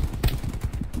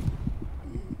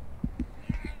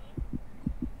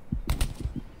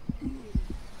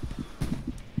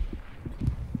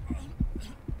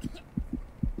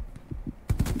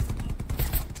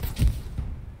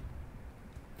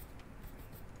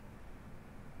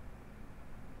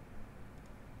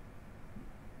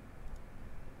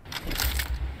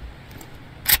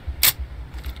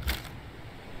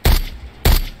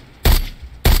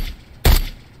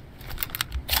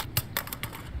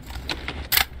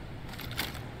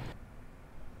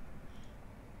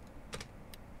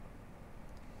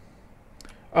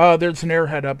 There's an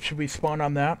airhead up. Should we spawn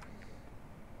on that?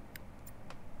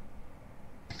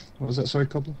 What was that? Sorry,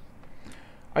 Cobbler?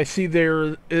 I see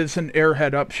there is an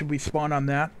airhead up. Should we spawn on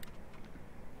that?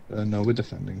 No, we're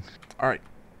defending. Alright.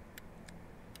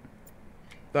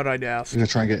 Thought I'd ask. We're going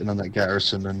to try and get in on that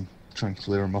garrison and try and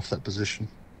clear them off that position.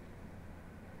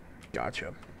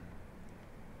 Gotcha.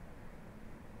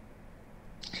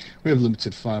 We have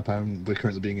limited firepower and we're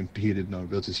currently being impeded in our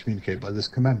ability to communicate by this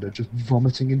commander just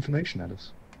vomiting information at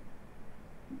us.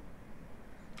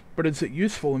 But is it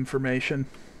useful information?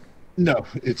 No,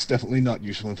 it's definitely not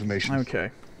useful information. Okay.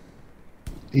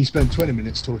 He spent 20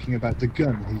 minutes talking about the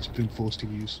gun he's been forced to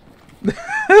use.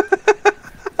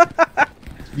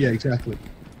 Yeah, exactly.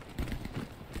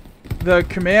 The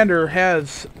commander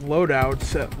has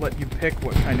loadouts that let you pick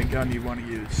what kind of gun you want to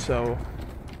use, so...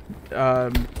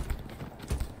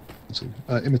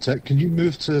 Imitech, can you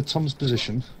move to Tom's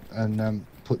position and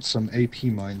put some AP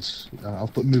mines? I'll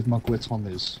move mark where Tom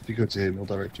is. If you go to him, he'll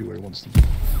direct you where he wants them.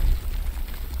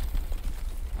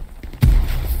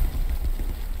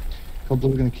 Probably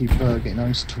we're going to keep getting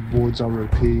eyes towards our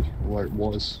OP, where it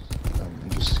was,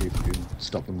 and just see if we can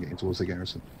stop them getting towards the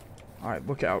garrison. Alright,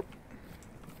 look out.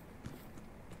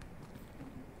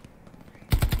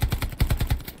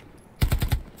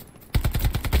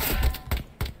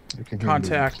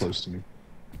 Contact. Close to me.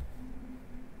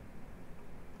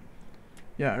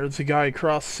 Yeah, there's a guy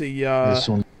across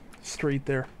the street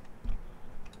there.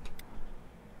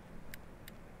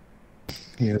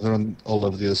 Yeah, they're on all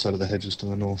over the other side of the hedges to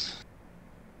the north.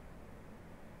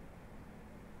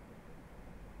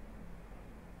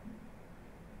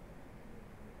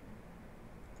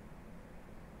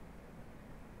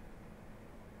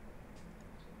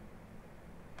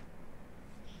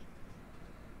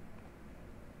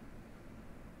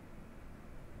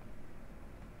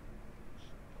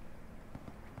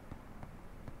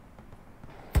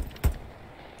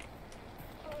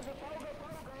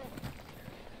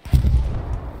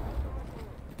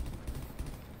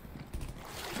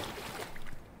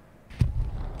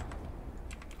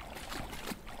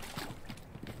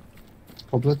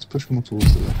 Probably let's push more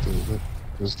towards the left a little bit,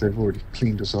 because they've already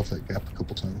cleaned us off that gap a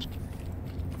couple times.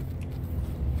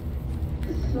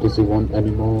 Does he want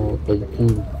any more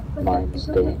AP mines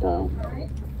going down?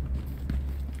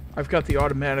 I've got the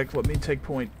automatic. Let me take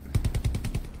point.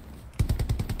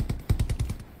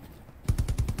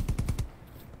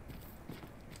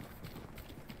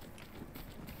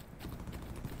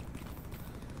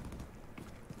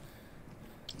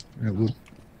 Yeah, we'll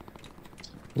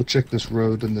check this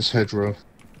road and this hedgerow,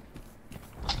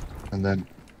 and then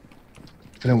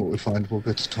depending on what we find, we'll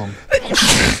get to Tom.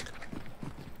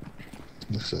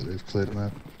 Looks like they've cleared him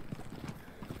out.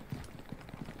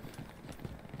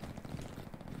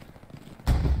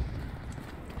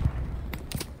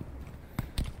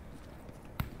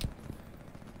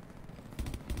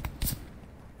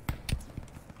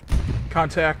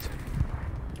 Contact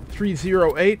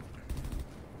 308.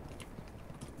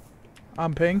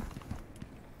 I'm ping.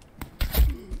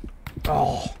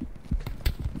 Oh.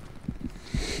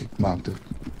 Marked it.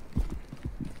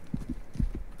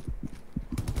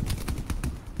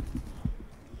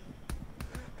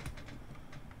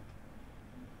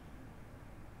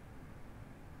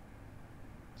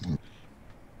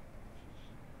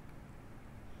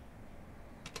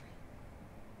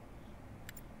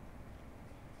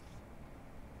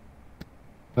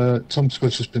 Tom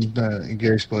Squid's just been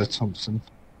engaged by a Thompson,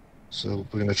 so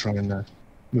we're going to try and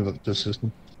move up the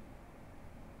system.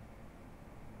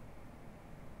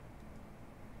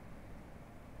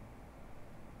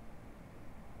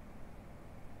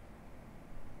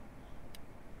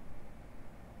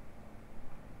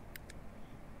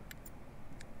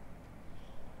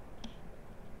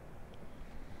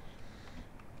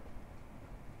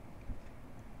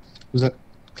 Was that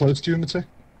close to you, Matej?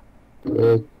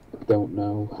 Don't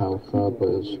know how far, but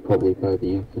it was probably by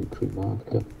the infantry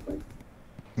marker.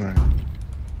 Right.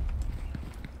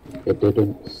 It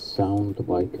didn't sound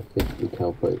like a 50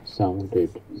 cal, but it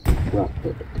sounded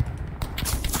rapid.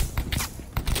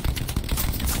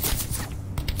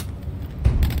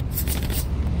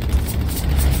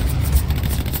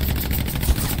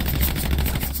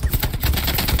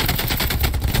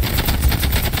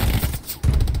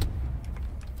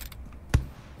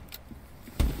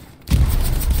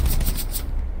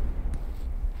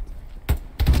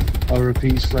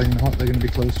 ROP's flying hot, they're going to be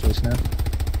close to us now.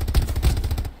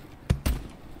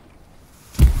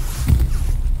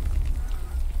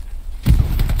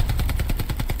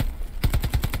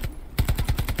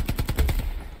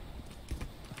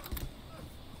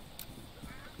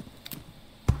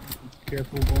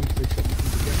 Careful, once they shut me from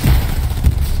the gap.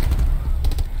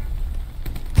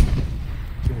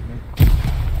 Cheers, mate.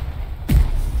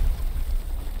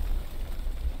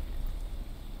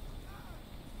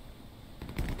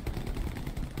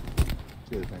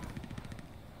 Cheers, mate.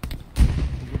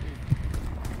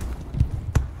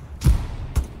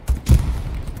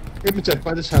 Give me check,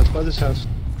 by this house, by this house.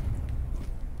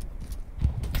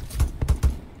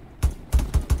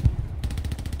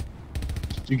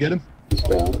 Did you get him? He's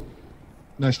down.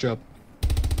 Nice job.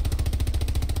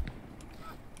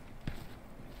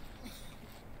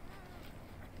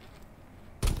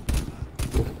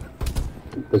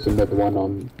 There's another one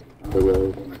on the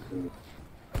road.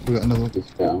 We got another one. He's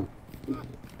down.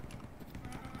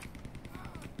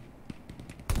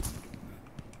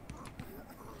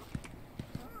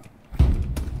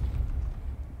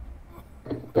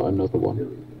 Got another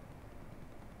one.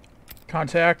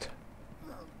 Contact.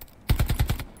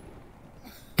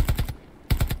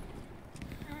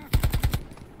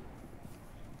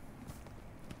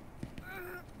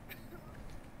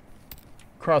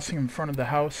 Crossing in front of the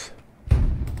house.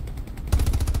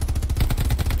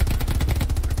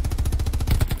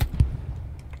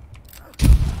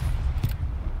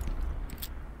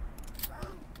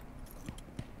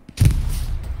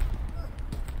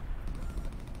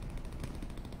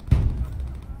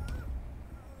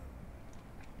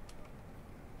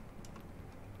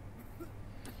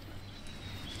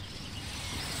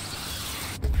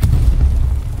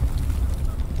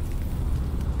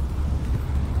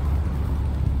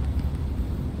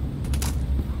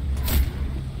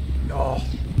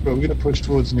 But we're going to push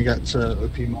towards and we got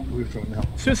OP mark roof right now.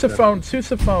 Sousaphone,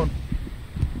 sousaphone.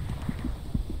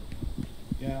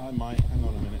 Yeah, I might. Hang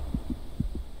on a minute.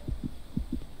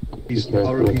 He's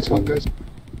ROP's hot, guys.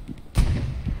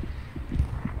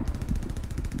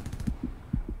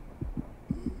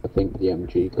 I think the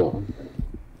MG got him.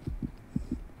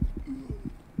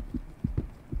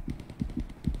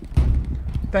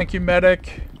 Thank you,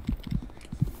 medic.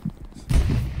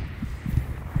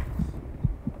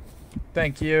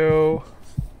 Thank you.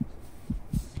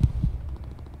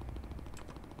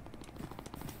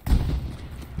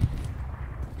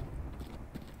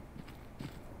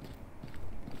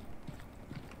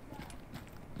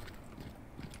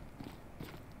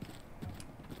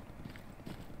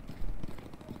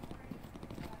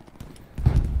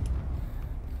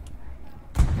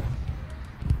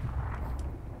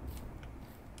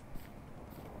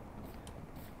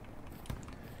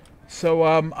 So,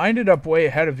 I ended up way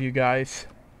ahead of you guys.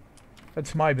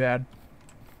 That's my bad.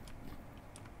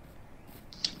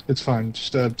 It's fine.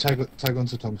 Just tag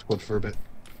onto Tom's squad for a bit.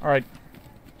 Alright.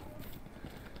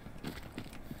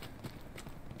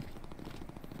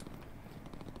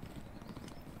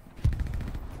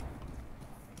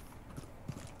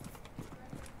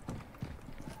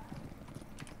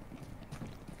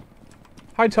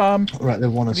 Hi, Tom. Right, they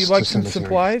want us Would you like to some cemetery.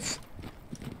 supplies?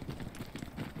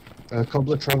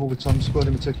 Cobbler, travel with Tom's squad.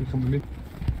 Imoteki, come with me.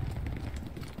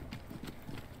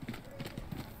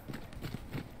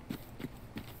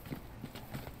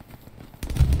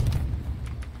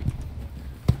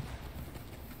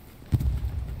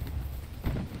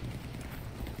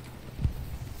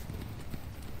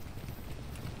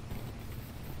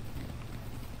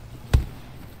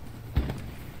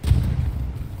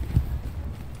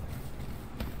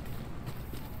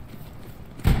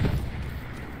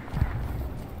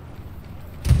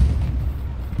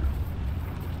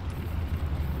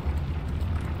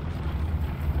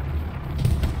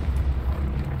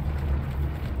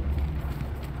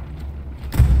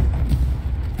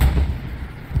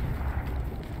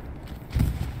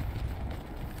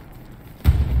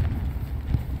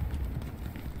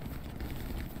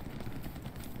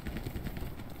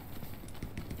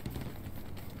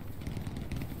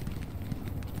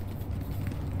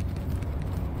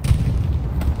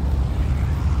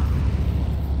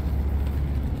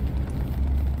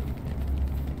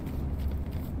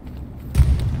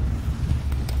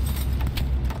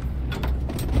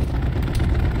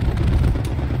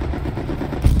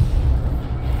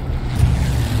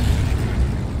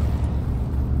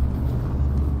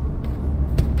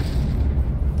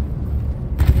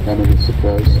 Enemy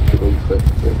supplies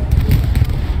 350.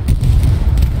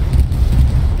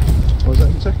 What was that,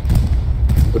 Imoteki?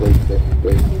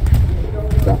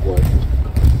 350. That way.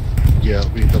 Yeah,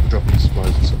 they'll be dropping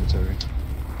supplies in cemetery.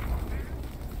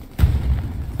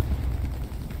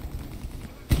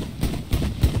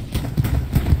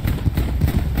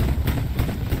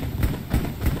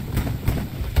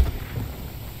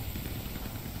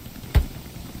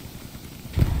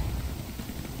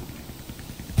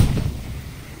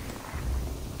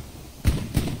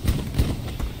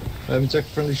 Imoteki,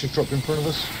 friendly should drop in front of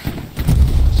us.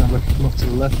 Sound like it come off to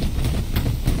the left.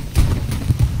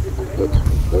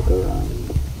 Let's look around.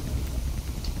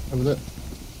 Over there.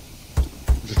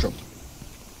 Just dropped.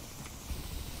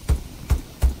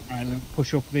 Alright, let's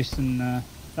push up this and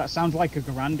that sounds like a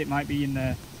Garand. It might be in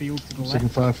the field to the Taking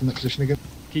left. fire from that position again.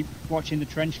 Keep watching the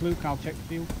trench, Luke. I'll check the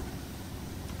field.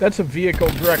 That's a vehicle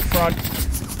direct front.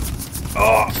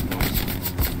 Oh!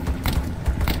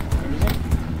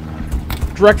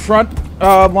 Direct front,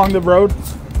 along the road.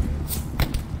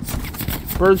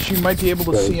 Birds, you might be able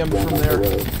to see him from there.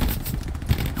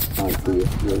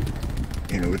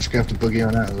 You know, we're just gonna have to boogie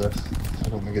on out of there. I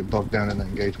don't want to get bogged down in that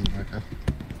engagement right now.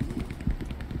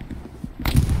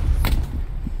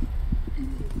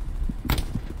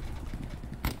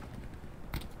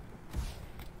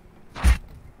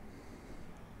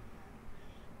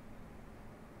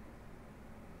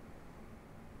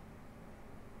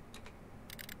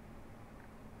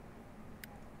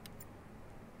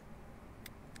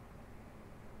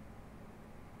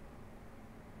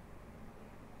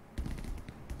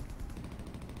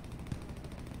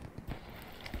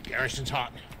 Garrison's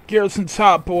hot. Garrison's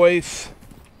hot, boys.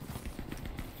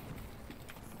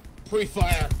 Free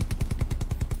fire.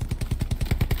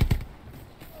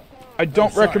 I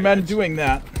don't sorry, recommend Ed. doing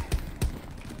that.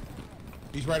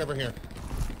 He's right over here.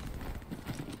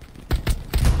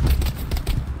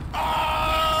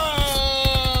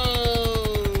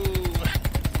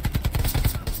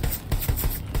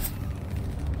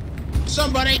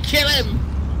 Somebody kill him!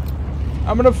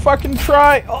 I'm gonna fucking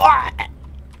try.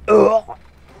 Ugh.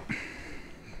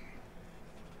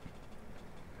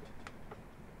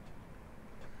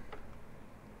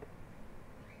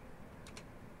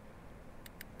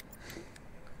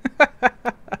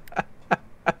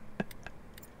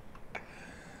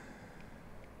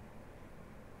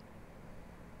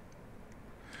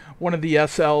 One of the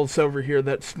SLs over here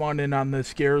that spawned in on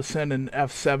this garrison in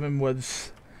F7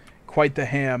 was quite the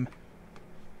ham.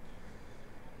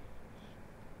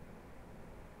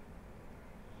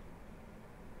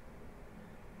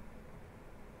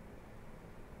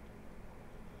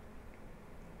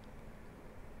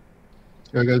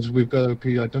 Yeah, guys, we've got OP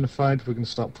identified. We're going to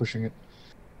start pushing it,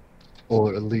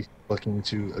 or at least looking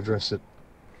to address it.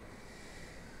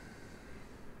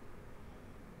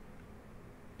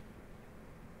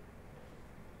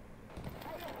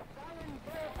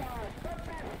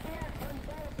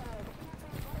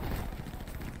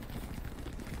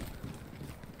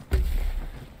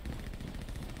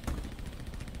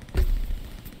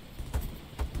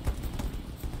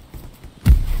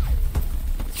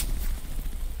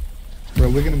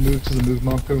 we're going to move to the move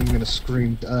marker and we're going to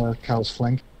screen Cal's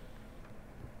flank.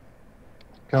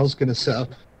 Cal's going to set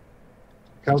up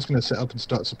and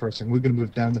start suppressing. We're going to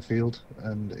move down the field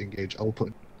and engage. I'll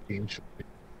put in.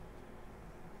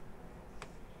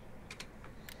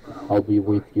 I'll be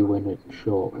with you in it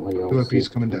shortly. I'll see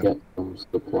if coming we down. get some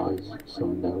supplies,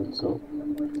 some notes up.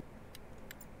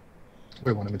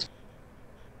 Wait 1 minute.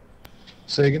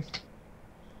 Say again?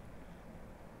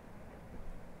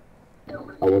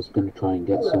 I was going to try and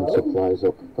get some supplies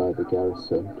up by the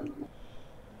garrison.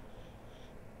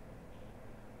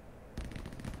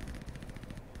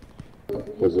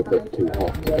 It was a bit too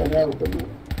hot to get to the mill.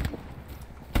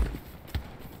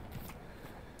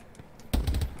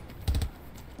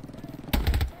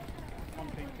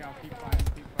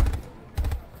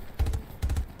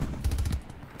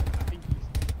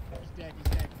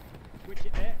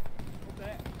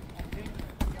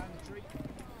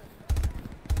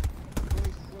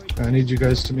 I need you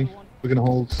guys to me. We're going to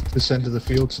hold this end of the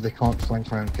field so they can't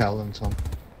flank around Cal and Tom.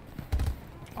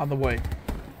 On the way.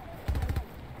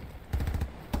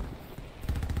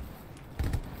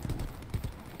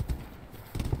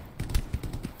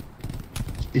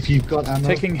 If you've got ammo,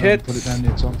 taking hits. Put it down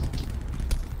near Tom.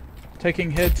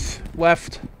 Taking hits.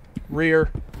 Left.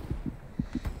 Rear.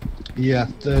 Yeah,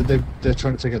 they're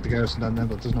trying to take out the garrison down there,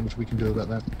 but there's not much we can do about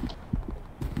that.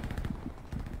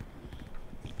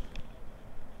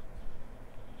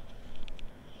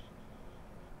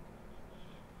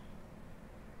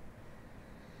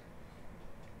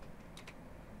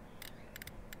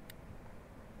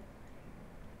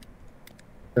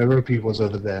 Their OP was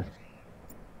over there.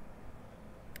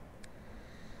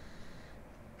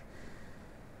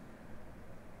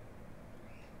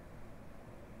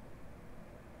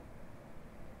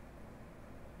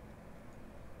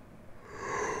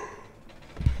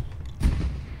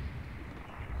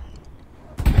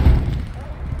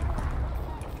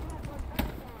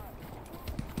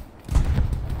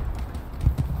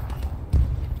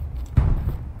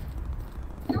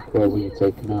 Where were you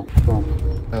taken out from?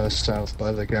 South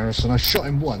by the garrison. I shot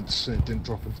him once, it didn't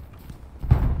drop him.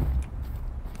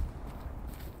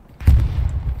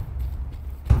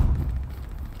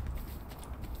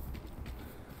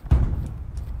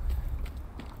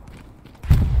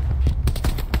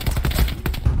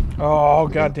 Oh,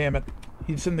 god damn it.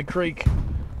 He's in the creek.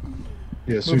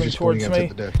 Yeah, moving towards me.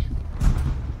 The deck.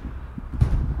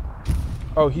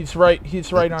 Oh, he's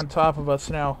right on top of us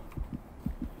now.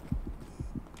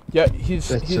 Yeah, he's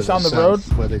on the road.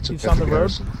 He's on the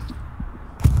road.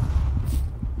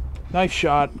 Nice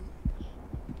shot.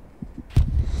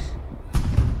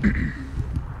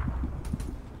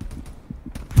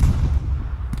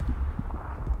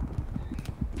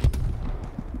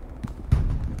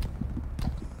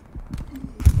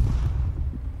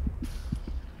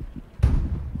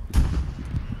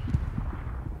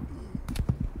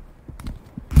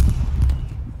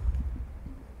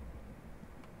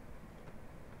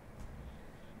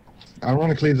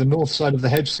 Ironically, the north side of the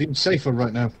hedge seems safer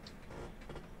right now.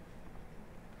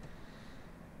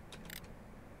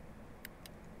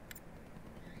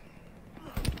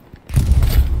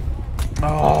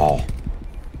 Oh!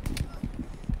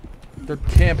 They're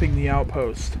camping the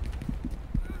outpost.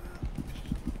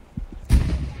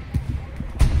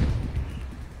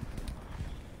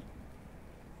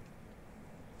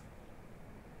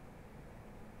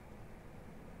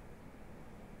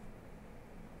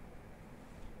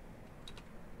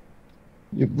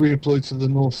 You've redeployed to the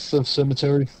north of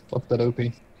Cemetery. Fuck that OP.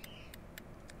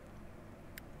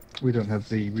 We don't have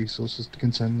the resources to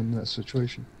contend in that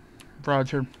situation.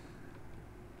 Roger.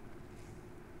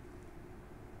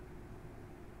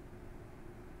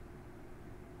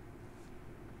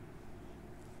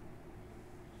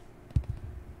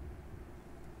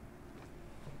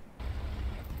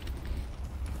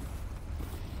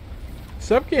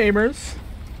 Sup, gamers?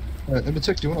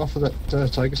 Imitek, do you want to offer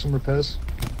that Tiger some repairs?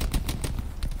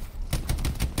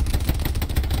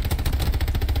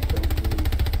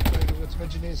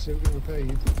 Engineers, so we're going to repair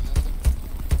you.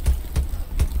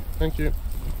 Thank you.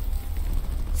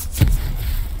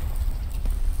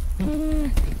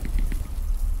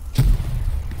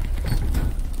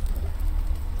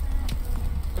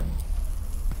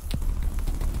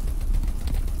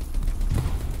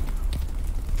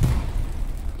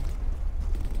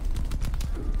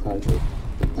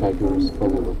 Tiger is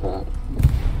fully repaired.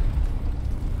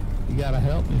 You gotta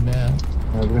help me, man.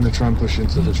 We're going to try and push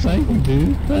into this. Thank you,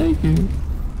 dude. Thank you.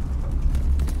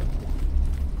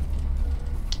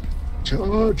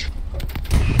 Charge!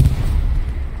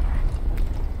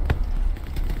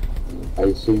 I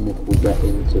assume if we get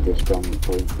into the strong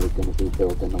point, we're going to be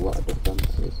building a lot of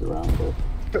defences around it.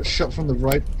 Got shot from the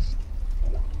right.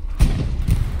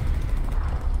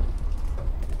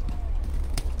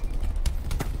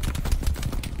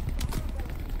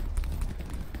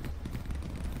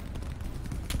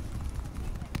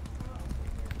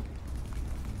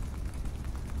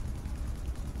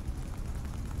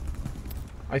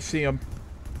 I see him.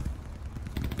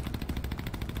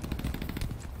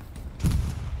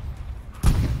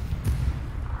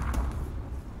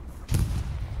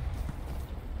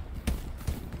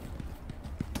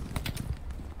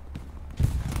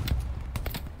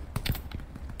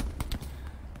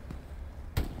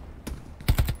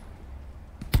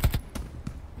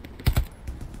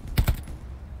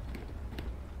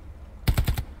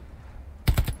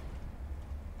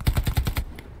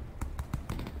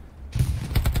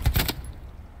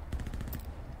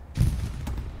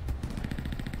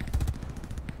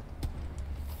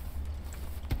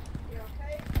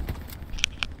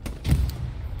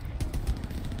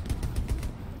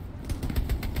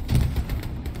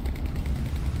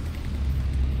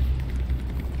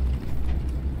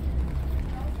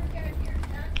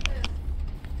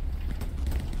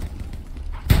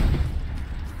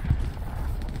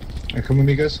 Come with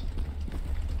me, guys.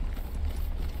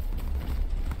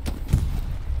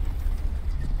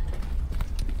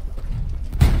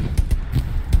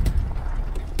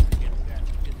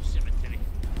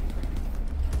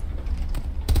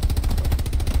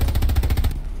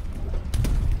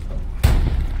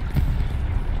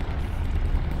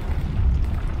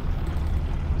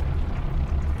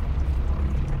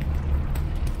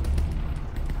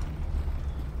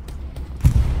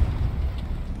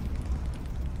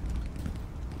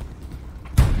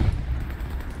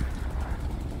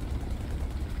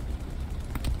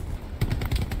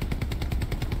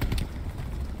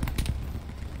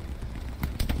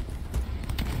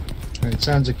 It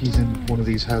sounds like he's in one of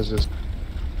these houses.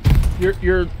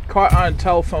 You're caught on a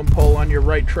telephone pole on your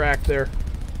right track there.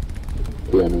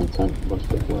 Yeah, no, tank must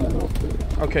be flying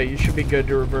off. Okay, you should be good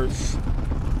to reverse.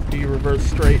 Do you reverse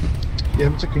straight?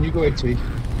 Yeah, so can you go AT?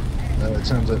 It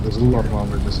sounds like there's a lot of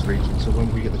armor in this region, so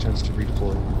when we get the chance to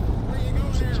redeploy,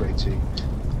 to AT.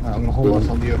 I'm going to hold off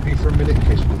on the OP for a minute in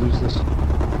case we lose this.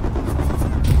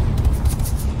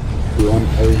 Do you want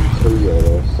AT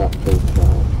or a satchel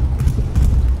charge?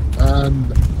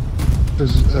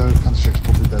 Because Counter-Strike's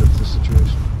probably better for this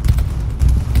situation.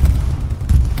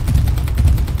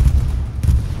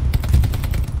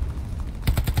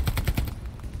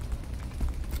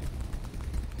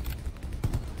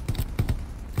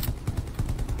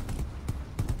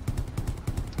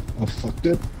 Oh, fucked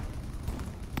it.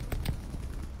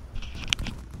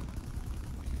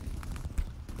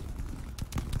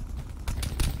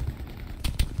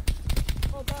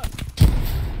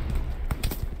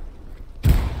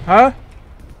 Huh?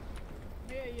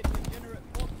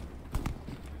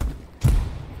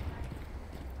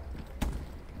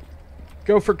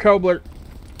 Go for Kobler.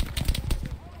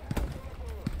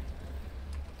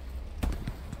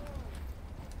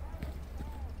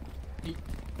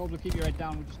 Kobler, keep your head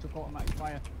down. We just took automatic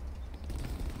fire.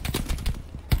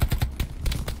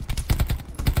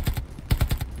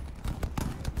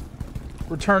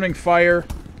 Returning fire.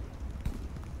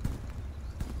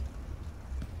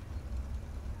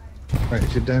 Right,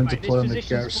 if you're down to play on the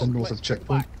garrison north of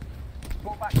checkpoint.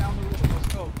 Go back down the road.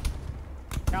 Let's go.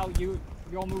 Cal, you're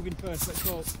moving first. Let's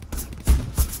go.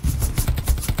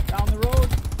 Down the road.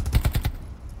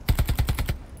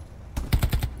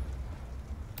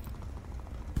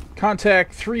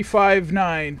 Contact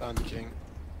 359. Bandaging.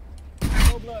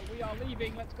 Kobler, we are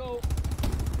leaving. Let's go.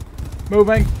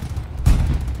 Moving.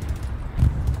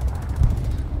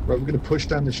 Right, we're going to push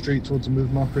down the street towards the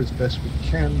move marker as best we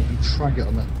can and try and get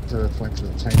on that flank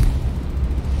of the tank.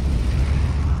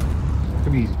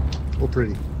 Could be easy, or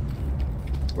pretty,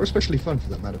 or especially fun for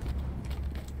that matter.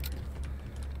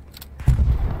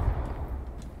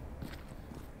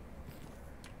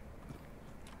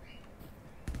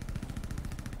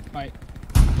 Right.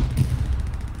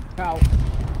 Cal,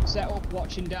 set up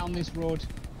watching down this road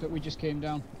that we just came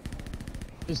down.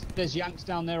 There's Yanks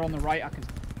down there on the right. I can.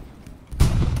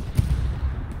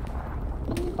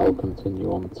 I'll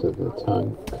continue on to the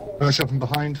tank. Push up from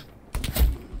behind.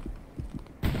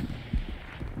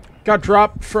 Got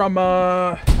dropped from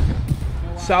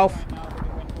south.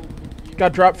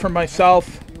 Got dropped from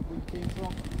myself.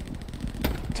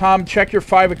 Tom, check your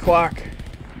 5 o'clock.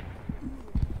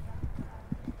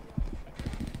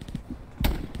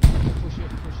 Push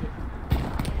it.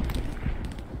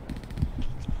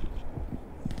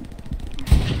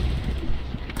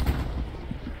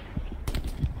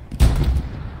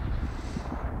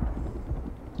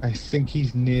 I think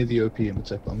he's near the OP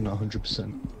Imatech, but I'm not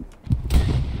 100%.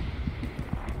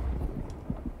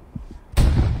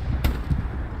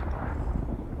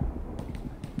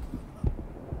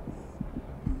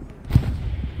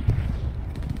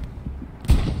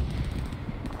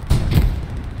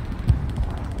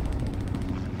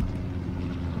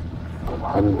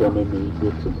 I'm gonna need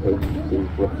you to ping the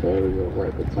rough area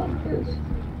where the tank is.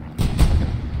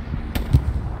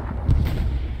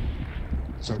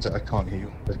 Sorry, I can't hear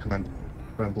you. The command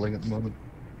rambling at the moment.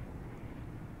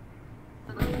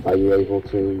 Are you able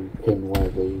to pin where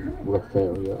the rough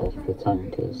area of the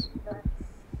tank is?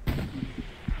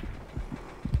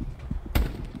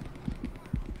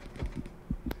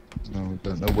 No, I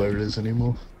don't know where it is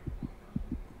anymore.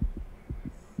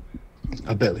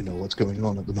 I barely know what's going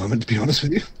on at the moment, to be honest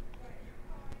with you.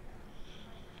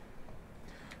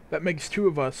 That makes two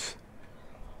of us.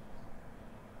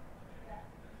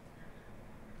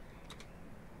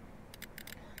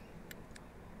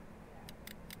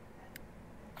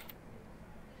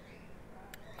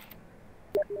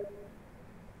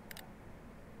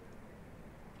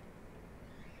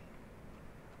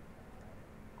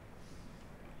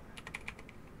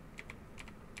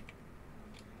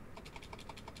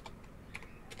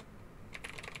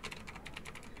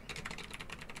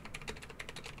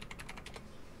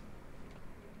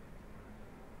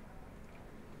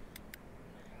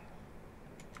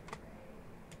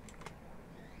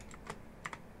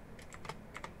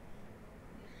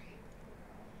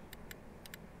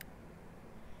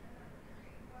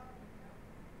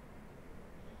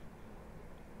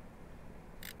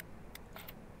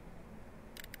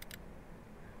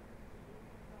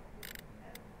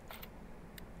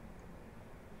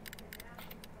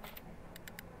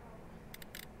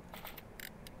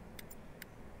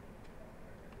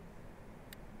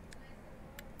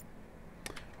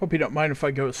 Hope you don't mind if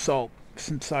I go assault,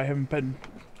 since I haven't been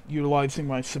utilizing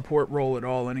my support role at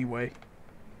all anyway.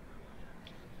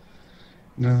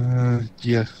 Yeah,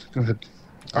 go ahead.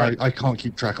 Alright. I can't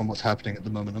keep track on what's happening at the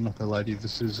moment, I'm not gonna lie to you,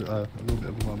 this is a little bit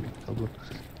overwhelming.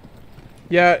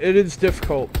 Yeah, it is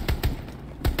difficult.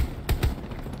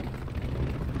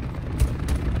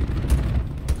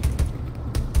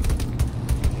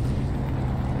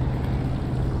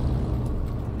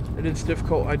 It is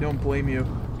difficult, I don't blame you.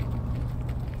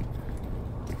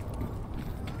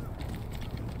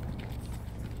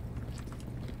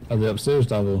 Are they upstairs,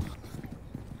 Davo?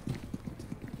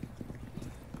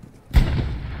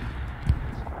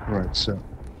 Right, so.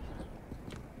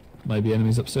 Maybe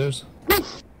enemies upstairs?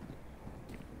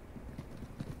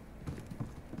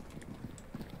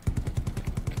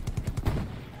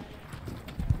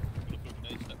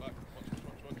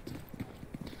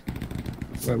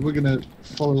 Right, we're gonna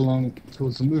follow along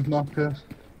towards the move marker,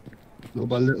 little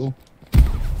by little.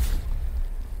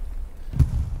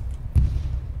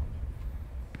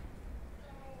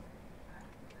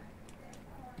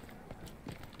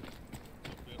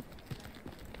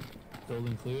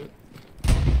 Building clear.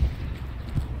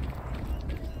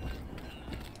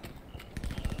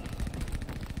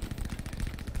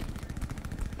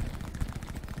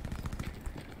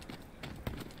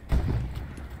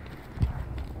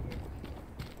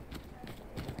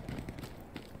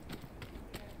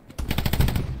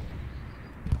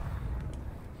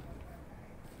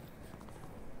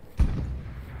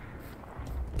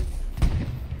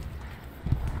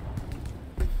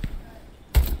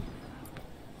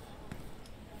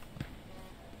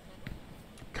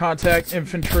 Contact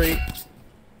infantry.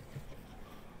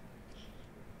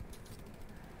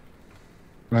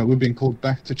 Right, we're being called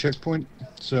back to checkpoint,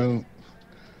 so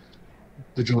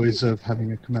the joys of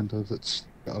having a commander that's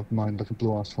got a mind like a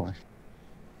blue-ass fly.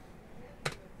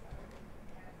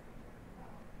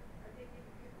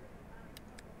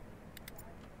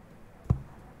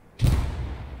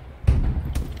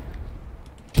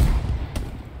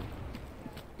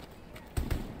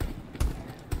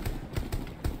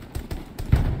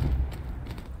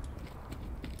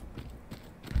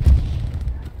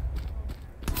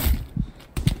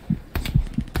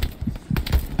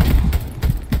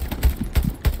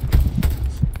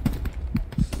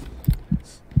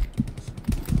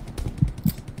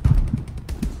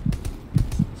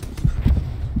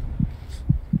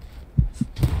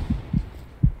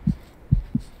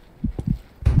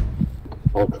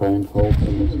 I'll try and hold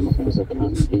them as much as I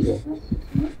can here.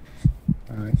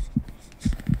 Alright.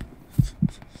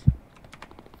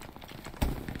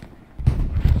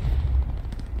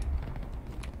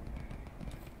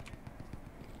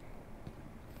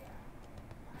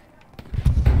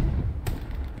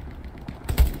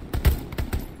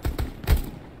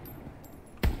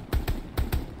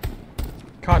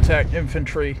 Contact Tech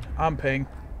infantry on ping.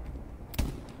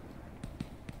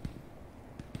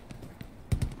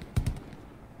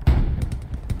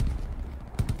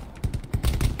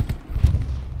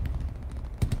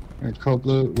 Alright,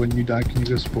 Cobbler, when you die, can you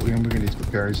go support again? We're gonna need to put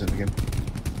Garys in again.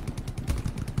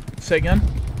 Say again?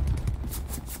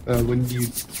 When you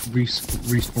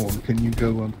respawn, can you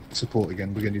go support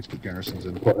again? We're gonna need to put garrisons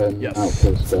in. Put an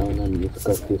outpost down and you've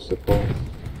got your support.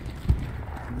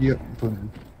 Yep, put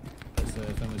in. That's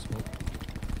family smoke.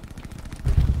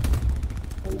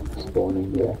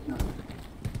 Spawning, yeah.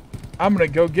 I'm gonna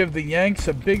go give the Yanks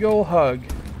a big ol' hug.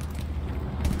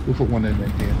 We'll put one in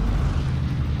here.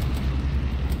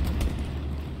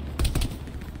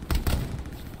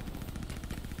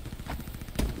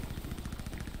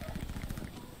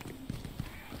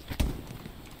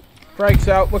 Frank's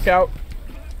out, look out.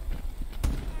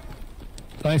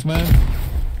 Thanks, man.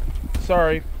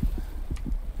 Sorry.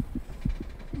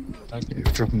 Okay,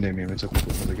 drop him near me, I'm gonna put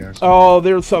the garrison. Oh,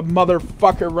 there's a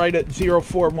motherfucker right at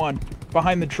 041.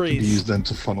 Behind the trees. Use them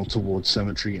to funnel towards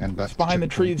cemetery and back. It's behind the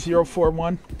trees,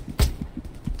 041.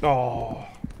 Oh.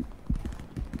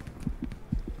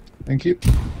 Thank you.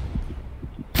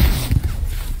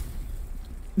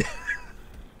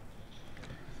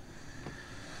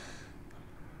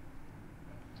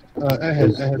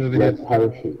 Ahead over here.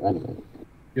 Parachute, anyway.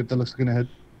 Yep, that looks like an ahead.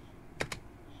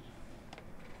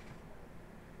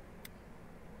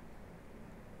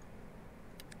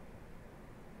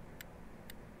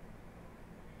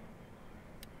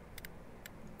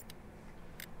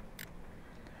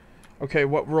 Okay,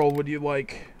 what role would you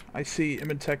like? I see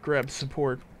Imintech grab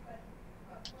support.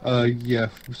 Yeah,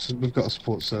 so we've got a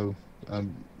support, so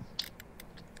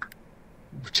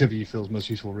whichever you feel is most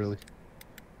useful, really.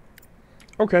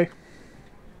 Okay.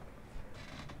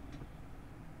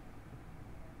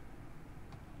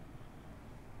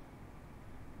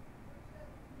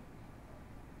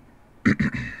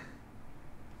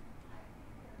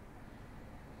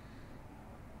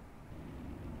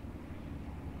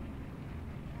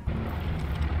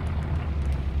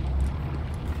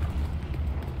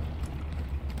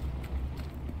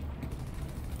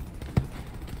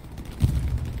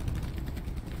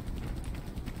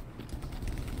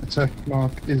 Attack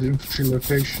mark is infantry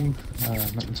location.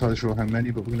 Not entirely sure how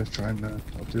many, but we're going to try and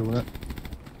I'll deal with that.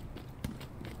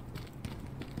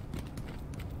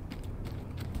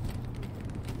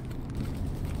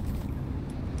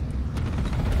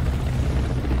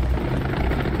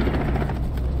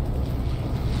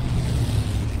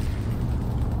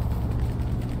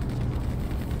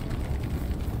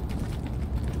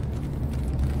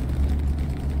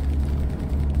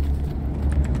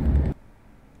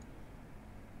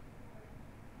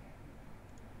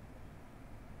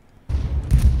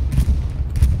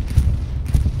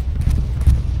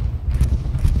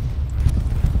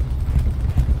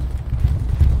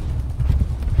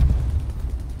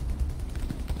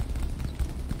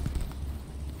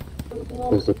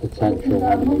 There's a potential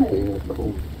enemy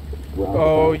vehicle.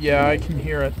 Oh, yeah, I can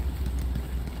hear it.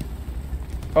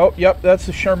 Oh, yep, that's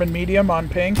the Sherman medium on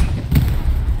ping.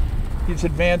 He's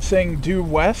advancing due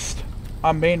west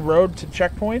on main road to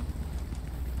checkpoint.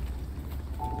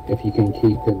 If you can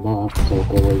keep him marked, I'll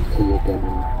go over to you again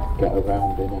and get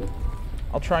around in him.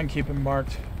 I'll try and keep him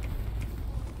marked.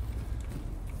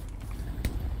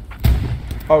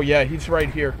 Oh, yeah, he's right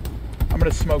here. I'm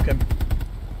gonna smoke him.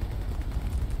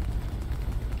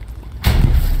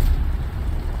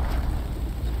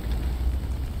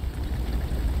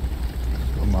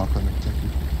 Mark on it, thank you.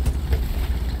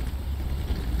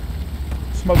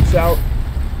 Smoke's out.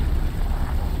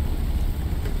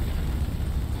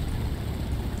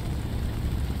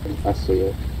 I see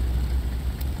it.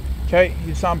 Okay,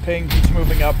 he's on ping. He's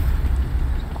moving up.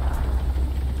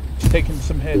 He's taking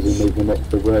some hits. Is he moving up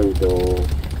the road or?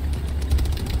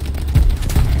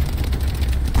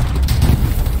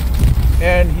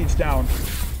 And he's down.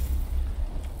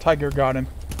 Tiger got him.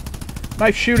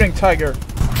 Nice shooting, Tiger.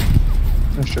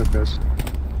 Nice shot, guys.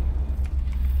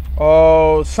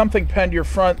 Oh, something penned your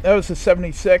front. That was a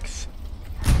 76.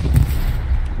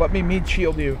 Let me meat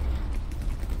shield you.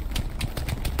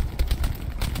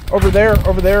 Over there,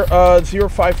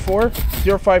 054.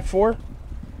 054.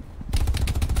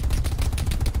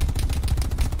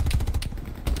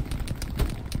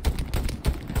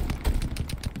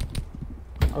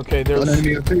 Okay,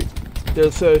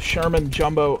 there's a Sherman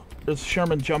Jumbo. There's a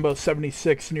Sherman Jumbo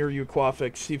 76 near you,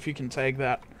 Clawfix. See if you can tag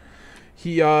that.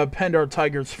 He penned our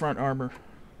Tiger's front armor.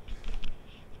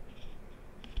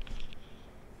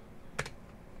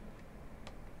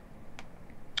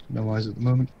 No eyes at the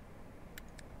moment.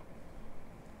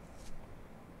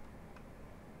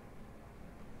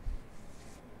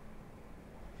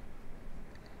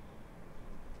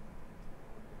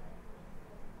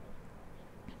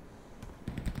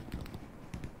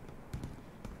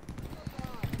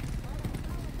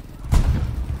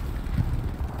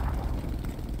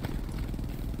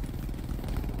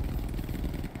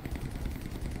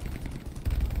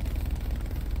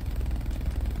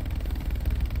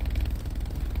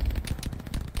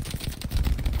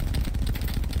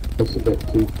 It's a bit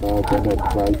too far down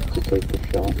our right to take a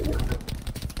shot.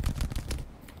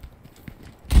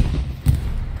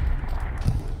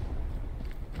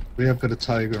 We have got a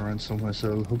tiger around somewhere,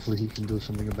 so hopefully he can do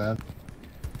something about it.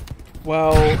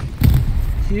 Well,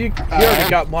 he already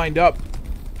got lined up.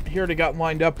 He already got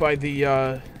lined up by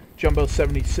the Jumbo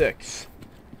 76.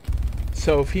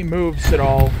 So if he moves at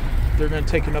all, they're going to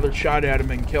take another shot at him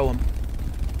and kill him.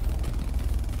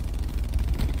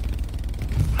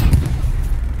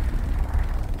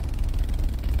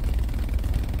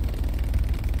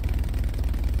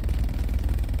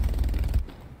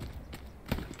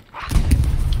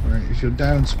 If you're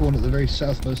down spawn at the very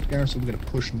southmost garrison, we're going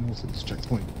to push north of this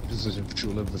checkpoint because there's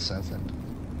infantry all over the south end.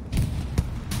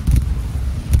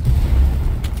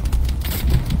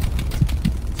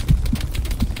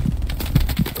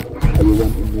 Are you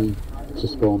wanting me to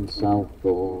spawn south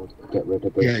or get rid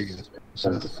of this? Yeah.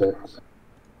 76?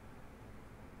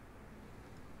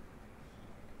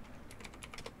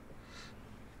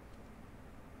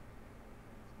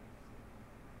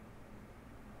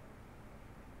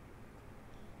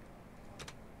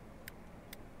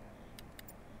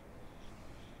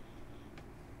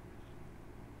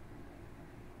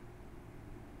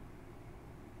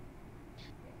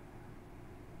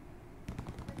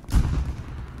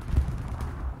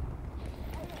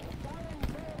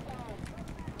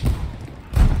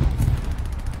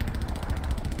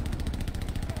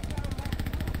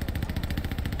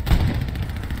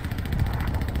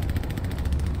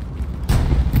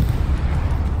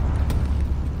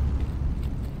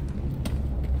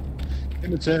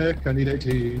 Attack, I need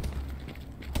AT.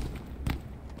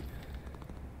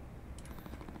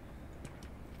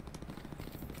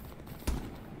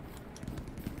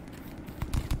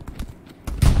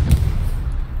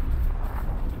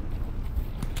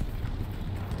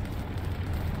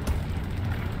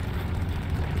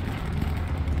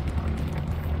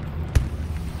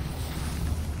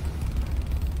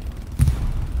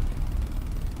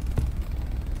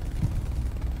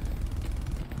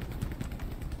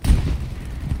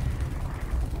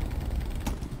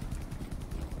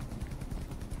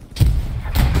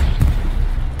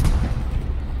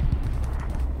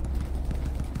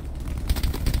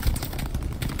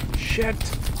 Shit.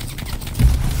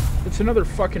 It's another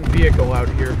fucking vehicle out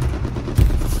here.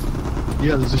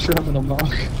 Yeah, there's a Sherman on mark.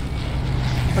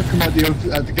 I come at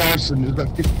the garrison, it's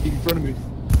about 50 feet in front of me.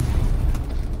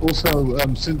 Also,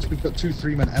 since we've got 2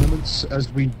 3-man elements,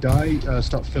 as we die,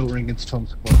 start filtering into Tom's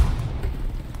squad.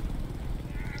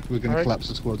 We're going to collapse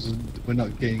the squads, we're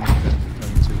not gaining any benefit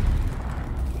coming to.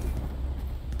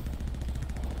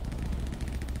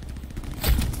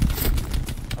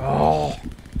 Oh.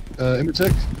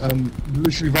 Imitech,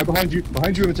 literally right behind you,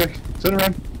 Imitech, turn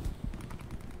around.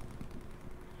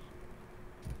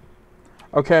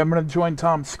 Okay, I'm gonna join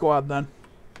Tom's squad then.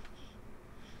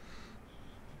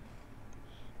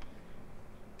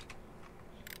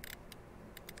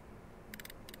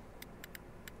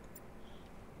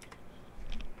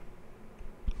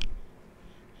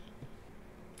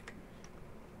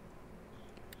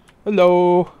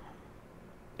 Hello.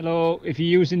 Hello, if you're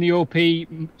using the OP,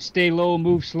 stay low,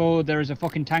 move slow. There is a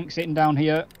fucking tank sitting down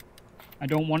here. I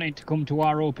don't want it to come to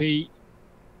our OP.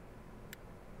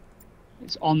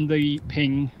 It's on the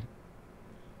ping.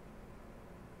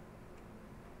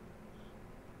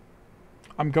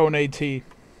 I'm going AT. Okay.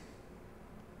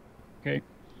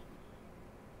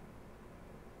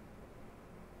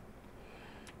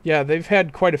 Yeah, they've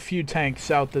had quite a few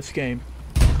tanks out this game.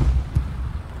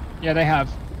 Yeah, they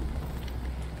have.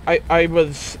 I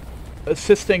was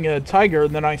assisting a Tiger,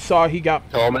 and then I saw he got...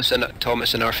 Thomas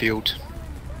in our field.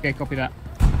 Okay, copy that.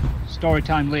 Story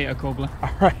time later, Kobler.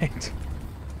 Alright.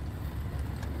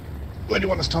 Where do you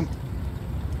want us, Tom?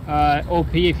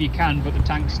 OP if you can, but the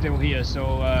tank's still here,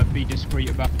 so be discreet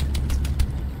about it.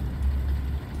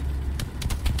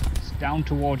 It's down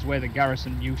towards where the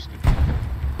garrison used to be.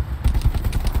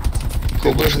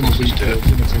 Kobler's closest to it.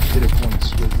 Limited did it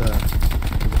once with the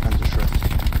Panzer Shrek.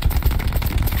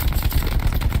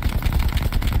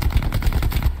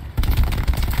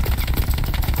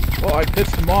 Well, I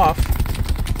pissed him off.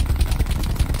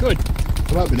 Good.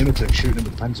 What about an Imitech shooting him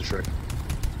with the Panzer Shrek?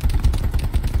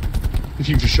 If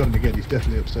you just shot him again, he's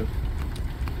definitely upset.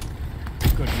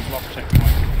 Good, we've lost checkpoint.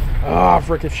 Ah,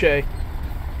 ricochet.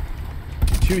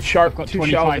 Too sharp, Got too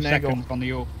 25 shallow an seconds angle. on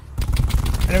the O.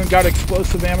 Anyone got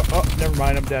explosive ammo? Oh, never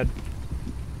mind, I'm dead.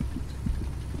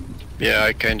 Yeah,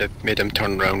 I kind of made him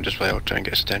turn around as well, try and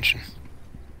get his attention.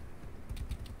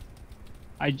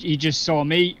 He just saw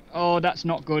me. Oh, that's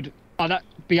not good. Oh, that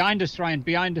behind us, Ryan,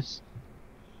 behind us.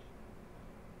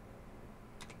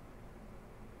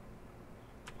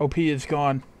 OP is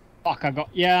gone. Fuck,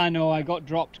 yeah, I know, I got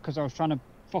dropped because I was trying to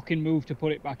fucking move to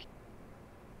put it back.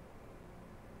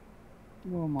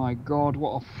 Oh my god,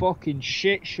 what a fucking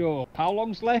shit show. How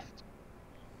long's left?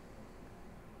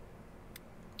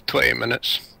 20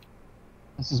 minutes.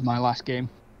 This is my last game.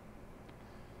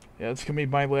 Yeah, it's gonna be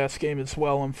my last game as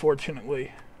well,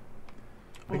 unfortunately.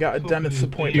 I got a dentist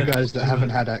appointment. You guys that haven't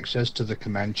had access to the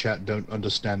command chat don't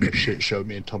understand the shit show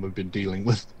me and Tom have been dealing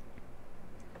with.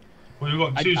 Well, you've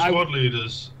got two squad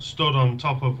leaders stood on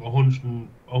top of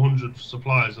 100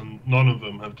 supplies, and none of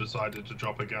them have decided to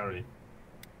drop a Gary.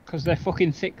 Because they're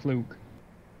fucking thick, Luke.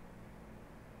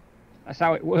 That's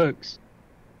how it works.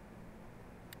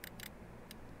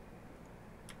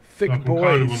 Thick I can boys.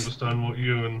 kind of understand what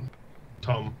you and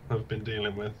Tom have been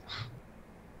dealing with.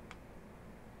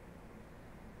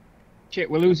 Shit,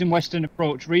 we're losing Western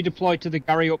approach. Redeploy to the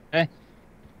Gary up there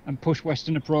and push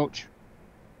Western approach.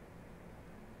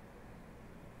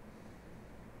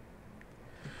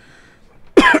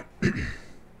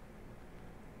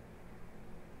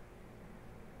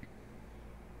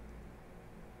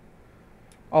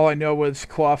 All I know was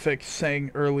Klofik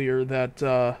saying earlier that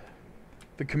the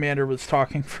commander was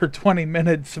talking for 20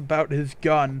 minutes about his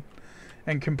gun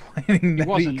and complaining that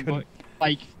he couldn't... But,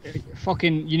 like,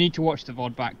 fucking, you need to watch the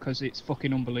VOD back because it's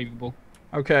fucking unbelievable.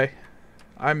 Okay.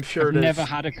 I'm sure I've it is. never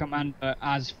had a commander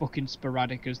as fucking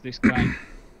sporadic as this guy.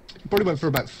 Probably went for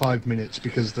about 5 minutes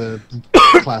because the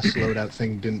class loadout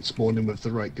thing didn't spawn him with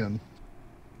the right gun.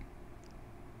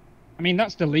 I mean,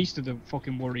 that's the least of the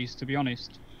fucking worries, to be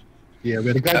honest. Yeah, we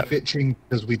had a guy bitching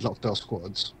because we'd locked our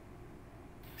squads.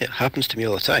 It happens to me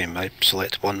all the time. I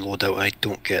select one loadout and I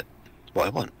don't get what I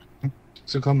want.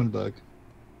 It's a common bug.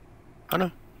 I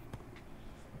know.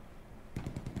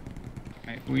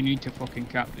 Right, we need to fucking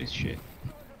cap this shit.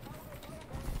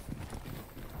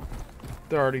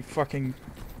 They're already fucking...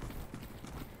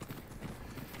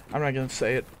 I'm not gonna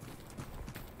say it.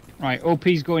 Right,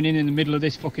 OP's going in the middle of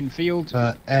this fucking field.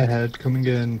 Airhead coming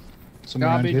in. Somewhere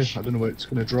around here. Garbage. I don't know where it's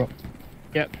gonna drop.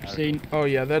 Yep, seen. Oh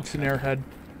yeah, that's an airhead.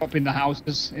 Up in the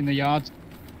houses, in the yards.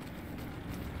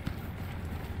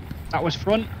 That was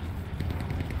front.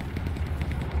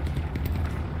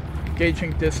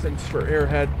 Gauging distance for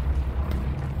airhead.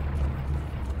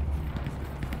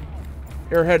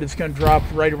 Airhead is going to drop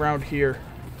right around here.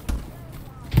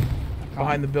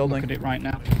 Behind the building. Look at it right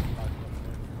now.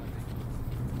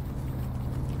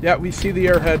 Yeah, we see the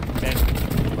airhead.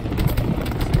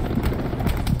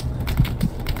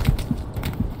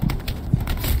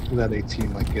 That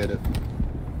 18 might get it.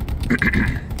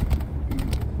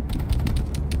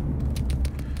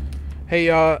 Hey,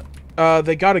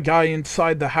 they got a guy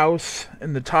inside the house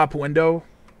in the top window,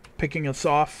 picking us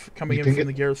off, coming in from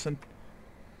the garrison.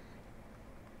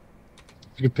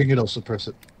 If you can ping it, I'll suppress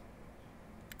it.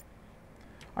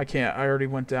 I can't. I already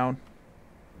went down.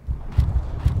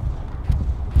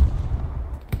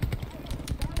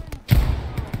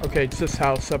 Okay, it's this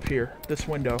house up here. This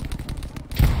window.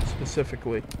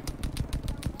 Specifically.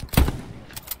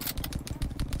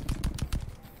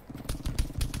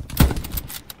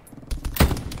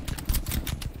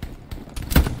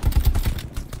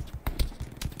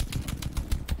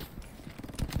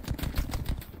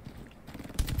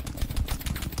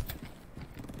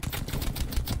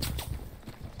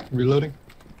 Reloading.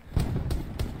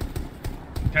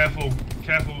 Careful,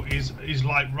 careful. He's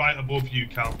like right above you,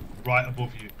 Cal. Right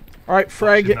above you. Alright,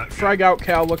 frag out,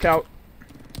 Cal. Look out.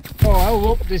 Oh,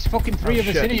 look, there's fucking three of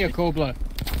us shit. in here, Kobler.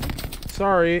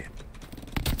 Sorry.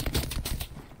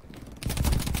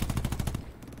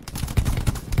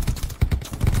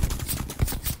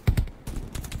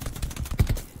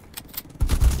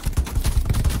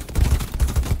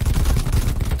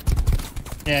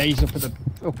 Yeah, he's up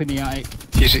in the attic.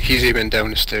 He's even down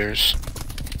the stairs.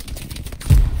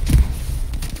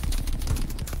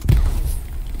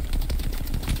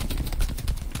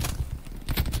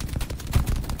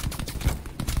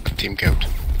 Team killed.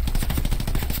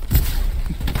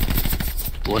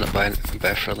 Blown up by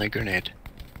a friendly grenade.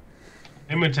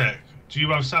 Imitech, do you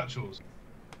have satchels?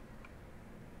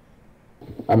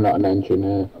 I'm not an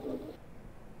engineer.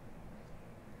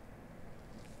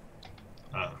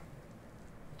 Ah.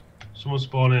 Someone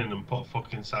spawn in and put a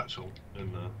fucking satchel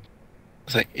in there.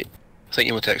 I think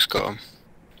Imitech's got him.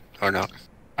 Or not.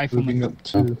 Moving up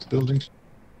to the buildings.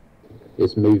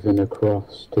 It's moving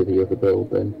across to the other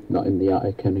building, not in the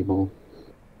attic anymore.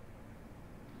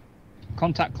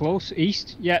 Contact close,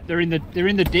 east. Yeah, they're in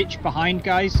the ditch behind,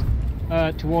 guys.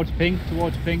 Towards ping.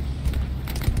 Oh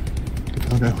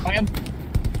no. I am.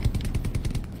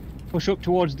 Push up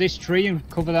towards this tree and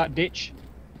cover that ditch.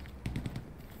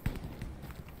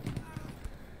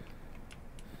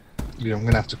 Yeah, I'm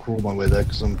gonna have to crawl my way there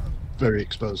because I'm very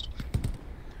exposed.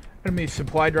 Enemy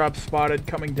supply drop spotted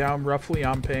coming down roughly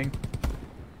on ping.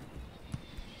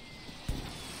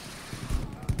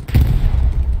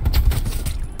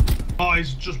 Oh,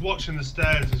 he's just watching the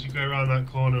stairs as you go around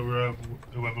that corner where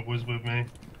whoever was with me.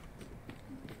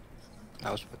 I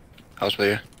was with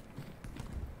you.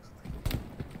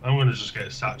 I'm gonna just get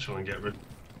a satchel and get rid.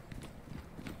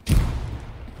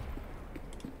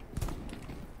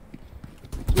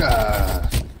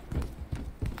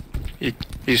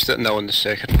 He's sitting now on the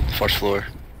first floor,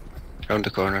 round the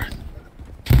corner.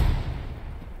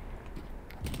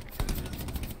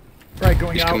 Right,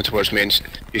 going He's out. coming towards main.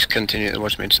 He's continuing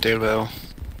towards main stairwell.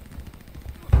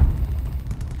 I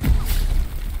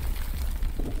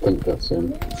think that's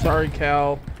him. Sorry,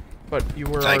 Cal, but you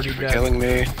were Thank already you for dead. killing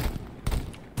me.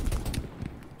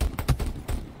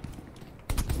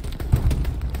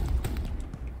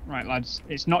 Right, lads,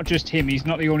 it's not just him. He's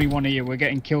not the only one here. We're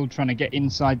getting killed trying to get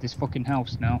inside this fucking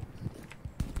house now.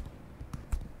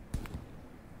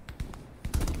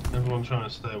 Everyone trying to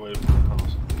stay away from the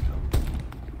house.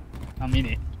 I'm in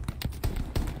it.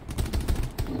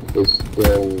 It's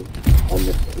still on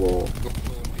the floor.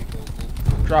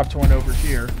 Dropped one over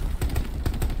here.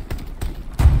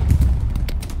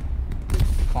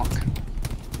 Fuck.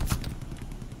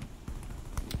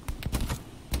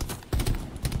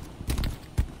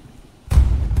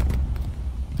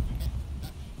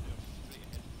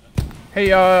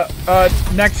 Hey,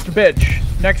 next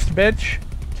bitch.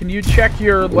 Can you check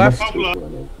your left?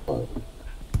 Cobbler.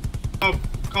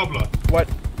 Cobbler. What?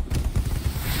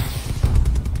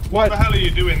 What the hell are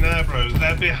you doing there, bro?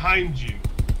 They're behind you.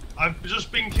 I've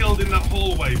just been killed in that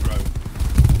hallway, bro.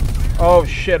 Oh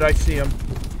shit, I see him.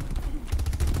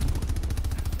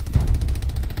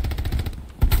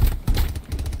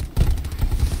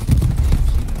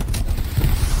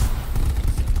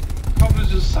 Cobbler's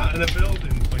just sat in a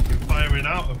building, fucking firing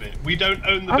out of it. We don't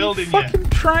own the building yet. I'm fucking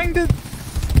trying to...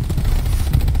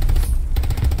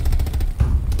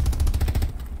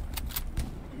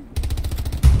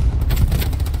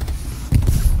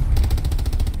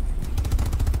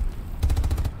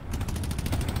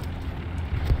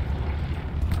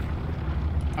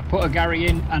 Put a Gary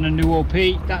in and a new OP.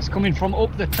 That's coming from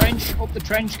up the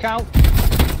trench, Cal.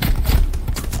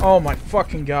 Oh my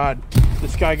fucking god.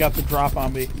 This guy got the drop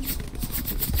on me.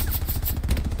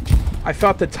 I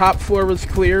thought the top floor was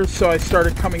clear, so I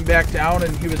started coming back down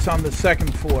and he was on the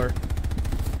second floor.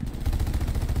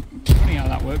 Funny how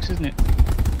that works, isn't it?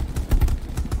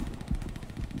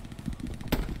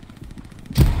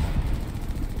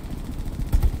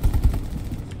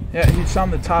 Yeah, he's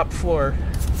on the top floor.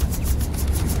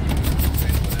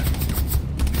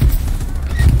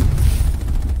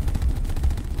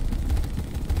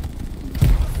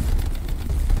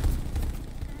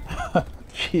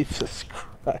 Jesus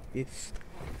Christ.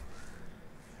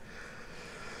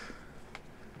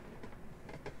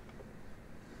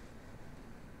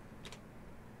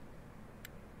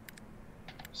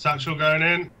 Satchel going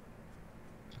in.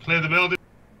 Clear the building.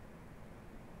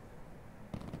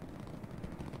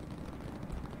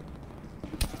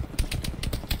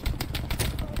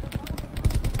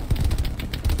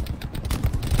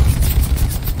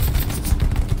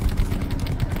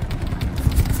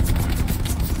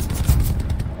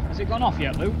 Gone off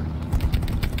yet, Luke?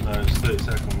 No, it's 30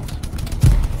 seconds.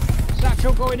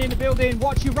 Satchel going in the building.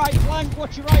 Watch your right flank.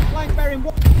 Bearing.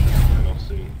 I'm not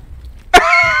seeing.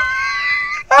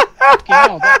 Fucking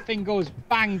hell, that thing goes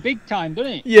bang big time,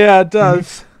 doesn't it? Yeah, it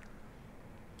does.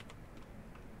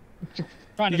 You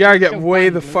gotta get way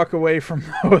the Luke. fuck away from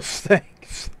those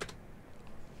things.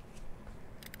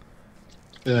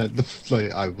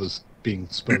 I was being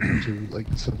spoken to like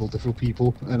several different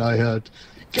people, and I heard,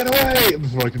 "Get away!"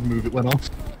 Before I could move, it went off.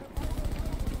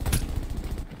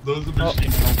 Those are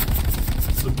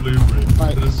the blueprint.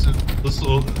 Right. The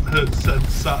sort of said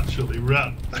satchel, he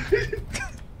ran.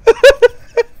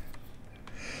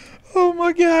 Oh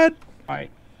my god.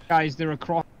 Right, guys, they're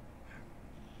across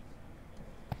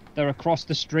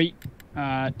the street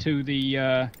to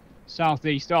the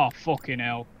southeast. Oh, fucking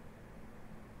hell.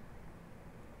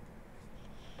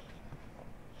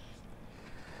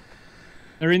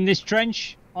 They're in this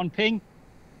trench on ping.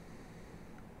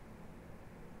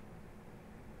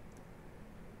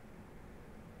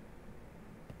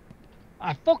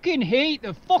 I fucking hate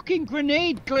the fucking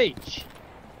grenade glitch.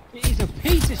 It is a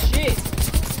piece of shit.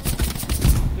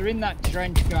 They're in that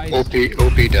trench, guys. OP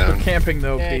They're down. camping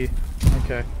the OP. Yeah.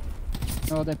 Okay.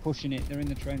 No, they're pushing it. They're in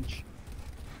the trench.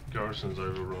 Garrison's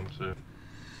overrun too.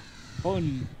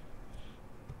 Fun.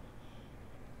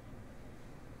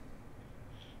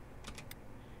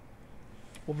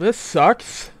 Well, this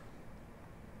sucks.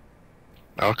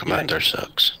 Our commander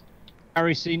sucks.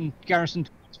 Garrison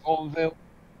towards Vaughanville.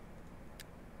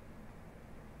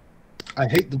 I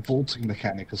hate the vaulting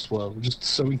mechanic as well. Just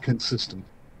so inconsistent.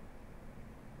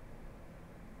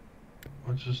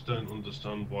 I just don't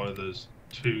understand why there's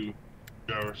two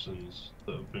garrisons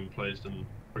that have been placed in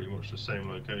pretty much the same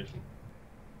location.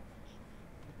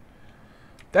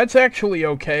 That's actually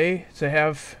okay to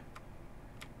have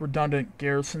redundant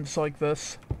garrisons like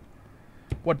this.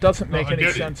 What doesn't make any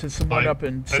sense is someone up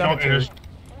in Cemetery.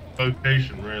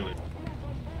 Location, really.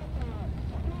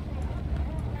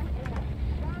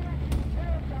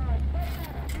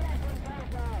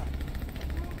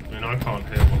 I mean, I can't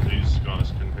hear what these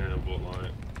guys can hear, but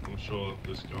like, I'm sure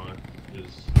this guy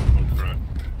is on track.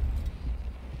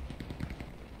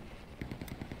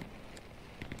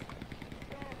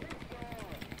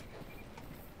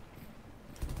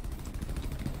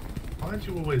 Why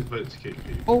do you always vote to kick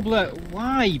people? Obler,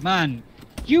 why, man?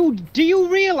 Do you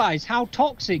realise how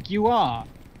toxic you are?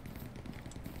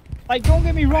 Like, don't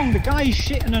get me wrong, the guy is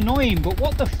shit and annoying, but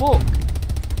what the fuck?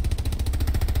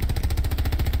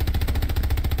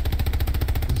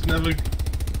 It's never.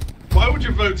 Why would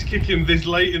you vote to kick him this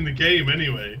late in the game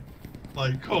anyway?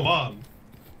 Like, come on.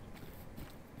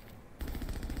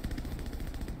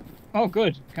 Oh,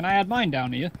 good. Can I add mine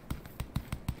down here?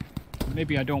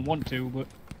 Maybe I don't want to, but...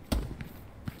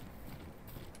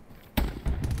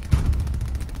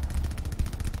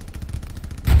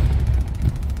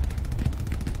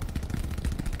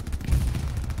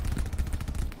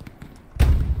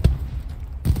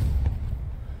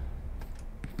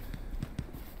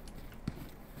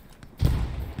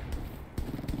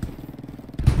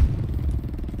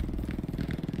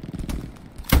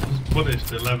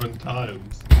 Punished 11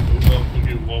 times. It was not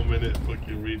fucking 1 minute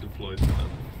fucking redeploy time.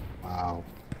 Wow.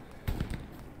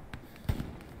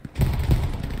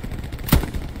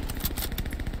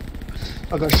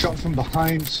 I got shot from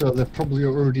behind, so they're probably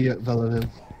already at Vellaville.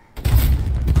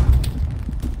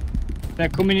 They're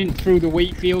coming in through the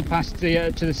wheat field past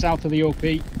the to the south of the OP.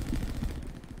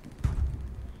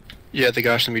 Yeah, the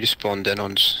garrison we just spawned in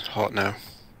on's hot now.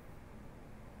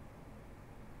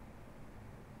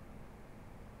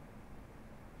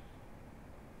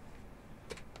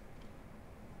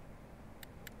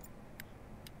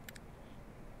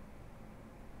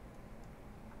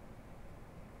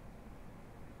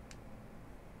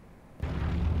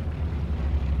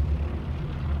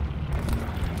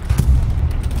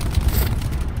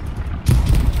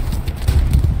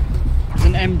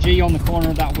 MG on the corner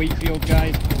of that wheat field,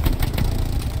 guys.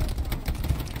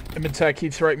 Attack,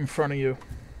 he's right in front of you.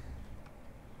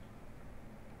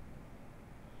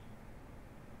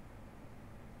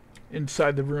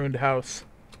 Inside the ruined house.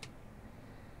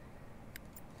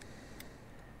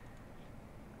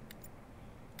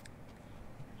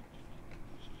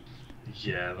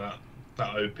 Yeah, that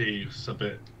OP is a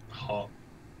bit hot.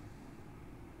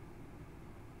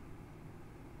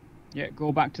 Yeah,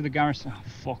 go back to the garrison. Oh,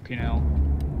 fucking hell.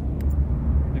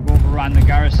 They've overran the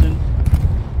garrison.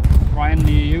 Ryan,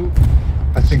 near you.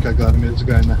 I think I got him. There's a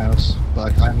guy in the house,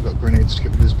 but I haven't got grenades to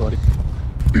give him his body.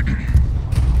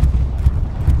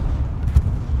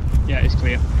 Yeah, it's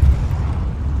clear.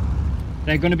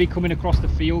 They're going to be coming across the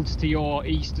fields to your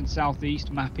east and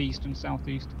southeast, map east and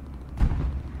southeast.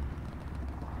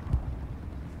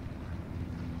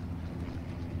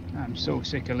 I'm so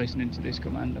sick of listening to this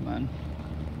commander, man.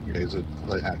 It's a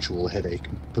like actual headache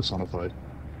personified.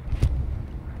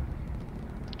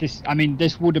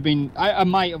 This would have been... I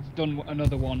might have done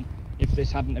another one if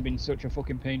this hadn't have been such a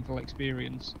fucking painful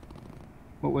experience.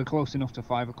 But we're close enough to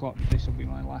 5 o'clock. This will be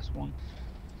my last one.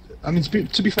 I mean,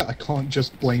 to be fair, I can't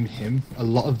just blame him. A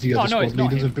lot of the other squad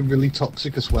leaders have been really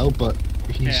toxic as well, but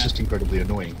he's just incredibly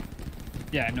annoying.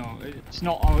 Yeah, no, it's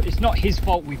not his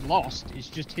fault we've lost. It's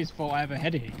just his fault I have a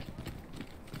headache.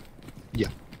 Yeah.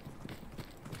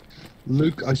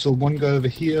 Luke, I saw one guy over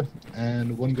here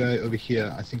and one guy over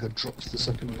here. I think I dropped the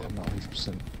second, but I'm not 100%.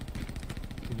 Can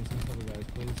you send some guys,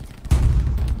 please?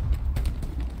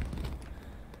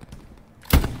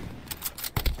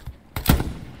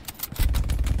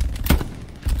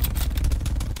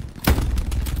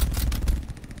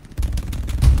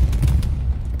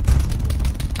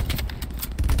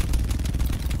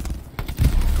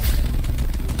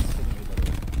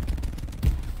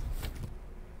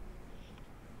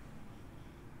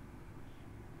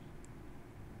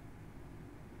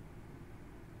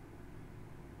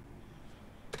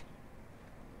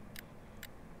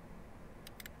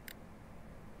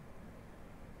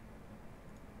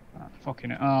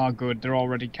 Fucking... Oh, good. They're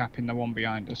already capping the one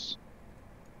behind us.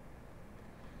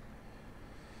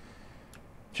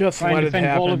 Just Try and let it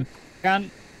defend all of happen. it.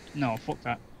 Can? No, fuck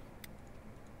that.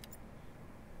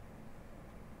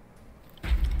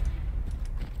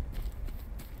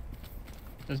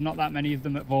 There's not that many of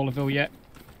them at Volaville yet.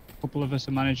 A couple of us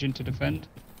are managing to defend.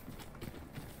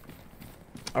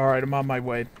 Alright, I'm on my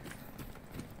way.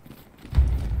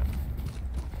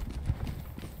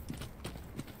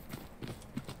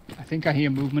 I think I hear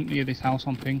movement near this house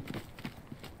on ping.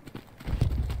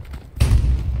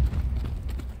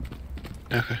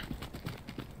 Okay.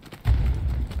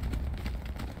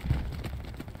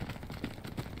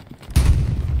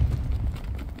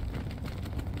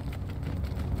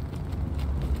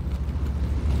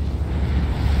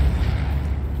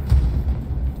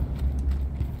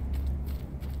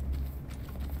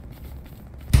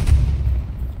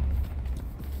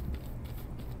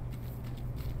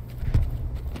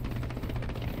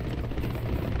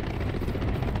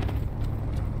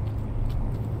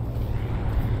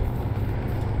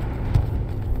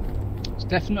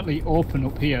 Definitely open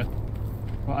up here,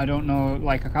 but I don't know,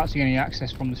 like I can't see any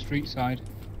access from the street side.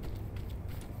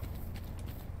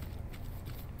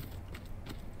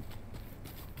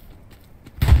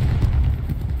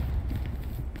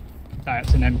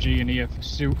 That's an MG in here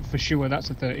for sure. That's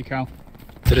a 30 cal.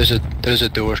 There is a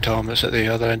door, Tom. It's at the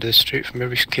other end of the street from where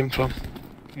we came from.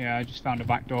 Yeah, I just found a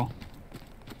back door.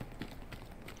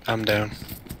 I'm down.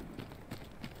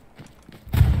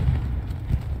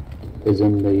 Is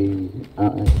in the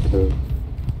attic to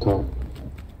top.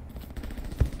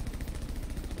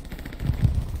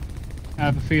 I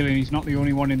have a feeling he's not the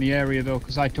only one in the area though,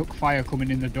 because I took fire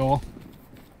coming in the door.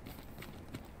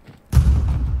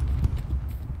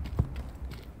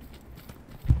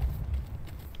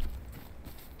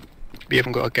 We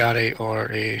haven't got a Gary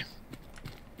or a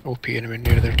OP anywhere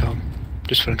near there, Tom.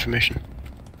 Just for information.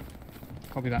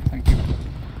 Copy that, thank you.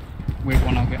 Wait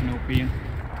one, I'll get an OP in.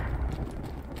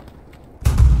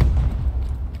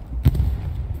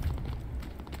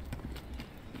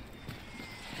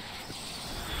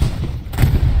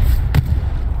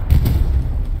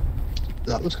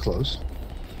 That was close.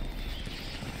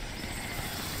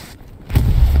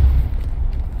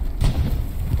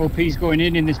 OP's going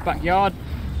in this backyard.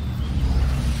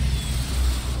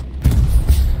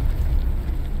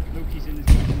 Loki's in this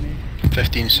building there.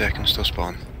 15 seconds till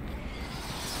spawn.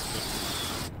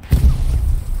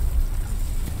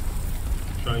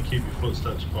 Try and keep your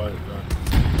footsteps quiet, guys.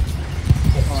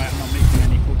 Alright, I'm not making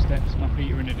any footsteps. My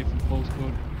feet are in a different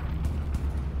postcode.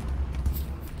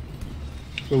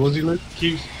 Where was he, Luke?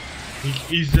 He's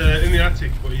in the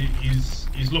attic, but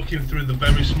he's looking through the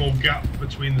very small gap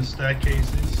between the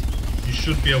staircases. You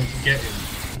should be able to get him.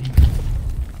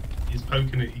 He's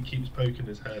poking it. He keeps poking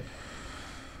his head.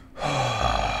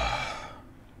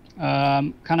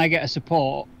 Can I get a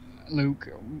support, Luke?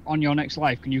 On your next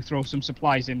life, can you throw some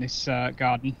supplies in this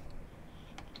garden?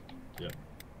 Yeah.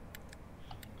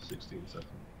 16 seconds.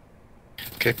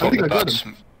 Okay, pop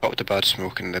the bad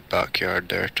smoke in the backyard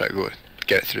there. Try to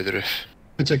get it through the roof.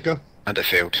 It's a go. And it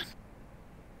failed.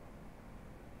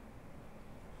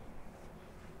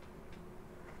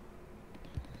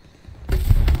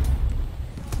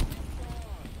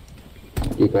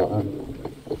 You got him.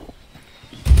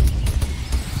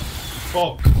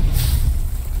 Fuck.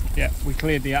 Yeah, we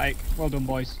cleared the attic. Well done,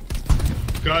 boys.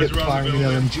 Guys Kept around firing the the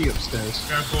building. LMG upstairs.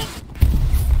 Careful.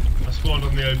 I spawned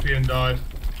on the OP and died.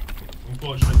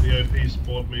 Unfortunately, the OP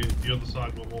spawned me at the other side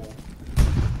of the wall.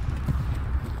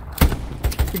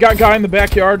 We got a guy in the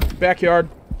backyard. He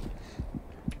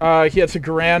has a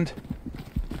Garand.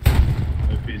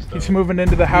 He's moving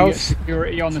into the house.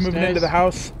 Security on the He's moving stairs. into the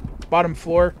house. Bottom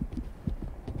floor.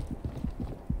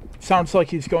 Sounds like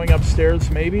he's going upstairs,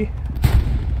 maybe.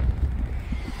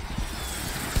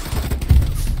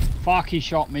 Fuck, he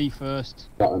shot me first.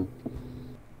 Got him.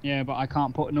 Yeah, but I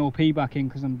can't put an OP back in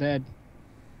because I'm dead.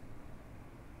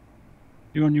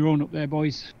 You're on your own up there,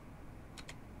 boys.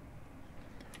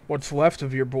 What's left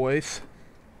of your boys?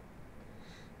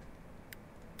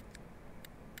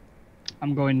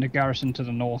 I'm going to garrison to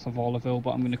the north of Volaville, but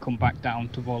I'm going to come back down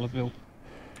to Volaville.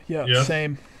 Yeah,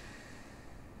 same.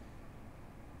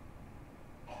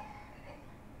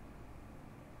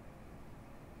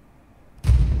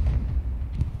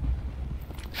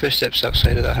 Footsteps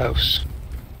outside of the house.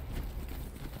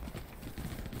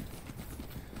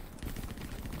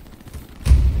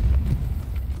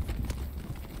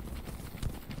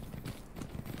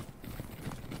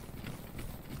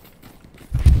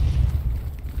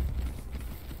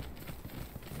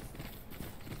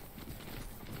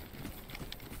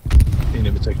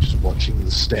 Like just watching the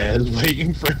stairs,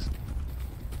 waiting for him.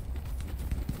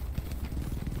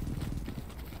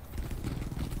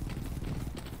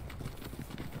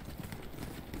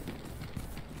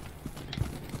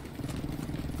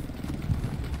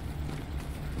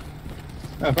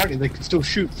 Apparently they can still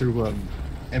shoot through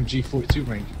MG42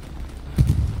 range.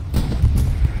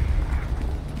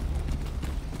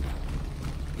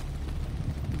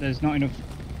 There's not enough.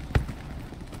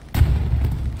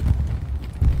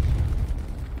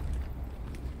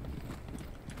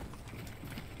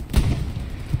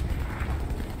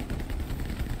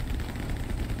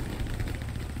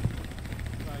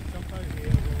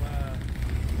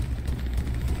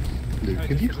 Luke,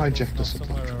 have you hijacked a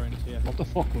supply truck? What the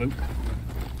fuck, Luke?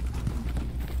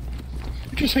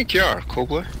 Who do you think you are,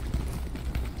 Cobbler?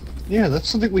 Yeah, that's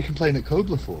something we can play at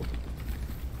Cobbler for.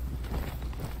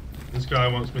 This guy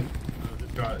wants me.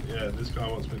 This guy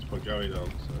wants me to put Gary down.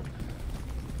 So.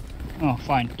 Oh,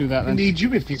 fine. Do that We then. need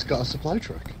you if he's got a supply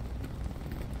truck.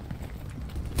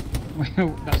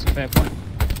 Well, that's a fair point.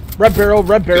 Red barrel,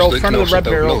 front of the red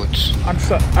barrel. Loads.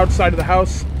 Outside of the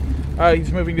house.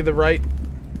 He's moving to the right.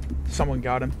 Someone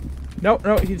got him. No,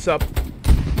 he's up.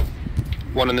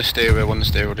 One in the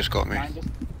stairwell just got me.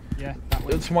 Yeah, that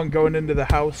way. There's one going into the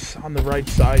house on the right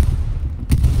side.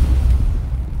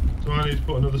 Do I need to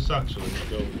put another satchel in the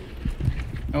building?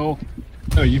 Oh.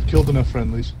 No, you've killed enough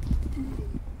friendlies.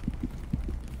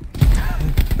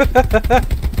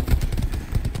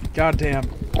 Goddamn.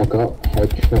 I got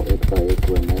headshotted by a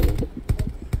grenade.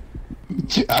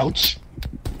 Ouch.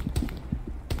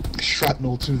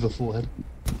 Shrapnel to the forehead.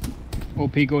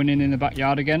 OP going in the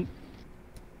backyard again.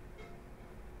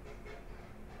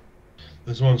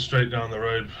 There's one straight down the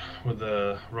road with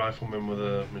a rifleman with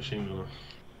a machine gun.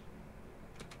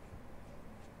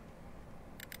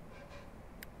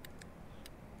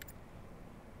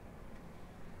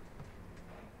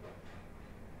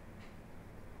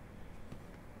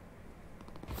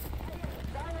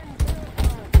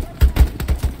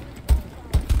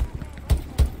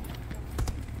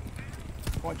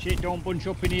 Watch it, don't bunch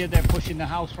up in here, they're pushing the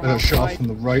house from I got shot outside. from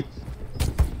the right.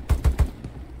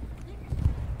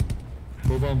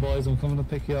 Hold on, boys, I'm coming to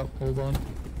pick you up. Hold on.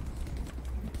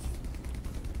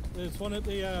 There's one at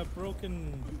the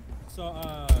broken sort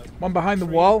one behind the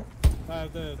wall.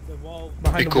 The wall.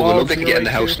 Behind Hey, the cool, wall. look, they can get in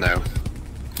the house now.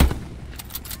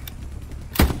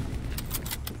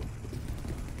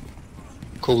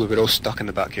 Cool, we're all stuck in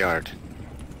the backyard.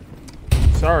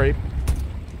 Sorry.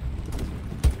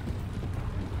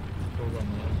 Hold on,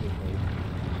 man.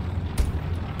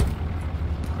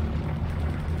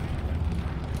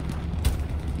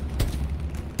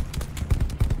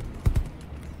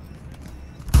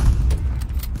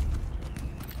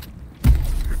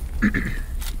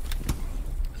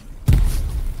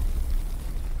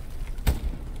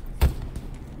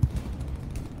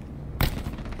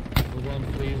 Hold on,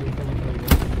 please. I'm coming to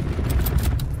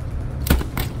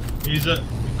you. He's at the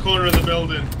corner of the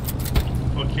building.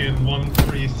 Fucking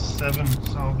 137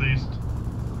 southeast.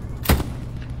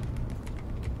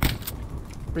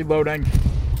 Reloading.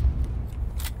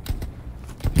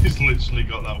 He's literally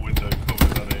got that window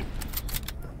covered, hasn't he?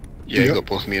 Yeah, you got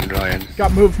both me and Ryan.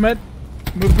 Got movement.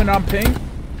 Movement on ping.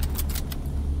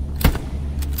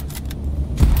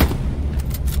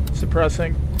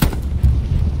 Suppressing.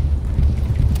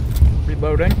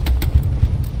 Reloading.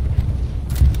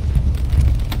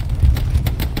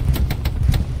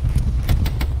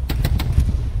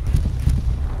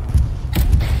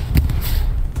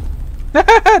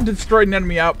 Destroyed an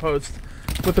enemy outpost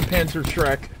with the Panzer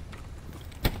Shrek.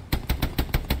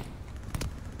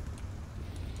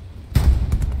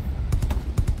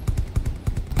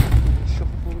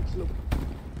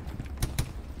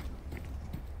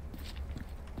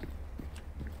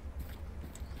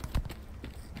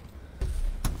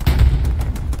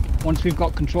 Once we've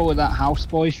got control of that house,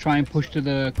 boys, try and push to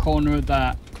the corner of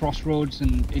that crossroads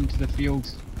and into the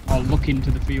fields, or look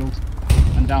into the field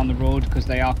and down the road, because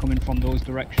they are coming from those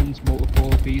directions.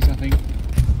 Multiple OPs, I think.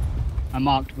 I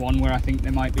marked one where I think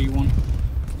there might be one.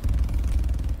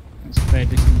 It's a fair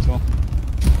distance off.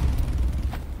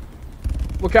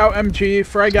 Look out, MG,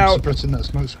 frag out. Suppressing that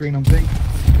smoke screen on ping.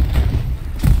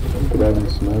 Throwing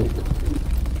smoke.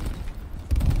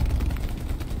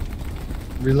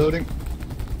 Reloading.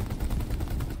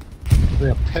 They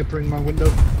are peppering my window.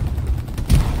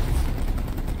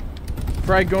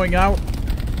 Frag going out.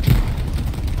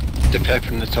 The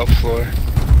pepper on the top floor.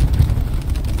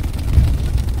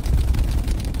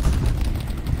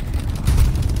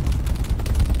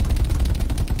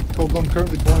 Cold bomb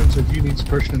currently blind, so if you need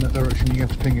suppression in that direction, you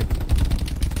have to ping it.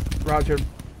 Roger.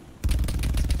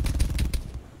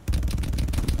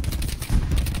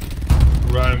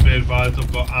 Ryan, be advised,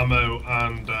 I've got ammo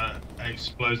and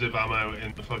explosive ammo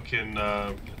in the fucking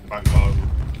back garden.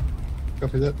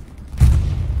 Copy that.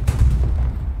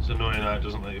 It's annoying how it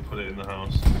doesn't let you put it in the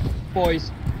house.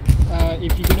 Boys,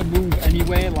 if you're gonna move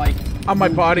anywhere, like on my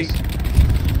body,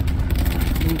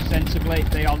 move sensibly.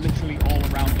 They are literally all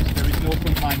around us. There is no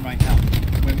front line right now.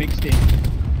 We're mixed in.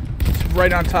 It's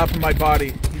right on top of my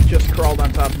body. He just crawled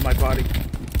on top of my body.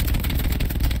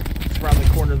 It's around the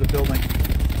corner of the building.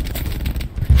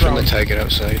 From the tiger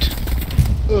outside.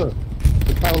 Ugh.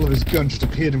 The barrel of his gun just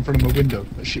appeared in front of my window.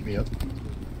 That shit me up.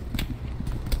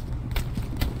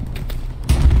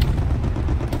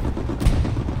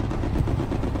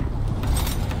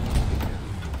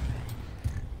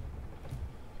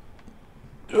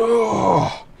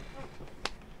 Oh.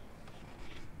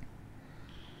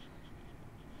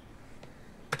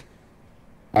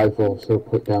 I've also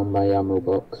put down my ammo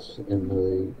box in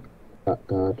the back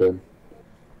garden.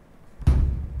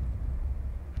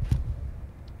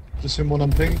 Just in one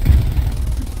on pink.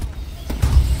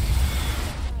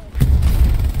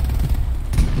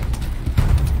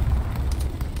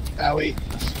 Owie.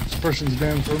 Suppression's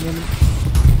down for a minute.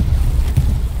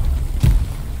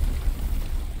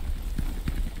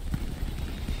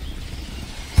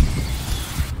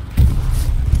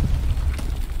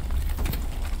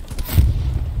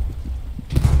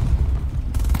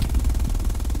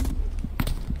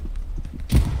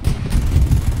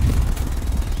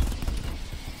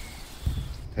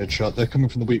 Headshot. They're coming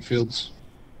from the wheat fields.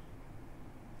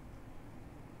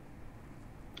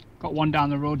 Got one down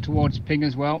the road towards Ping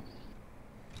as well.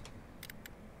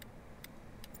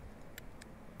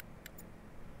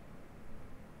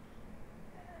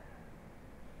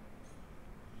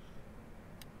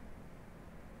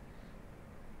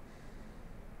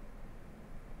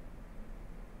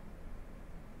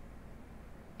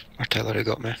 Artillery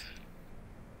got me.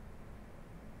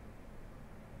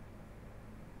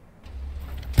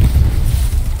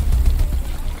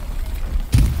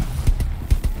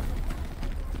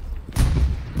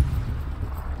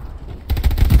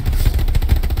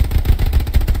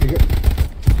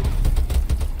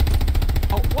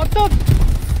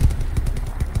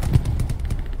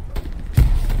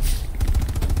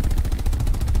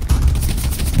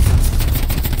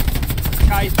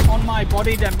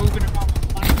 Body, they're moving around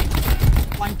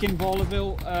flanking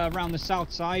Ballerville around the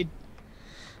south side.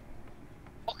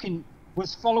 Fucking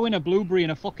was following a blueberry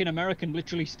and a fucking American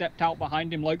literally stepped out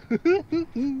behind him like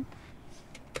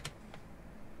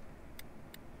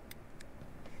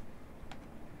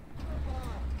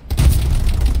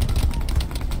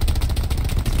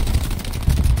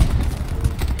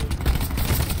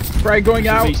Frag going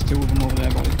out. At least two of them over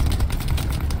there, buddy.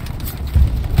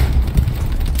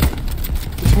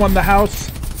 Just won the house.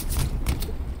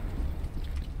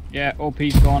 Yeah,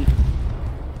 OP's gone.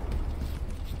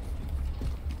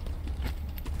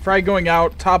 Frag going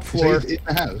out, top floor. Is he in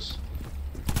the house?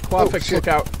 Clawfix, look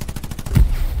out.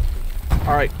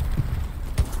 Alright.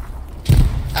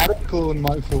 Attic or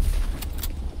my fault?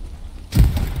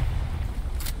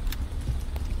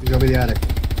 He's over the attic.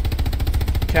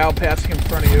 Cal passing in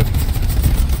front of you.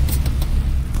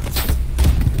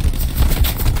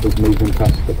 He's moving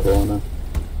past the corner.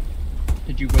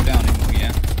 Did you go down anymore?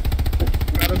 Yeah.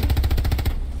 Got him.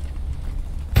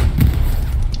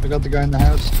 I got the guy in the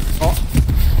house. Oh.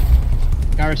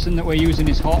 Garrison that we're using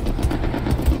is hot.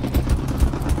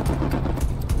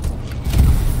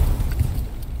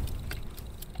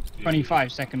 Yeah.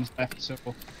 25 seconds left, so...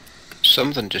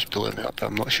 Something just blew me up,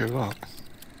 I'm not sure what.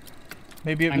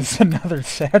 Maybe it was another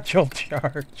satchel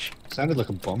charge. Sounded like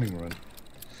a bombing run.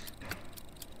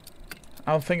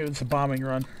 I don't think it was a bombing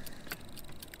run.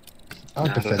 Our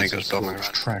No, I don't think defense it was a bombing is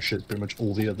run. trash as pretty much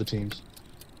all the other teams.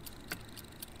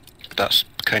 That's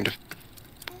kind of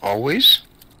always?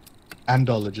 And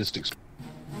our logistics.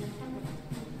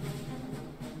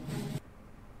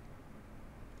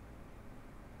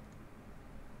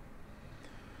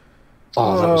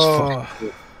 Oh, that was fucking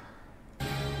cool.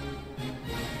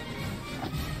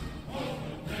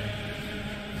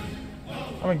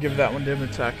 I'm gonna give that one to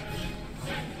Immertech.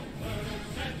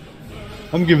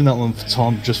 I'm giving that one for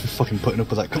Tom just for fucking putting up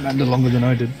with that commander longer than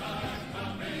I did.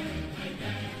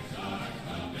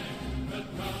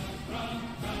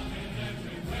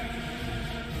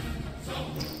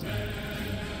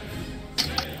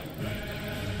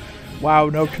 Wow,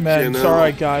 no commands. You know.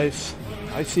 Alright, guys.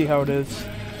 I see how it is.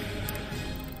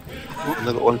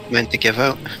 Another one meant to give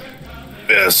out.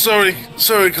 Yeah, sorry,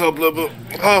 Cobbler, but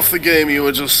half the game you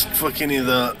were just fucking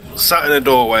either sat in a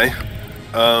doorway.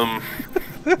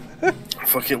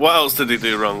 Fucking, what else did he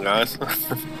do wrong, guys?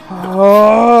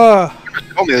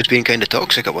 Tommy was being kind of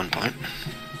toxic at one point.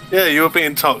 Yeah, you were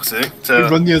being toxic. He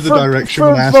run the other direction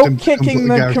for when I asked him vote kicking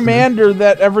the commander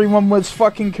that everyone was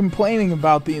fucking complaining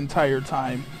about the entire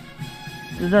time.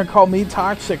 You're gonna call me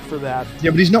toxic for that.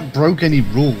 Yeah, but he's not broke any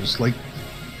rules. Like,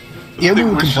 yeah, we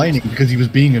were complaining because he was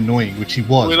being annoying, which he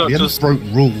was. But he hadn't broke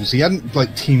rules. He hadn't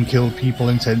like team killed people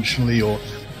intentionally or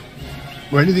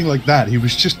anything like that. He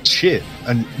was just shit.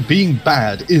 And being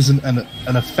bad isn't an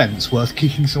offense worth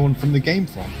kicking someone from the game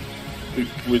from.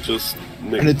 We just.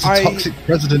 And it's a toxic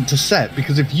precedent to set,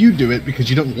 because if you do it because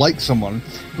you don't like someone,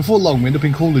 before long we end up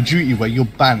in Call of Duty where you're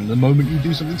banned the moment you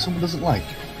do something someone doesn't like.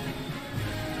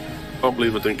 I can't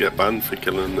believe I didn't get banned for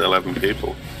killing 11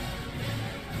 people.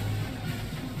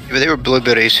 Yeah, but they were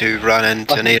blueberries who ran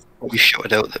into an area we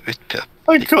shot out that would put.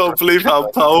 I can't believe how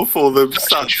powerful the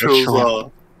satchels are.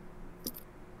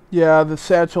 Yeah, the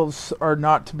satchels are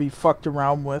not to be fucked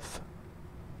around with.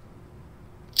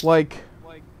 Like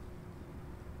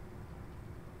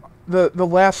the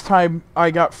last time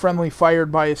I got friendly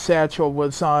fired by a satchel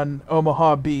was on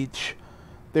Omaha Beach.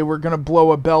 They were going to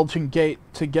blow a Belgian gate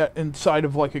to get inside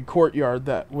of like a courtyard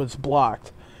that was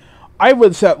blocked. I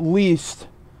was at least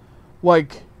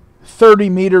like 30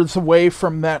 meters away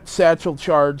from that satchel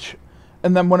charge,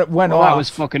 and then when it went off... that was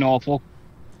fucking awful.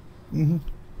 Who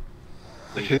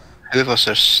of us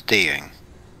are staying?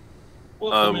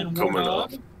 I'm coming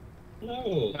up.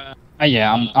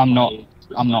 Yeah, I'm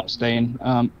not staying.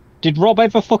 Did Rob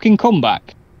ever fucking come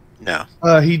back? No.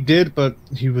 He did, but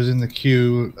he was in the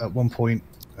queue at one point.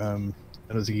 I don't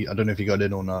know if he got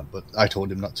in or not, but I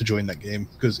told him not to join that game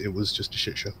because it was just a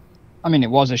shit show. I mean, it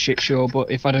was a shit show,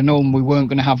 but if I'd have known we weren't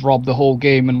going to have Rob the whole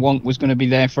game and Wonk was going to be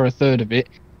there for a third of it,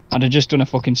 I'd have just done a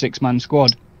fucking 6-man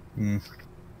squad.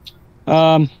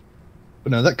 But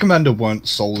no, that commander weren't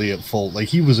solely at fault. Like,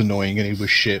 he was annoying and he was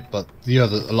shit, but a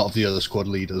lot of the other squad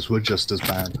leaders were just as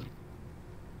bad.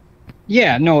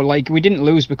 Yeah, no, like, we didn't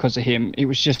lose because of him. It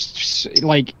was just,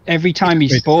 like, every time he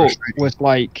spoke was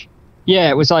like...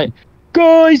 Yeah, it was like,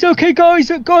 guys, okay,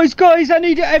 guys, I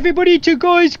need everybody to,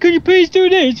 guys, can you please do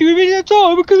this? Can we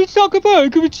talk about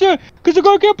it? Because I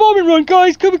gotta get bombing run,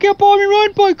 guys. Can we get bombing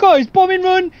run? Boy, guys, bombing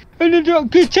run. And then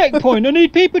checkpoint. I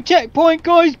need people checkpoint,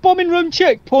 guys. Bombing run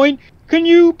checkpoint. Can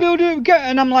you build a...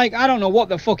 And I'm like, I don't know what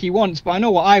the fuck he wants, but I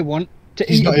know what I want.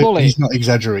 To eat a bullet. He's not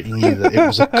exaggerating either. It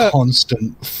was a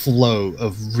constant flow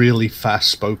of really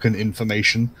fast-spoken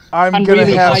information. I'm gonna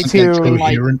have to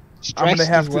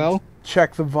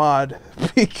check the VOD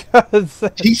because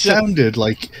he sounded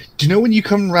like, do you know when you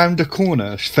come round a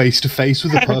corner face to face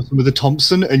with a person with a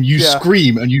Thompson and you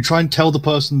scream and you try and tell the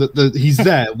person that he's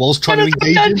there whilst trying to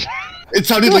engage him? It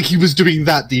sounded like he was doing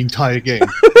that the entire game.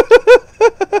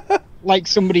 Like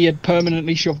somebody had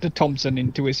permanently shoved a Thompson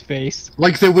into his face.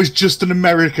 Like there was just an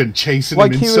American chasing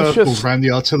him in circles around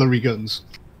the artillery guns.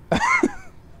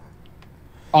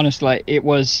 Honestly, it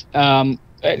was...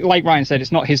 like Ryan said,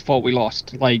 it's not his fault we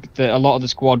lost. Like, a lot of the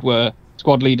squad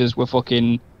leaders were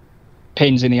fucking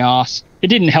pains in the arse. It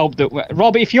didn't help that...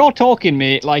 Rob, if you're talking,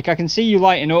 mate, like, I can see you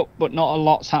lighting up, but not a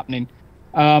lot's happening.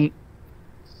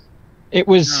 It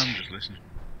was... No, I'm just listening.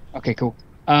 Okay, cool.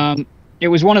 It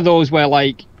was one of those where,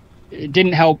 like, it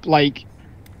didn't help, like...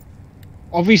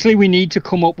 Obviously, we need to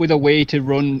come up with a way to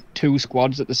run 2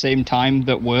 squads at the same time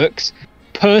that works.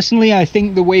 Personally, I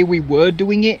think the way we were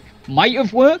doing it might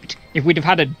have worked if we'd have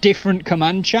had a different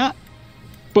command chat,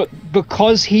 but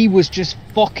because he was just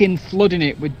fucking flooding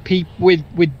it with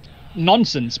with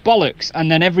nonsense, bollocks,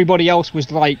 and then everybody else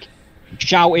was like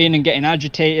shouting and getting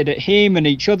agitated at him and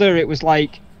each other, it was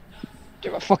like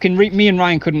fucking me and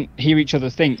Ryan couldn't hear each other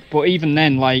think. But even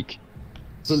then, like,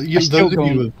 so those of you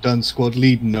who have done squad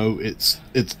lead know it's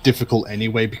difficult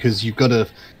anyway, because you've got to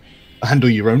handle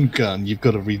your own gun, you've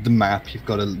got to read the map, you've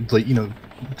got to, like, you know,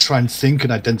 try and think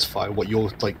and identify what your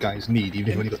guys need.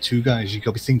 Even when you've got 2 guys, you've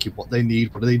got to be thinking what they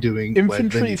need, what are they doing.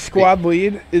 Infantry squad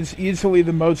lead is easily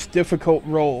the most difficult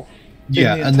role.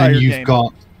 Yeah, and then you've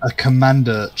got a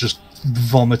commander just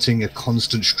vomiting a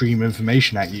constant stream of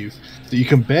information at you that you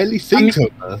can barely think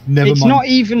over. Never it's mind not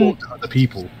even other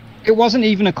people. It wasn't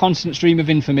even a constant stream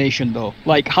of information, though.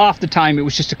 Like, half the time, it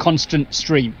was just a constant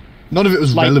stream. None of it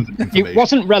was relevant information. It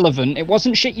wasn't relevant. It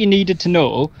wasn't shit you needed to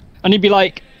know. And he'd be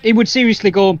like, he would seriously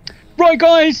go, right,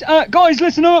 guys, guys,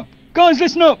 listen up. Guys,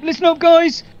 listen up. Listen up,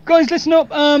 guys. Guys, listen up.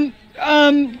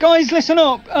 Guys, listen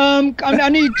up. I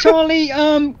need Charlie,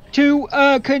 to,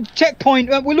 checkpoint.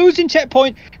 We're losing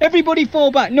checkpoint. Everybody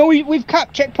fall back. No, we've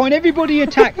capped checkpoint. Everybody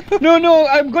attack. No,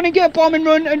 I'm gonna get a bombing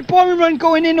run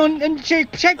going in on and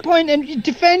checkpoint and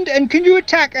defend. And can you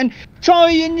attack? And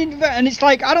Charlie, and it's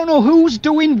like, I don't know who's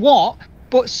doing what,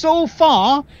 but so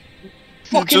far,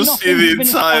 fucking just see nothing the has been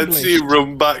entire established. team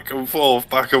run back and forth,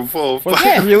 back and forth. Was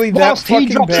Yeah, it really that whilst he fucking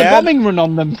drops a bad? bombing run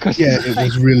on them. Cause, Yeah, it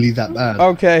was really that bad.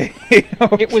 Okay.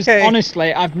 It was,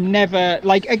 honestly, I've never,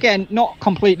 like, again, not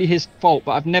completely his fault,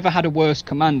 but I've never had a worse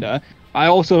commander. I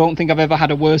also don't think I've ever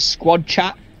had a worse squad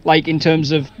chat, like, in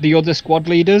terms of the other squad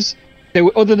leaders. There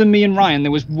were, other than me and Ryan,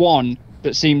 there was one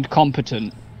that seemed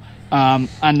competent.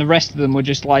 And the rest of them were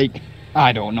just like,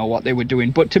 I don't know what they were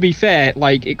doing. But to be fair,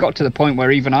 like, it got to the point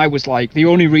where even I was like, the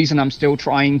only reason I'm still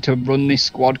trying to run this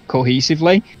squad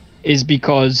cohesively is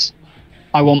because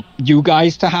I want you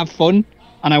guys to have fun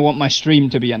and I want my stream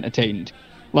to be entertained.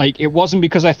 Like, it wasn't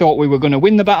because I thought we were going to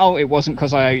win the battle. It wasn't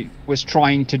because I was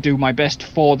trying to do my best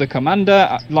for the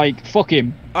commander. Like, fuck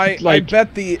him. I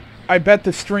bet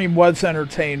the stream was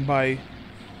entertained by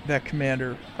that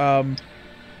commander.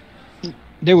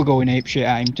 They were going apeshit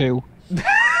at him too.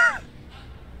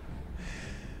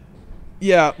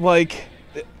 Yeah, like,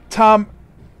 Tom,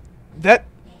 that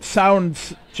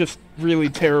sounds just really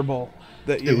terrible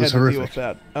that you had to deal with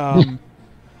that.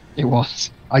 It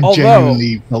was. I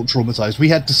genuinely felt traumatized. We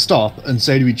had to stop and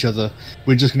say to each other,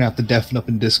 we're just going to have to deafen up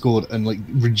in Discord and like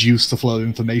reduce the flow of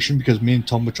information because me and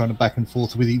Tom were trying to back and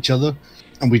forth with each other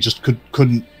and we just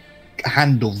couldn't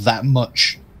handle that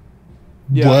much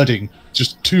wording.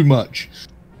 Just too much.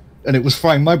 And it was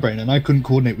frying my brain, and I couldn't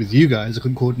coordinate with you guys, I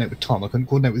couldn't coordinate with Tom, I couldn't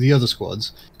coordinate with the other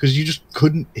squads, because you just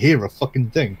couldn't hear a fucking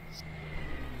thing.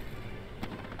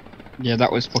 Yeah,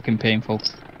 that was fucking painful.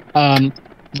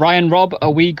 Ryan, Rob, are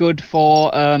we good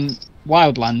for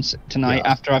Wildlands tonight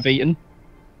after I've eaten?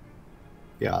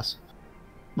 Yes.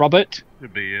 Robert?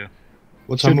 Should be, yeah.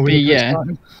 What time Should are we be, yeah.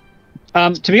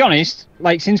 To be honest,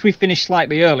 like, since we finished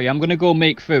slightly early, I'm gonna go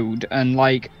make food, and,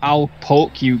 like, I'll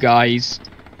poke you guys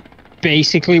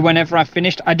basically whenever I've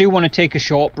finished. I do want to take a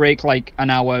short break, like an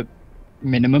hour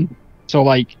minimum. So,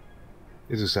 like,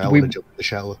 I want to jump in the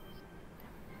shower.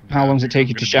 How long does it take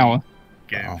you to shower?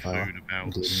 Getting food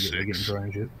about 6.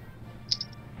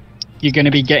 You're going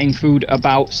to be getting food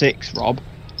about 6, Rob?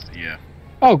 Yeah.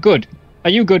 Oh, good.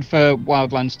 Are you good for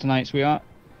Wildlands tonight, sweetheart?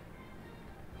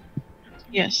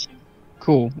 Yes.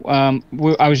 Cool.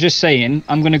 I was just saying,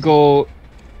 I'm going to go...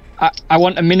 I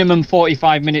want a minimum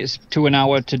 45 minutes to an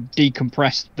hour to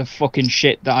decompress the fucking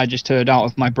shit that I just heard out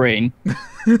of my brain.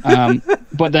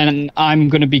 But then I'm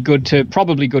going to be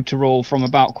probably good to roll from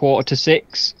about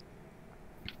 5:45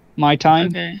 my time.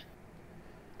 Okay.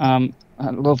 I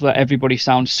love that everybody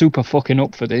sounds super fucking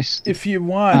up for this. If you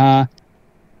want,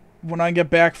 when I get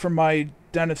back from my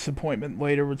dentist appointment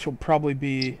later, which will probably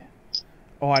be,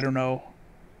 I don't know,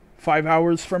 5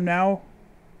 hours from now,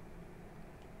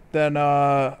 then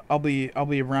I'll be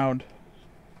around.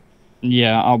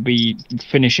 Yeah, I'll be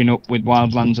finishing up with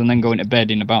Wildlands and then going to bed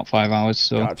in about 5 hours.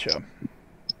 So. Gotcha.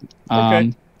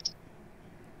 Okay.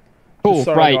 Cool.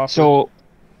 Right. So,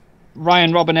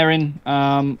 Ryan, Rob, and Erin,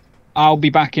 I'll be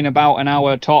back in about an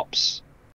hour tops.